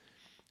yet.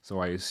 So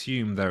I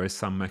assume there is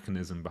some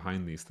mechanism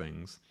behind these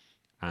things,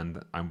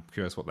 and I'm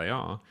curious what they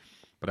are.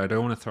 but I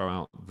don't want to throw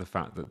out the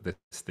fact that this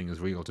thing is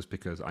real just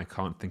because I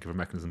can't think of a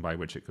mechanism by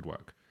which it could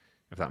work,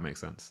 if that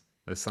makes sense.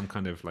 There's some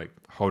kind of like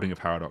holding a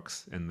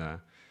paradox in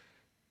there.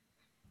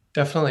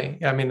 Definitely.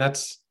 I mean,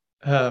 that's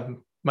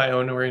my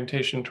own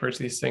orientation towards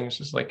these things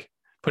is like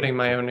putting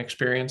my own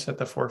experience at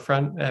the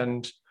forefront.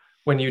 And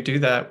when you do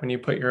that, when you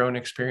put your own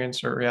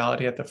experience or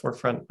reality at the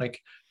forefront, like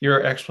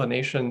your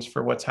explanations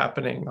for what's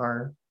happening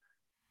are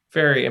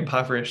very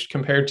impoverished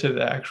compared to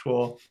the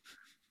actual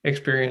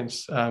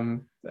experience.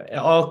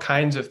 All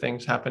kinds of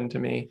things happen to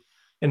me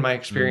in my Mm,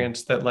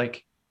 experience that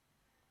like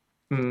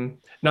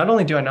not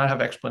only do I not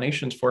have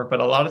explanations for, but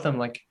a lot of them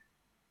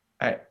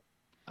I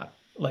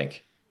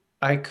like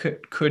I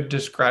could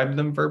describe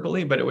them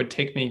verbally, but it would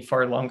take me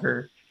far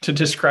longer to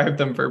describe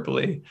them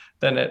verbally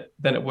than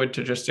it would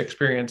to just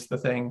experience the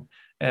thing.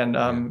 And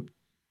yeah,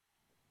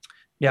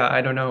 yeah,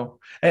 I don't know.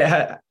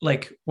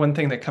 Like one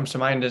thing that comes to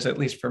mind is, at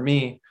least for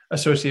me,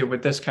 associated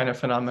with this kind of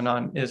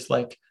phenomenon is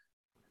like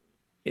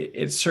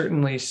it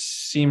certainly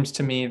seems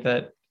to me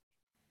that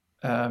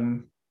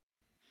um,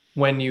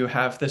 when you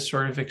have this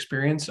sort of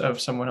experience of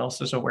someone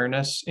else's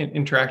awareness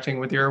interacting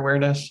with your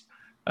awareness,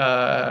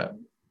 uh,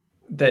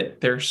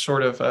 that there's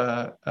sort of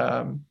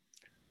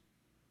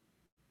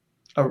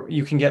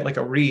you can get like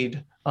a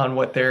read on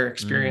what their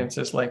mm, experience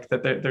is like,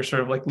 that there's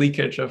sort of like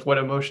leakage of what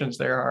emotions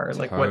there are,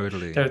 like what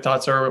totally. their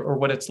thoughts are, or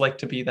what it's like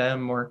to be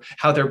them, or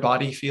how their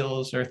body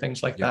feels, or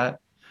things like Yep, that.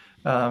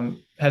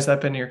 Has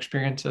that been your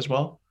experience as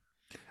well?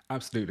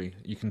 absolutely.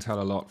 You can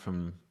tell a lot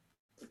from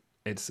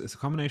it's a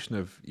combination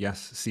of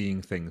yes,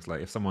 seeing things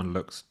like if someone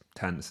looks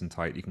tense and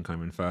tight, you can kind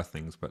of infer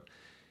things, but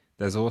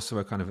there's also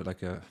a kind of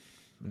like an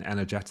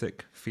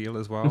energetic feel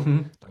as well.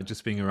 Mm-hmm. Like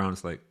just being around,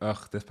 it's like,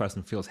 ugh, this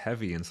person feels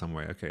heavy in some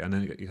way. Okay, and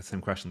then you get the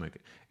same question, like,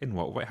 in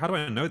what way? How do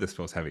I know this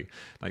feels heavy?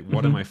 Like,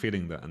 what am I Mm-hmm.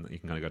 feeling that? And you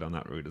can kind of go down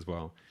that route as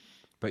well.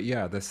 But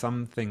yeah, there's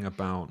something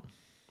about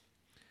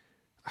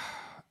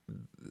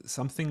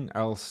something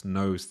else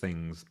knows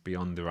things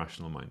beyond the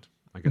rational mind.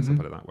 I guess I'll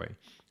put Mm-hmm. it that way.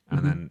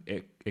 And Mm-hmm. then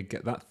it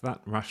get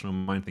that rational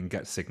mind thing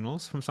gets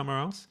signals from somewhere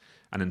else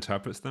and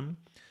interprets them.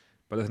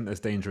 But I think there's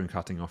danger in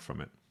cutting off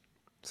from it.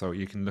 So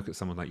you can look at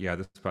someone like, yeah,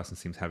 this person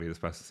seems heavy, this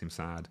person seems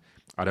sad.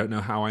 I don't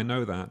know how I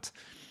know that,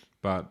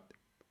 but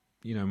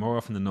more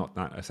often than not,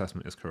 that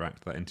assessment is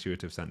correct. That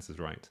intuitive sense is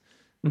right,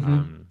 Mm-hmm.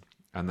 um,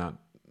 and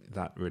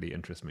that really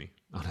interests me,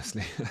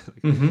 honestly.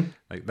 like, Mm-hmm.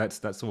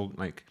 that's all.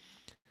 Like,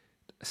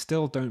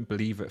 still don't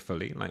believe it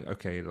fully. Like,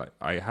 okay, like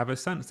I have a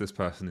sense this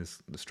person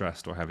is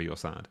stressed or heavy or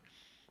sad,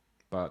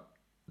 but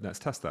let's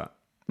test that.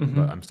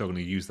 But Mm-hmm. I'm still going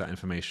to use that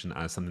information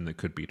as something that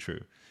could be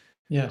true,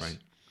 right? Yes.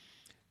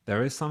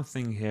 There is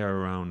something here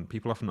around.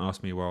 People often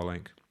ask me, well,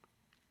 like,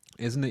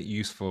 isn't it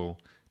useful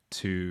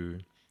to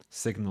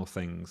signal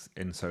things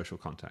in social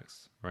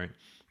contexts, right?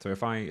 So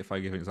if I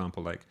give an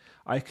example, like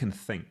I can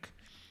think,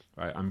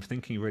 right? I'm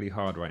thinking really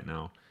hard right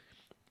now,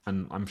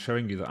 and I'm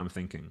showing you that I'm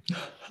thinking,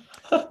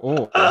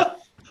 or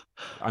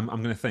I'm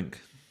going to think.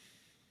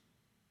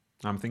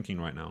 I'm thinking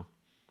right now,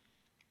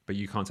 but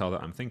you can't tell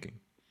that I'm thinking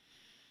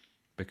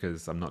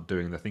because I'm not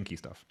doing the thinky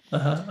stuff.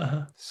 Uh-huh.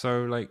 Uh-huh.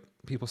 So like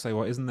people say,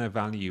 well, isn't there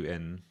value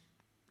in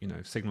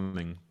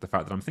signaling the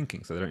fact that I'm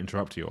thinking so they don't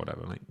interrupt you or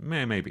whatever? Like,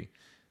 maybe.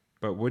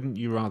 But wouldn't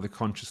you rather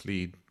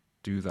consciously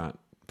do that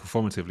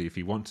performatively if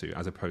you want to,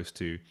 as opposed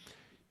to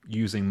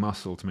using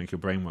muscle to make your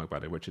brain work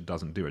better, which it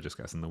doesn't do. It just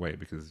gets in the way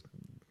because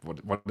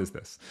what is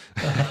this?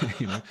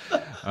 you know.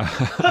 Uh,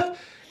 Uh-huh.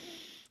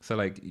 so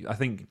like I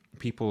think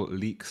people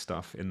leak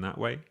stuff in that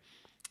way.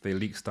 They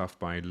leak stuff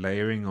by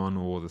layering on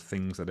all the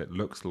things that it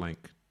looks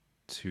like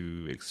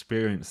to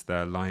experience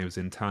their lives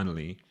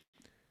internally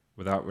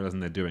without realizing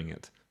they're doing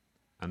it.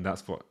 And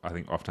that's what I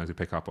think oftentimes we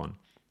pick up on.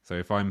 So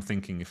if I'm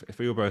thinking, if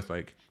we were both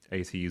like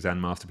AT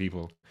Zen master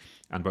people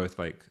and both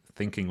like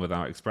thinking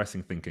without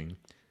expressing thinking,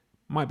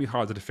 might be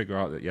harder to figure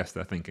out that yes,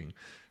 they're thinking,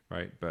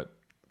 right? But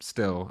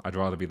still, I'd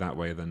rather be that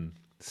way than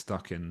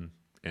stuck in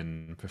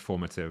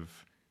performative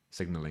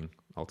signaling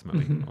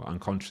ultimately, Mm-hmm. or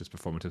unconscious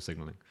performative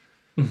signaling.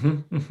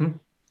 Mm-hmm. Mm-hmm.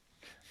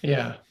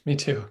 Yeah, me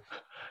too.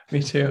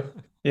 Me too.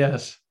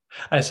 Yes.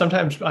 I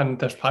sometimes on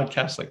this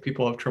podcast, like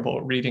people have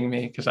trouble reading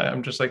me because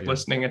I'm just like Yeah,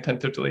 listening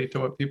attentively to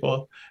what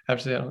people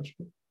have to say,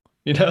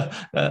 you know.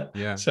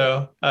 yeah,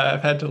 So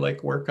I've had to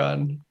like work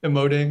on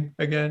emoting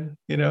again,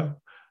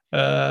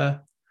 uh,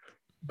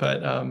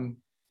 but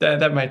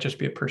that might just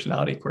be a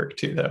personality quirk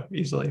too, though,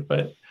 easily.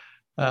 But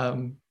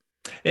um,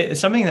 it's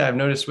something that I've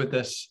noticed with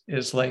this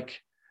is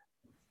like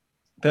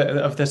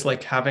of this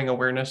like having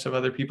awareness of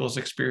other people's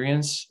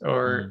experience,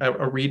 or mm,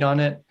 a read on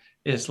it,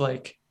 is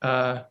like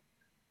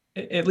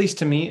at least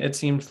to me, it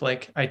seems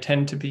like I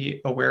tend to be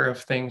aware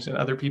of things in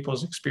other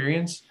people's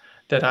experience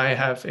that I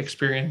have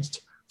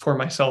experienced for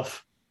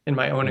myself in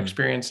my own mm,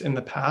 experience in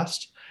the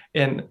past.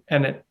 And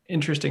it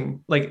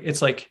interesting, like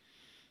it's like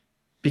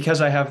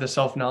because I have the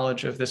self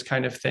knowledge of this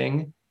kind of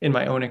thing in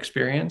my own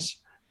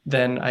experience,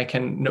 then I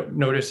can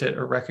notice it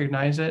or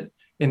recognize it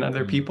in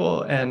other mm,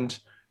 people. And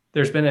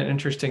there's been an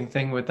interesting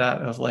thing with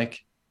that of like,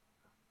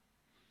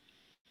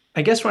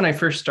 I guess when I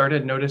first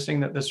started noticing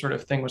that this sort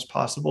of thing was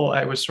possible,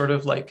 I was sort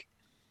of like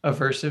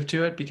aversive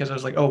to it because I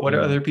was like, oh, what are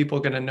Mm. other people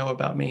going to know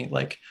about me?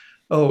 Like,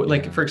 oh,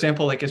 like Yeah. for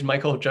example, like is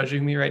Michael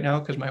judging me right now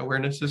because my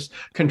awareness is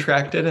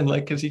contracted and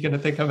like is he going to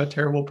think I'm a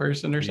terrible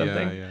person or Yeah.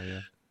 something? Yeah.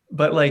 Yeah.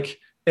 But like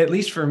at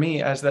least for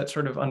me, as that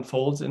sort of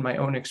unfolds in my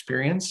own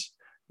experience,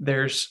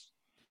 there's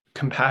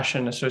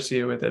compassion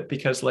associated with it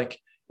because like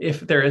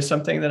if there is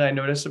something that I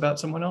notice about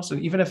someone else,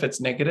 and even if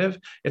it's negative,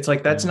 it's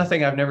like that's Mm.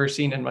 nothing I've never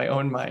seen in my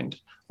own mind.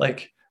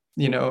 Like,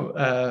 you know,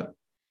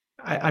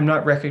 I'm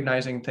not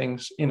recognizing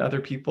things in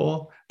other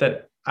people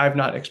that I've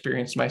not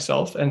experienced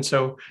myself. And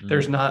so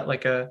there's Mm. not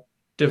like a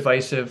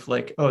divisive,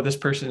 like, oh, this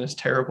person is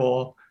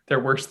terrible, they're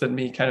worse than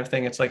me kind of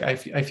thing. It's like I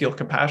feel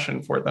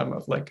compassion for them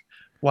of like,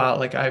 wow,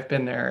 like I've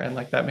been there and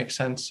like that makes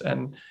sense.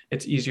 And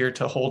it's easier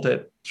to hold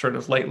it sort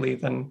of lightly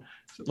than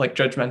like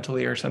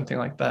judgmentally or something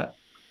like that.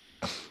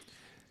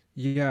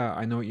 Yeah,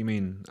 I know what you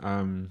mean.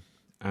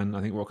 And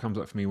I think what comes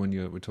up for me when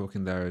we're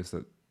talking there is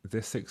that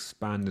this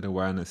expanded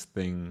awareness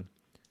thing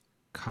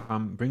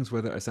brings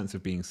with it a sense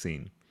of being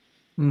seen,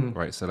 Mm,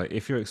 right? So like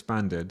if you're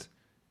expanded,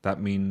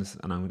 that means,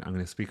 and I'm going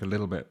to speak a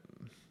little bit,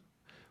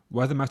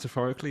 whether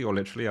metaphorically or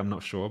literally, I'm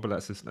not sure, but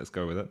let's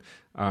go with it.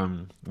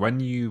 When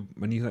you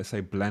let's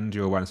say blend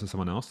your awareness with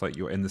someone else, like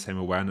you're in the same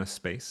awareness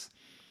space,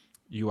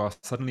 you are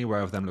suddenly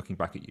aware of them looking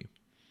back at you.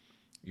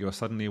 You're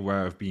suddenly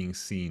aware of being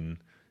seen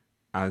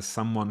as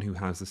someone who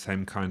has the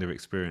same kind of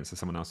experience as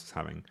someone else is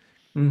having.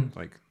 mm,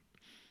 Like,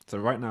 so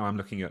right now I'm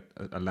looking at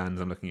a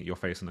lens, I'm looking at your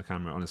face on the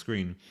camera on a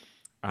screen,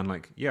 and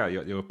like, yeah,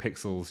 you're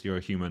pixels, you're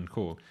a human,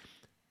 cool.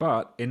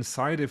 But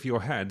inside of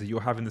your head,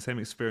 you're having the same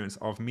experience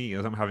of me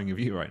as I'm having of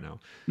you right now.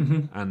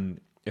 mm-hmm.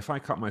 And if I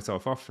cut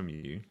myself off from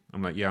you,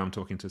 I'm like, yeah, I'm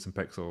talking to some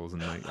pixels,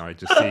 and like, I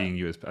just seeing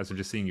you as I'm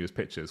just seeing you as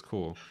pictures,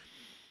 cool.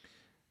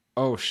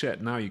 Oh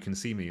shit, now you can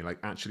see me, like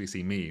actually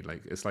see me.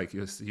 Like it's like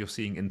you're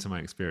seeing into my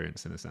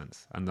experience in a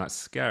sense, and that's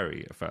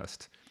scary at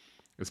first.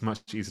 It's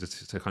much easier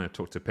to kind of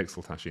talk to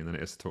Pixel Tashi than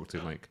it is to talk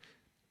to like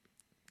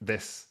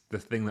the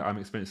thing that I'm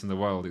experiencing in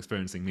the world,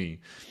 experiencing me,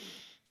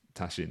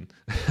 Tashin.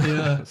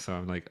 Yeah. So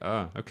I'm like,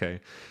 oh, okay.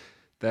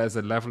 There's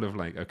a level of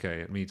like, okay,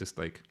 let me just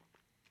like,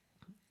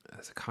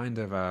 it's a kind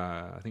of,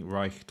 I think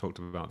Reich talked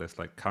about this,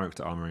 like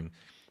character armoring,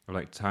 or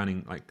like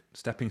turning, like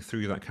stepping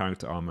through that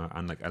character armor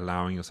and like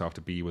allowing yourself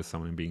to be with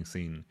someone and being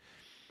seen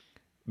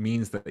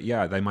means that,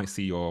 yeah, they might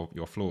see your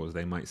flaws,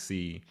 they might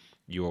see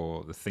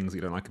the things that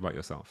you don't like about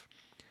yourself.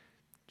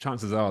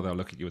 Chances are they'll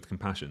look at you with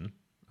compassion.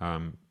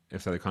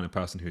 If they're the kind of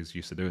person who's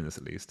used to doing this,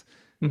 at least,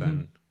 Mm-hmm.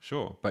 then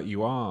sure. But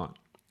you are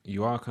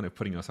kind of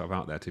putting yourself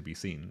out there to be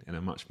seen in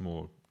a much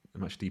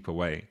deeper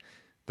way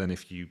than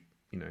if you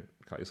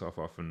cut yourself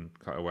off and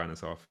cut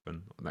awareness off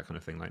and that kind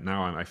of thing. Like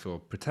now, I feel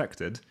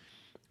protected.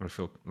 I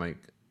feel like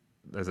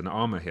there's an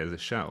armor here, there's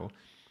a shell,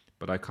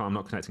 but I'm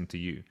not connecting to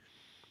you.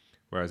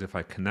 Whereas if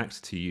I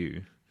connect to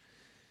you,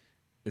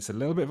 it's a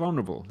little bit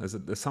vulnerable.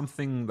 There's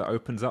something that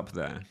opens up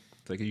there.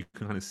 It's like you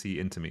can kind of see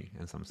into me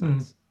in some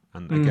sense.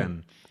 And Mm-hmm.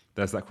 again,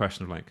 there's that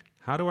question of like,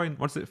 what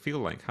does it feel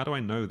like? How do I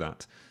know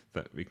that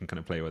we can kind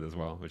of play with as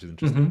well, which is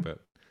interesting. Mm-hmm. But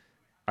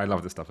I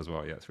love this stuff as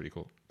well. Yeah, it's really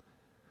cool.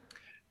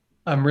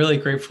 I'm really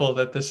grateful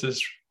that this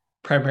is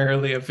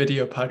primarily a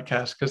video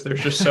podcast because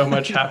there's just so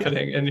much Yeah,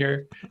 happening in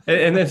your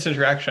in this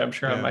interaction. I'm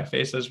sure on yeah. my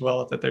face as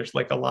well that there's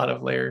like a lot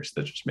of layers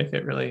that just make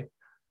it really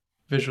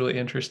visually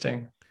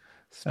interesting.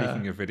 Uh,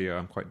 Speaking of video,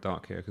 I'm quite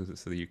dark here because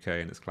it's the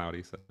UK and it's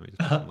cloudy, so let me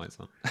just put some lights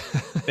on.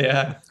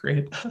 yeah,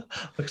 great.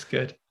 Looks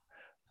good.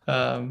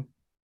 Um,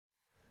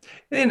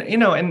 and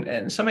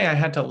and something I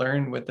had to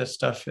learn with this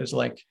stuff is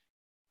like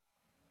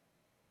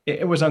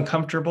it was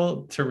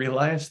uncomfortable to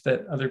realize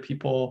that other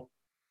people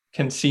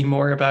can see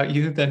more about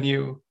you than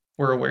you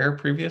were aware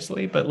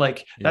previously, but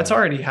like that's Yeah,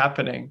 already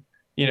happening.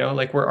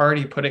 Like we're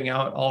already putting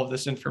out all of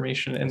this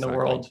information in the exactly.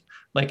 world.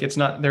 Like it's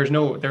not there's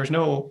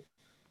no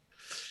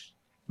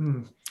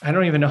I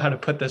don't even know how to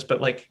put this,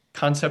 but like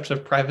concepts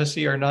of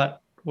privacy are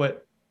not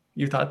what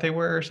you thought they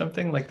were or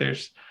something. Like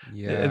there's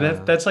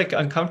Yeah, that's like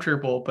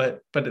uncomfortable,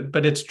 but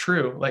it's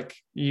true. Like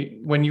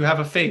when you have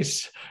a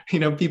face,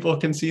 people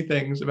can see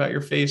things about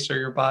your face or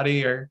your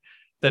body or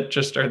that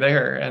just are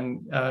there,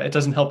 and it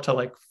doesn't help to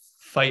like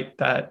fight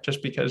that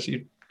just because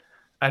you.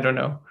 I don't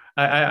know.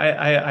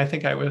 I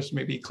think I was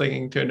maybe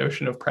clinging to a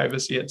notion of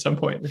privacy at some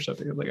point or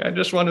something. Like I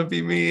just want to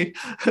be me,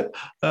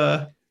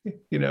 uh,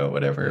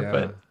 whatever. yeah.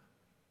 But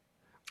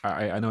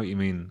I know what you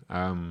mean.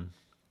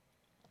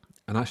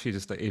 And actually,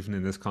 just like, even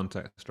in this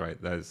context, right?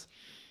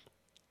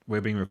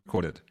 We're being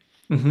recorded,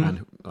 mm-hmm,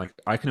 and like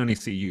I can only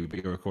see you,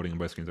 but you're recording on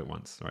both screens at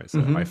once, right? So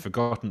I've mm-hmm,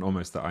 forgotten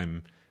almost that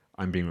I'm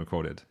being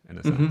recorded in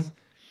a mm-hmm. sense,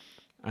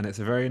 and it's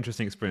a very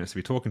interesting experience to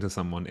be talking to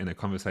someone in a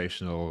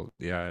conversational,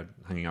 yeah,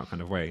 hanging out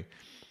kind of way,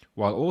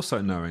 while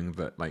also knowing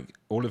that like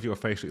all of your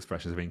facial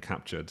expressions are being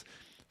captured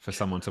for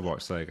someone to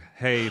watch. So, like,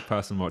 hey,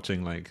 person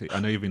watching, like I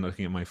know you've been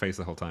looking at my face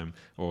the whole time,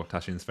 or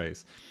Tashin's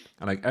face,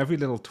 and like every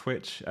little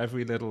twitch,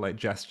 every little like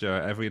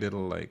gesture, every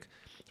little like,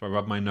 so I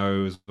rub my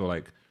nose or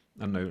like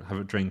I don't know, have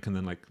a drink and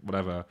then like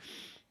whatever,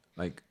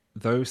 like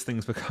those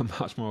things become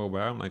much more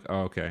aware. I'm like,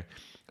 oh, okay,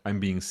 I'm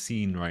being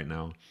seen right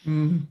now.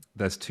 Mm-hmm.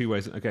 There's two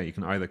ways. Okay, you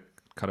can either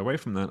cut away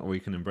from that or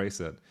you can embrace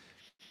it.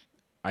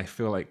 I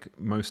feel like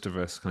most of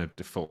us kind of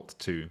default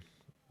to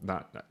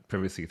that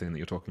privacy thing that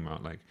you're talking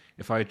about. Like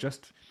if I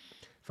just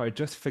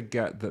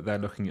forget that they're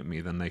looking at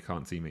me, then they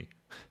can't see me.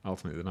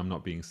 Ultimately, then I'm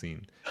not being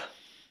seen.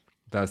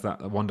 There's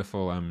that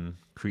wonderful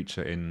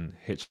creature in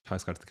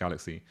Hitchhiker's Guide to the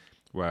Galaxy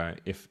where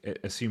if it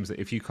assumes that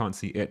if you can't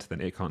see it,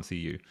 then it can't see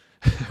you,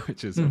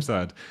 which is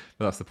absurd.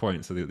 But that's the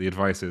point. So the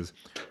advice is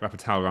wrap a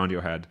towel around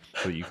your head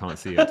so that you can't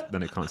see it,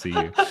 then it can't see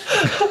you.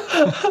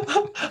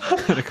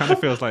 And it kind of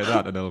feels like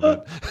that a little bit.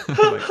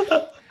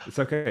 Like, it's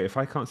okay if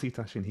I can't see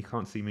Tashi and he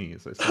can't see me.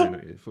 It's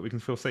fine. We can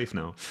feel safe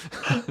now.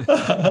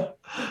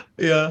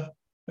 Yeah,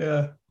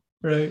 yeah,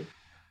 right,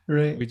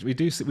 right. We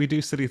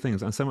do silly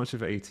things, and so much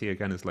of AT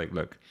again is like,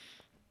 look,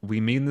 we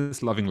mean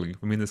this lovingly,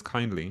 we mean this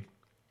kindly,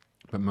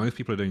 but most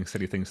people are doing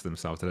silly things to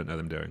themselves they don't know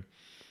them doing.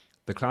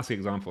 The classic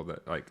example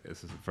that, like,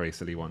 this is a very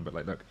silly one, but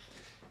like, look,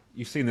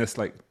 you've seen this,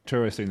 like,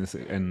 tourists doing this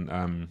in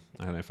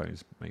I don't know if I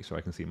just make sure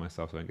I can see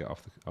myself so I don't get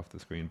off the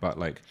screen, but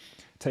like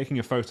taking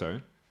a photo,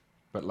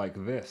 but like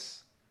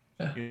this,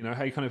 Yeah. you know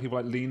how you kind of people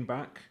like lean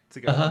back to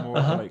get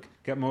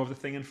get more of the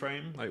thing in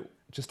frame, like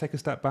just take a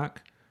step back.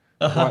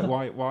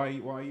 Why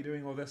are you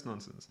doing all this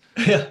nonsense?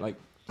 Yeah. Like,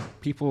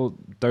 people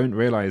don't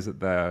realize that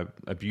they're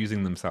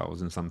abusing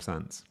themselves in some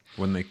sense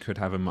when they could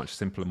have a much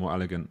simpler, more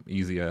elegant,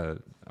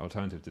 easier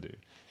alternative to do.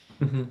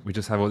 We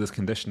just have all this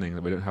conditioning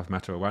that we don't have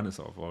meta awareness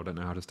of or don't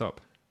know how to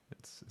stop.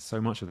 It's so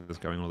much of this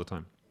going all the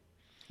time.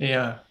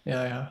 Yeah,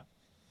 yeah, yeah.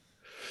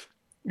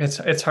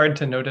 It's hard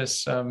to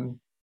notice. I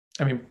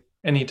mean,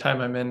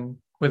 anytime I'm in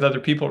with other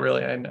people,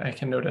 really, I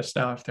can notice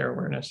now if their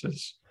awareness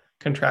is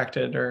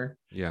contracted or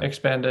Yeah.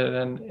 expanded,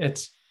 and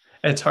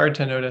it's hard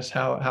to notice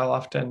how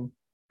often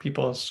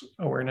people's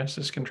awareness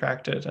is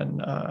contracted,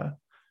 and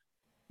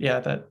yeah,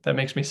 that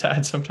makes me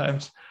sad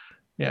sometimes.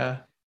 Yeah.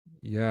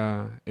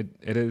 Yeah,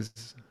 it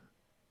is.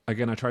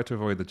 Again, I try to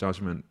avoid the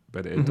judgment,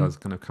 but it Hmm. does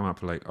kind of come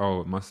up like,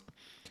 oh,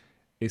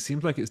 it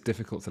seems like it's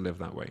difficult to live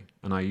that way.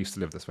 And I used to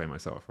live this way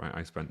myself, right?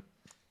 I spent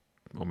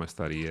almost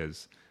 30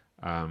 years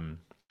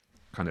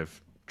kind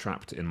of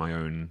trapped in my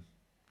own,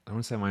 I don't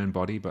want to say my own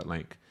body, but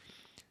like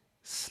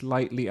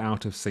slightly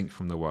out of sync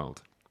from the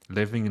world,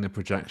 living in a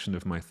projection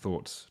of my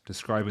thoughts,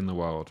 describing the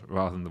world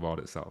rather than the world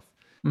itself.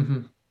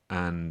 Hmm.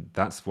 And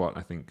that's what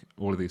I think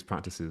all of these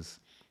practices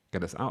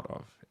get us out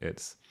of.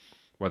 It's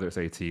whether it's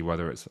AT,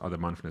 whether it's other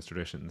mindfulness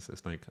traditions.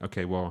 It's like,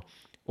 okay, well,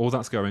 all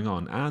that's going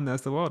on, and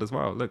there's the world as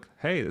well. Look,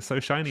 hey, it's so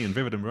shiny and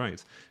vivid and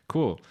bright.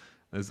 Cool.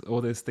 There's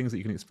all those things that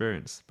you can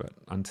experience, but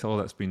until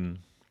that's been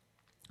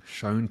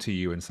shown to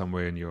you in some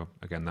way, and you're,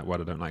 again, that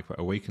word I don't like, but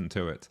awakened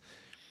to it,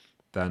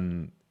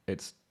 then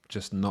it's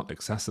just not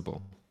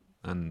accessible.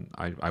 And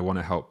I want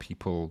to help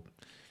people.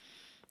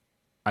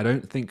 I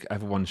don't think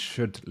everyone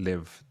should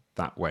live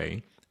that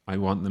way. I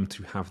want them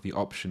to have the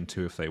option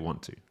to if they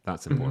want to.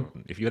 That's Hmm.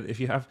 important. If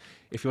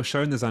you're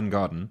shown the Zen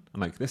garden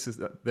and like there's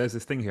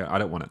this thing here, I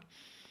don't want it.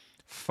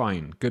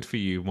 Fine, good for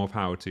you, more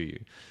power to you.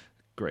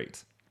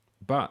 Great.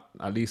 But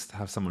at least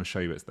have someone show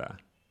you it's there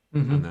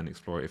and Hmm. then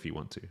explore it if you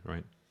want to,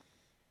 right?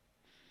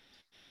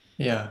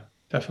 Yeah,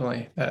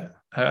 definitely.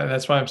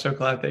 That's why I'm so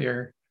glad that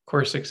your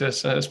course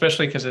exists,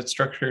 especially because it's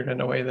structured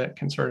in a way that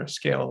can sort of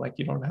scale. Like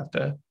you don't have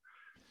to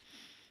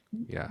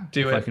Yeah.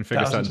 do If I it can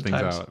figure thousands certain of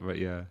things times. out, but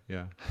yeah,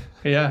 yeah.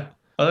 Yeah,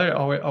 other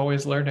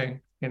always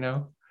learning.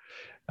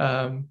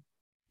 Um,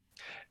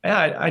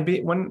 yeah, I'd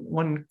be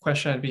one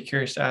question I'd be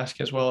curious to ask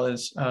as well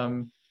is,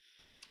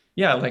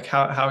 yeah, like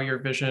how your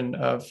vision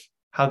of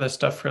how this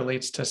stuff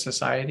relates to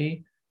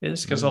society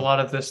is, because a Mm, lot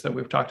of this that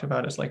we've talked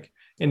about is like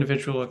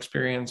individual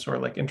experience or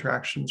like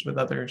interactions with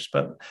others.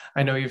 But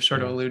I know you've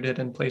sort of yeah. alluded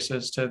in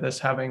places to this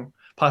having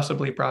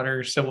possibly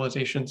broader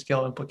civilization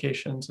scale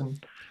implications,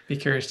 and be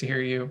curious to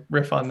hear you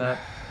riff on that.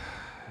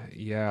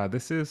 Yeah,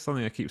 this is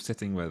something I keep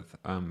sitting with.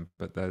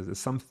 But there's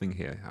something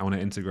here. I want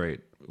to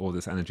integrate all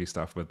this energy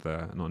stuff with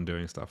the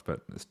non-doing stuff.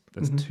 But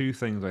there's Hmm. two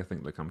things I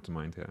think that come to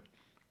mind here.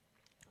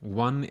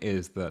 One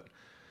is that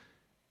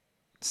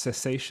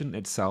cessation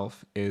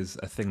itself is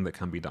a thing that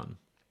can be done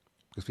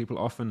because people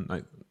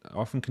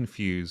often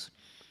confuse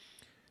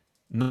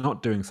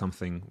not doing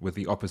something with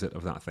the opposite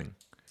of that thing,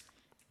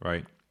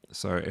 right?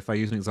 So if I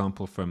use an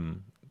example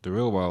from the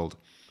real world,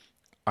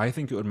 I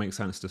think it would make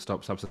sense to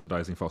stop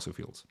subsidizing fossil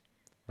fuels,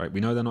 right? We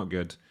know they're not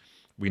good.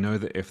 We know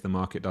that if the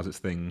market does its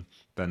thing,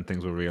 then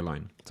things will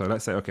realign. So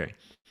let's say, okay,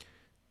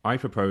 I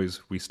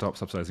propose we stop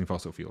subsidizing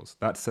fossil fuels.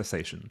 That's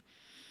cessation.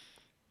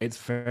 It's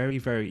very,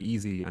 very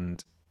easy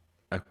and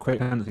a quick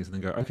tendency to then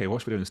go, okay,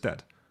 what should we do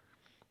instead?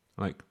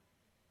 Like,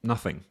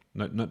 nothing.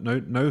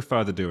 No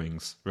further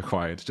doings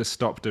required. Just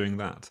stop doing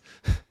that.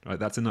 Right,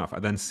 that's enough.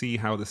 And then see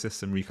how the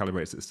system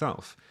recalibrates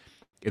itself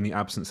in the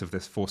absence of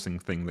this forcing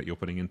thing that you're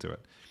putting into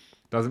it.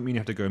 Doesn't mean you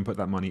have to go and put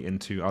that money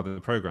into other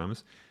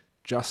programs.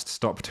 Just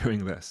stop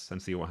doing this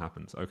and see what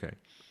happens. Okay.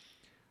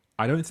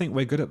 I don't think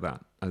we're good at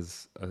that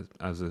as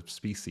a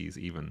species.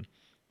 Even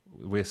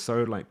we're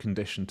so like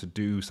conditioned to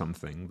do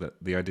something that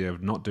the idea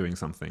of not doing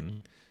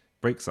something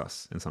breaks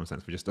us in some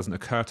sense. It just doesn't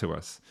occur to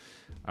us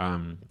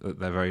that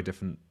they're very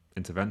different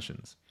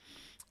interventions.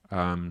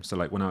 So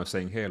like when I was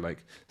saying here,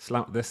 like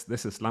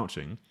this is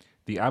slouching.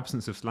 The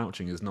absence of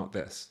slouching is not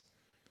this.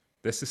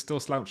 This is still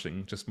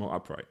slouching, just more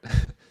upright.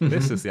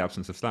 This is Hmm. the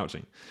absence of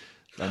slouching,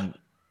 and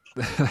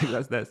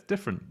that's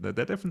different.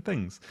 They're different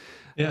things.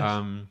 Yes.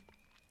 Um,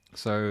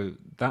 so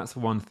that's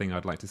one thing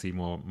I'd like to see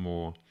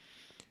more.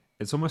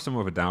 It's almost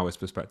more of a Taoist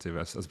perspective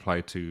as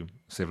applied to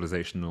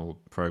civilizational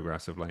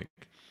progress of like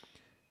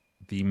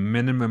the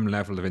minimum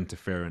level of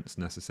interference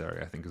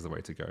necessary, I think, is the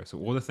way to go. So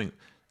all the thing,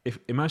 if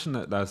imagine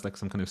that there's like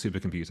some kind of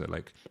supercomputer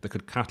like that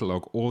could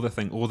catalog all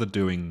the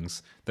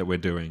doings that we're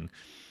doing.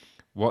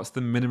 What's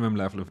the minimum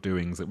level of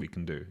doings that we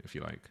can do, if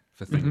you like,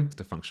 for things Hmm.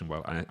 to function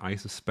well? I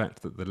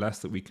suspect that the less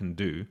that we can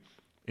do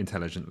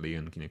intelligently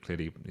and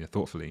clearly,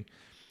 thoughtfully,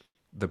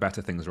 the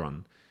better things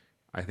run.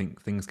 I think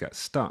things get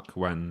stuck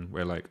when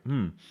we're like,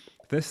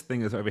 this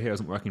thing is over here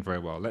isn't working very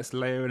well. Let's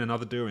layer in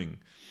another doing,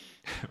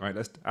 right?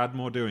 Let's add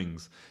more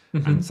doings.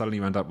 And Hmm. suddenly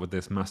you end up with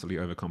this massively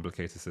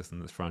overcomplicated system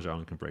that's fragile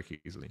and can break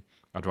easily.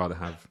 I'd rather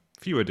have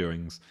fewer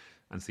doings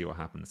and see what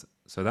happens.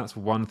 So that's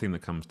one thing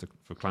that comes to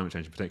for climate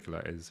change in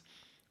particular is,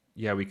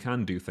 yeah, we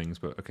can do things,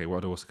 but okay,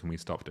 what else can we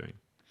stop doing?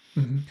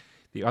 Hmm.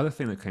 The other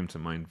thing that came to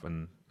mind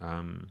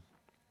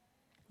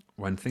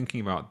when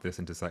thinking about this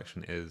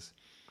intersection is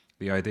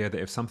the idea that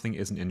if something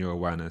isn't in your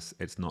awareness,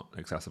 it's not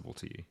accessible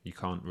to you. You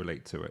can't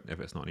relate to it if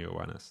it's not in your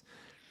awareness.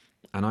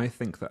 And I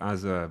think that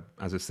as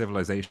a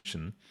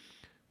civilization,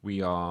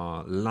 we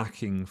are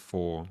lacking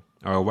for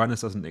our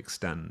awareness doesn't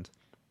extend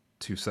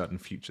to certain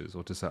futures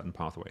or to certain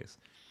pathways.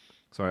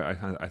 So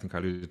I think I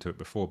alluded to it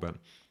before, but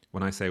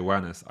when I say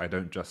awareness, I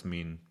don't just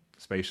mean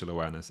spatial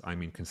awareness. I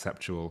mean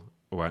conceptual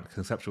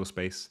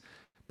space,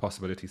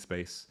 possibility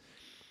space,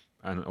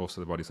 and also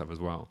the body stuff as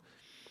well.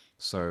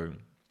 So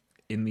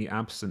in the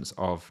absence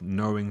of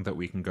knowing that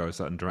we can go a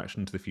certain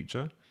direction to the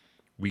future,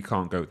 we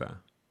can't go there,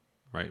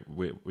 right?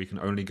 We can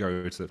only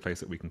go to the place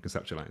that we can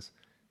conceptualize.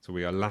 So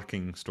we are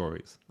lacking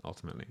stories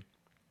ultimately.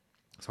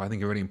 So I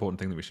think a really important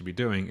thing that we should be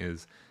doing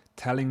is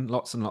telling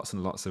lots and lots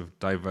and lots of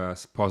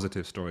diverse,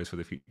 positive stories for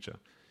the future.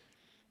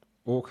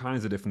 All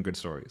kinds of different good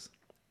stories.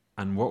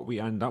 And what we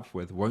end up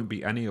with won't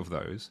be any of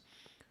those,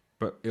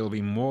 but it'll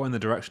be more in the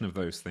direction of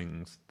those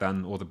things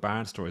than all the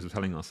bad stories we're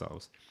telling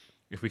ourselves.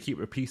 If we keep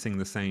repeating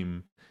the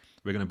same,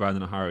 we're going to burn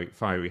in a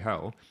fiery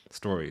hell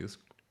stories,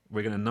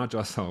 we're going to nudge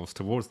ourselves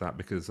towards that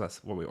because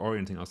that's what we're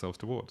orienting ourselves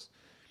towards.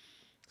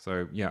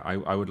 So, yeah,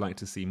 I would like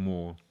to see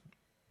more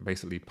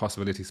basically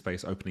possibility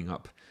space opening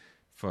up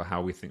for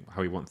how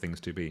we want things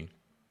to be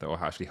that will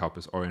actually help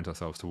us orient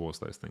ourselves towards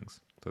those things.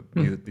 So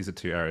these are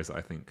two areas that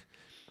I think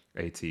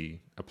AT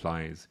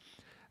applies.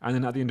 And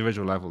then at the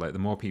individual level, like the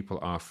more people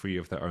are free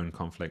of their own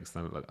conflicts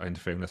and are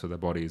interfering less with their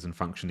bodies and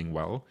functioning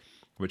well,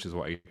 which is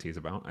what AT is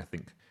about, I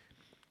think,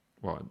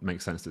 well, it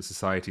makes sense that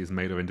society is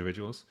made of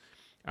individuals.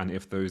 And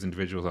if those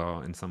individuals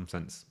are in some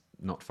sense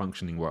not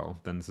functioning well,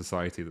 then the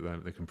society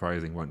that they're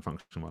comprising won't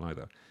function well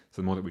either.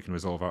 So the more that we can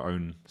resolve our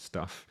own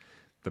stuff,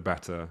 the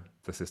better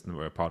the system that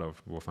we're a part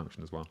of will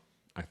function as well,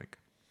 I think.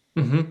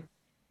 Hmm.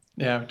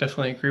 Yeah, I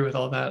definitely agree with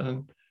all that.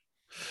 And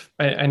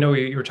I know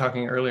you were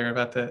talking earlier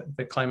about the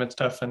climate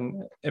stuff,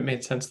 and it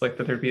made sense like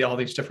that there'd be all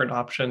these different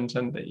options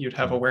and that you'd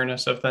have Mm.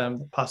 awareness of them,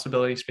 the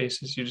possibility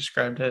spaces you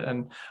described it.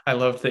 And I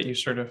love that you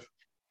sort of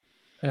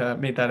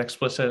made that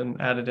explicit and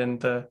added in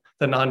the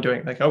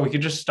non-doing, like, oh, we could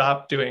just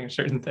stop doing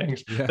certain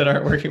things Yeah. that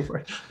aren't working for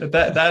us.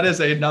 That is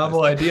a That's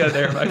novel idea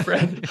there, my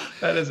friend.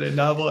 That is a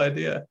novel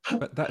idea.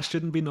 but that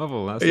shouldn't be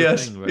novel. That's the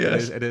Yes, thing. But it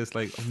is yes, it is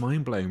like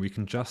mind blowing. We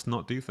can just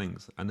not do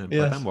things, and then but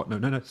then yes. what? No,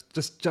 no, no.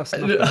 Just enough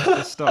of it.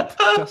 Just stop.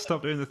 Just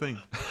stop doing the thing.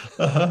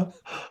 Uh-huh.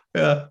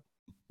 Yeah.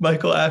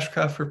 Michael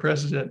Ashcroft for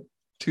president,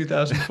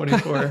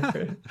 2024.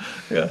 Right?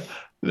 Yeah.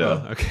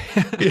 Well, No.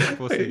 okay. Yeah.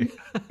 We'll see.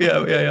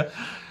 Yeah. Yeah. Yeah.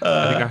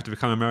 I think I have to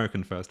become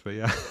American first, but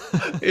yeah.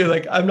 You're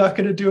like, I'm not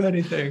going to do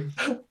anything.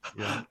 Yeah.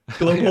 Yeah,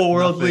 Global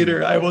world nothing.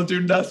 leader. I will do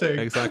nothing.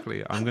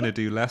 Exactly. I'm going to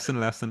do less and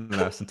less and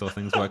less until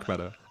things work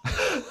better.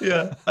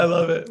 Yeah. I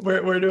love it.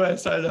 Where do I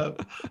sign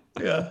up?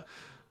 Yeah.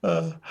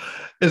 Uh,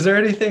 is there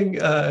anything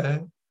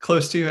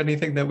close to you,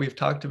 anything that we've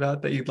talked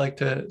about that you'd like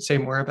to say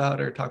more about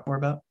or talk more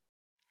about?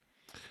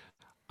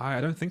 I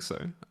don't think so.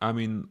 I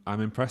mean, I'm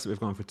impressed that we've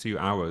gone for 2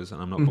 hours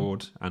and I'm not Mm.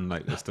 bored and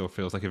like it still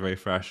feels like a very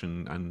fresh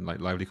and like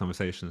lively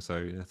conversation. So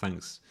yeah,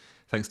 thanks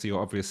to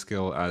your obvious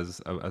skill as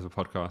a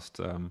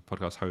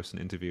podcast host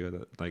and interviewer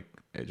that like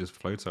it just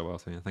flowed so well.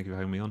 So yeah, thank you for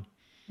having me on.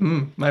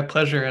 My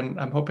pleasure, and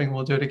I'm hoping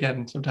we'll do it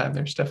again sometime.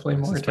 There's definitely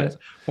I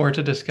more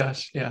to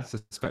discuss. Yeah.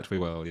 suspect we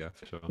will. Yeah,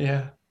 for sure.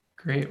 Yeah.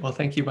 Great. Well,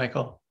 thank you,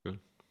 Michael. Cool.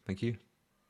 Thank you.